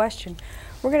 for that question.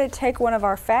 We're going to take one of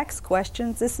our fax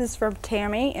questions. This is from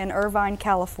Tammy in Irvine,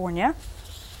 California.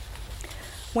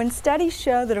 When studies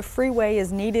show that a freeway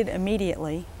is needed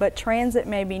immediately, but transit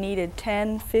may be needed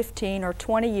 10, 15, or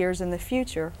 20 years in the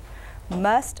future,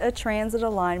 must a transit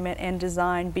alignment and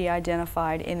design be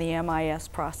identified in the MIS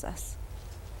process?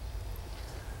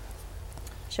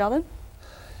 Sheldon?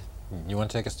 You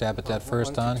want to take a stab at that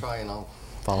first, Don? Try and I'll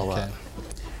follow up.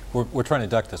 We're trying to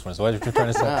duck this one, so what you're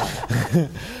trying to say?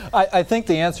 I think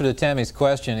the answer to Tammy's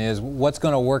question is what's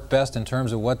going to work best in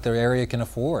terms of what their area can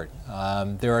afford.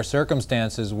 There are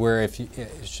circumstances where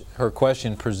her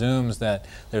question presumes that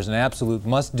there's an absolute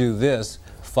must do this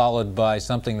followed by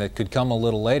something that could come a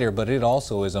little later, but it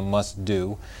also is a must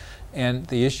do. And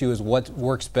the issue is what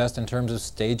works best in terms of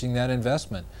staging that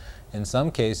investment. In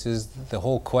some cases, the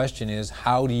whole question is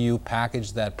how do you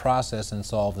package that process and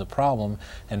solve the problem,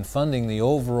 and funding the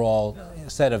overall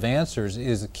set of answers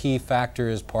is a key factor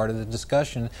as part of the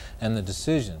discussion and the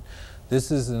decision.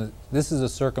 This is a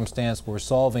circumstance where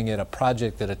solving it a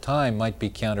project at a time might be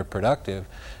counterproductive,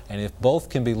 and if both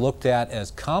can be looked at as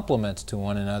complements to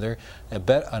one another, a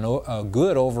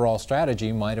good overall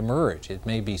strategy might emerge. It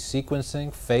may be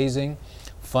sequencing, phasing,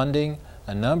 funding,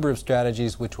 a number of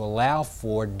strategies which will allow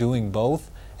for doing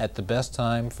both at the best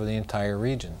time for the entire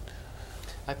region.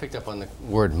 I picked up on the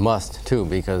word must too,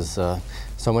 because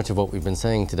so much of what we've been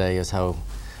saying today is how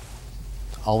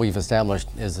all we've established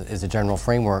is a general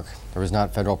framework. There is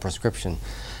not federal prescription.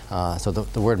 So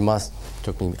the word must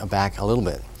took me aback a little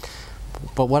bit.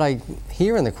 But what I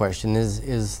hear in the question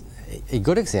is a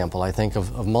good example, I think, of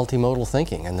multimodal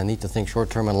thinking and the need to think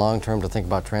short-term and long-term to think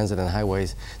about transit and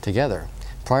highways together.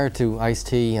 Prior to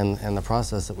ISTEA and the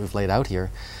process that we've laid out here,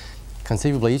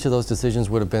 conceivably each of those decisions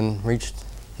would have been reached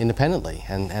independently,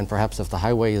 and perhaps if the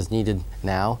highway is needed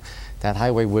now, that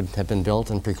highway would have been built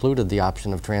and precluded the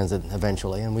option of transit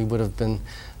eventually, and we would have been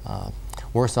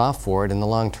worse off for it in the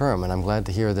long term. And I'm glad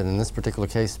to hear that in this particular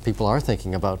case people are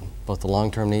thinking about both the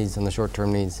long-term needs and the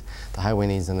short-term needs, the highway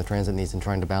needs and the transit needs, and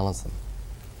trying to balance them.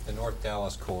 The North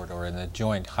Dallas corridor and the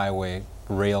joint highway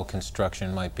rail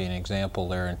construction might be an example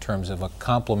there in terms of a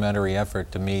complementary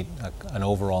effort to meet an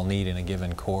overall need in a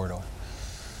given corridor.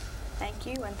 Thank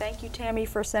you, and thank you, Tammy,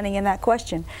 for sending in that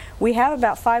question. We have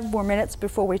about 5 more minutes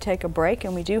before we take a break,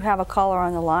 and we do have a caller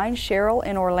on the line. Cheryl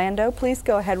in Orlando, please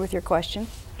go ahead with your question.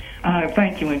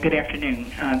 Thank you, and good afternoon.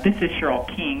 This is Cheryl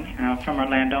King from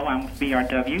Orlando. I'm with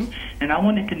BRW, and I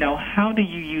wanted to know, how do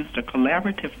you use the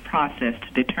collaborative process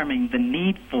to determine the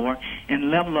need for and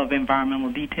level of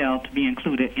environmental detail to be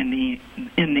included in the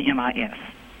MIS?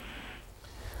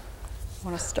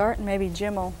 Want to start, and maybe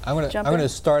Jim will I'm going to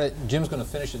start it. Jim's going to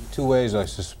finish it 2 ways, I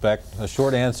suspect. A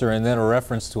short answer and then a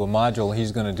reference to a module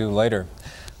he's going to do later.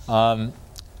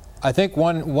 I think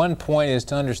one point is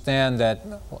to understand that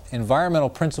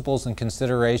environmental principles and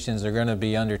considerations are going to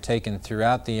be undertaken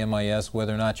throughout the MIS,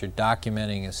 whether or not you're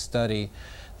documenting a study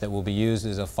that will be used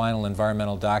as a final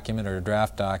environmental document or a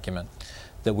draft document.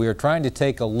 that we are trying to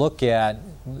take a look at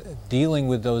dealing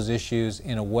with those issues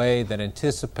in a way that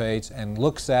anticipates and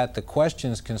looks at the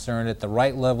questions concerned at the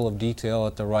right level of detail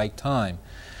at the right time.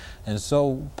 And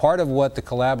so part of what the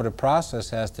collaborative process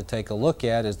has to take a look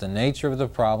at is the nature of the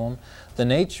problem, the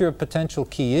nature of potential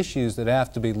key issues that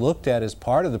have to be looked at as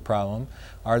part of the problem.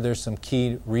 Are there some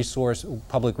key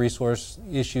public resource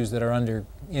issues that are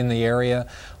in the area?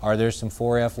 Are there some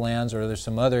 4F lands, or are there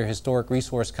some other historic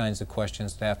resource kinds of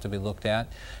questions that have to be looked at?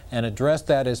 And address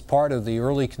that as part of the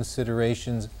early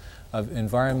considerations of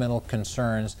environmental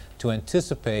concerns to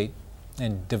anticipate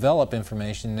and develop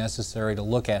information necessary to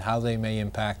look at how they may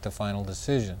impact the final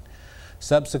decision.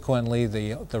 Subsequently,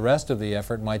 the rest of the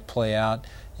effort might play out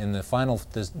in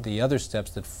the other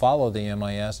steps that follow the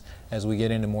MIS as we get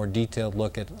into more detailed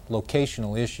look at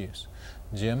locational issues.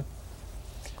 Jim?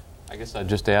 I guess I'd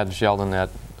just add, Sheldon, that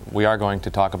we are going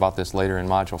to talk about this later in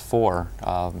Module 4.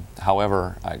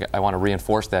 However, I want to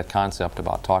reinforce that concept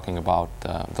about talking about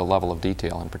the level of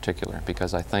detail in particular,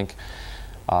 because I think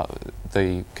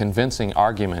the convincing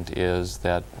argument is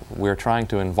that we're trying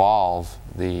to involve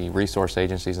the resource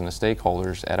agencies and the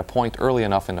stakeholders at a point early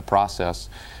enough in the process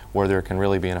where there can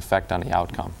really be an effect on the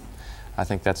outcome. I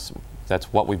think that's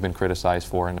what we've been criticized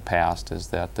for in the past, is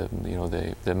that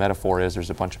the metaphor is there's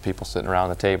a bunch of people sitting around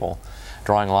the table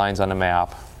drawing lines on the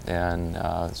map, and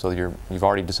so you've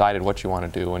already decided what you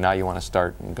want to do, and now you want to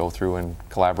start and go through and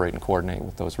collaborate and coordinate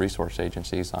with those resource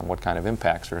agencies on what kind of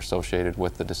impacts are associated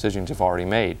with the decisions you've already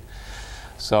made.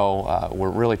 So we're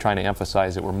really trying to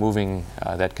emphasize that we're moving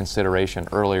that consideration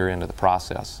earlier into the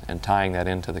process and tying that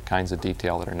into the kinds of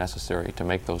detail that are necessary to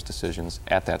make those decisions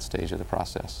at that stage of the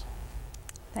process.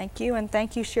 Thank you, and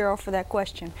thank you, Cheryl, for that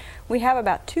question. We have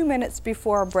about 2 minutes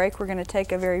before our break. We're going to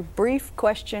take a very brief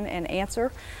question and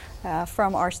answer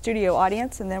from our studio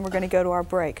audience, and then we're going to go to our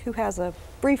break. Who has a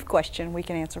brief question we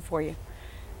can answer for you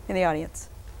in the audience?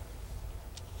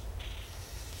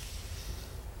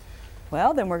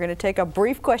 Well, then we're going to take a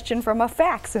brief question from a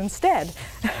fax instead.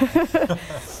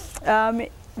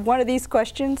 One of these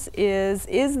questions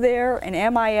is there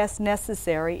an MIS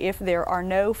necessary if there are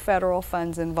no federal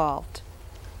funds involved?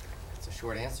 That's a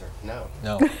short answer, no.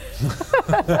 No.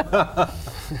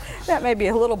 That may be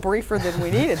a little briefer than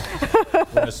we needed. We're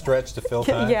going to stretch to fill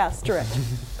time? Yeah, stretch.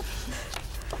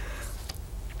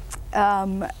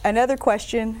 Another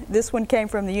question, this one came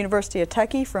from the University of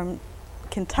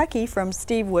Kentucky from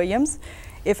Steve Williams.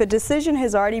 If a decision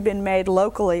has already been made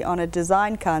locally on a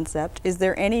design concept, is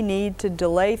there any need to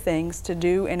delay things to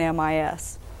do an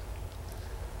MIS?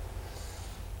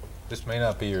 This may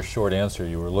not be your short answer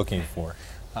you were looking for.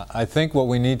 I think what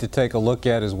we need to take a look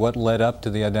at is what led up to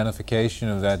the identification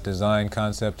of that design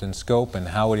concept and scope, and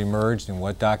how it emerged, and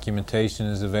what documentation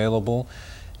is available.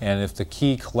 And if the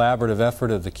key collaborative effort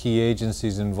of the key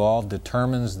agencies involved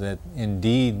determines that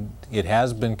indeed it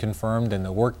has been confirmed, and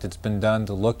the work that's been done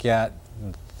to look at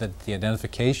that the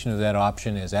identification of that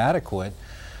option is adequate,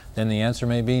 then the answer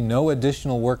may be no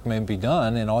additional work may be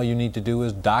done, and all you need to do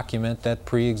is document that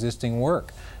pre-existing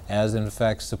work as in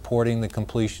fact supporting the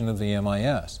completion of the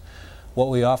MIS. What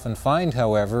we often find,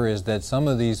 however, is that some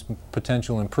of these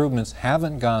potential improvements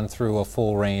haven't gone through a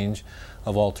full range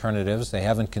of alternatives. They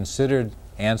haven't considered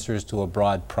answers to a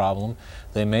broad problem.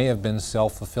 They may have been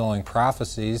self-fulfilling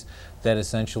prophecies that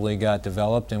essentially got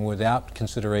developed and without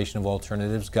consideration of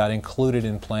alternatives got included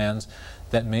in plans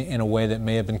that may, in a way that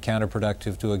may have been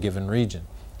counterproductive to a given region.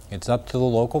 It's up to the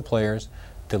local players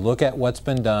to look at what's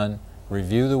been done,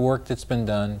 review the work that's been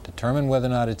done, determine whether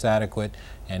or not it's adequate,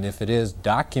 and if it is,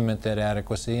 document that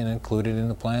adequacy and include it in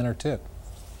the plan or TIP.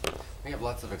 We have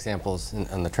lots of examples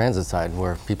on the transit side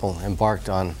where people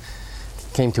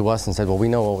came to us and said, well, we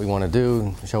know what we want to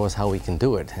do, show us how we can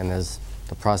do it. And as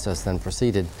the process then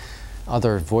proceeded,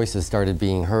 other voices started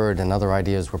being heard and other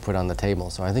ideas were put on the table.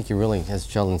 So I think you really, as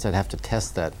Sheldon said, have to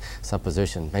test that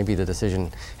supposition. Maybe the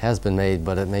decision has been made,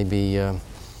 but it may be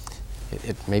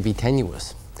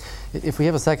tenuous. If we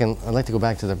have a second, I'd like to go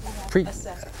back to the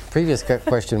previous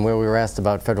question where we were asked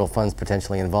about federal funds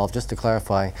potentially involved. Just to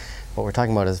clarify, what we're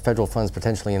talking about is federal funds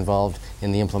potentially involved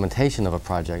in the implementation of a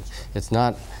project. It's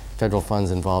not federal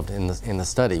funds involved in the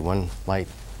study. One might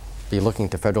be looking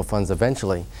to federal funds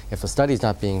eventually. If the study's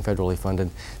not being federally funded,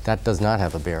 that does not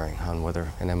have a bearing on whether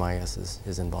an MIS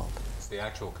is involved. It's the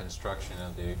actual construction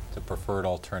of the preferred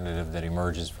alternative that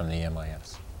emerges from the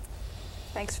MIS.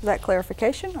 Thanks for that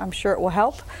clarification. I'm sure it will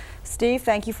help. Steve,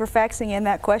 thank you for faxing in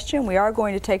that question. We are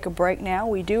going to take a break now.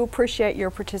 We do appreciate your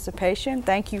participation.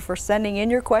 Thank you for sending in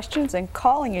your questions and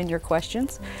calling in your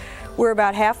questions. We're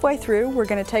about halfway through. We're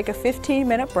going to take a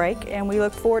 15-minute break, and we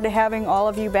look forward to having all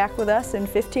of you back with us in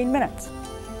 15 minutes.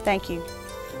 Thank you.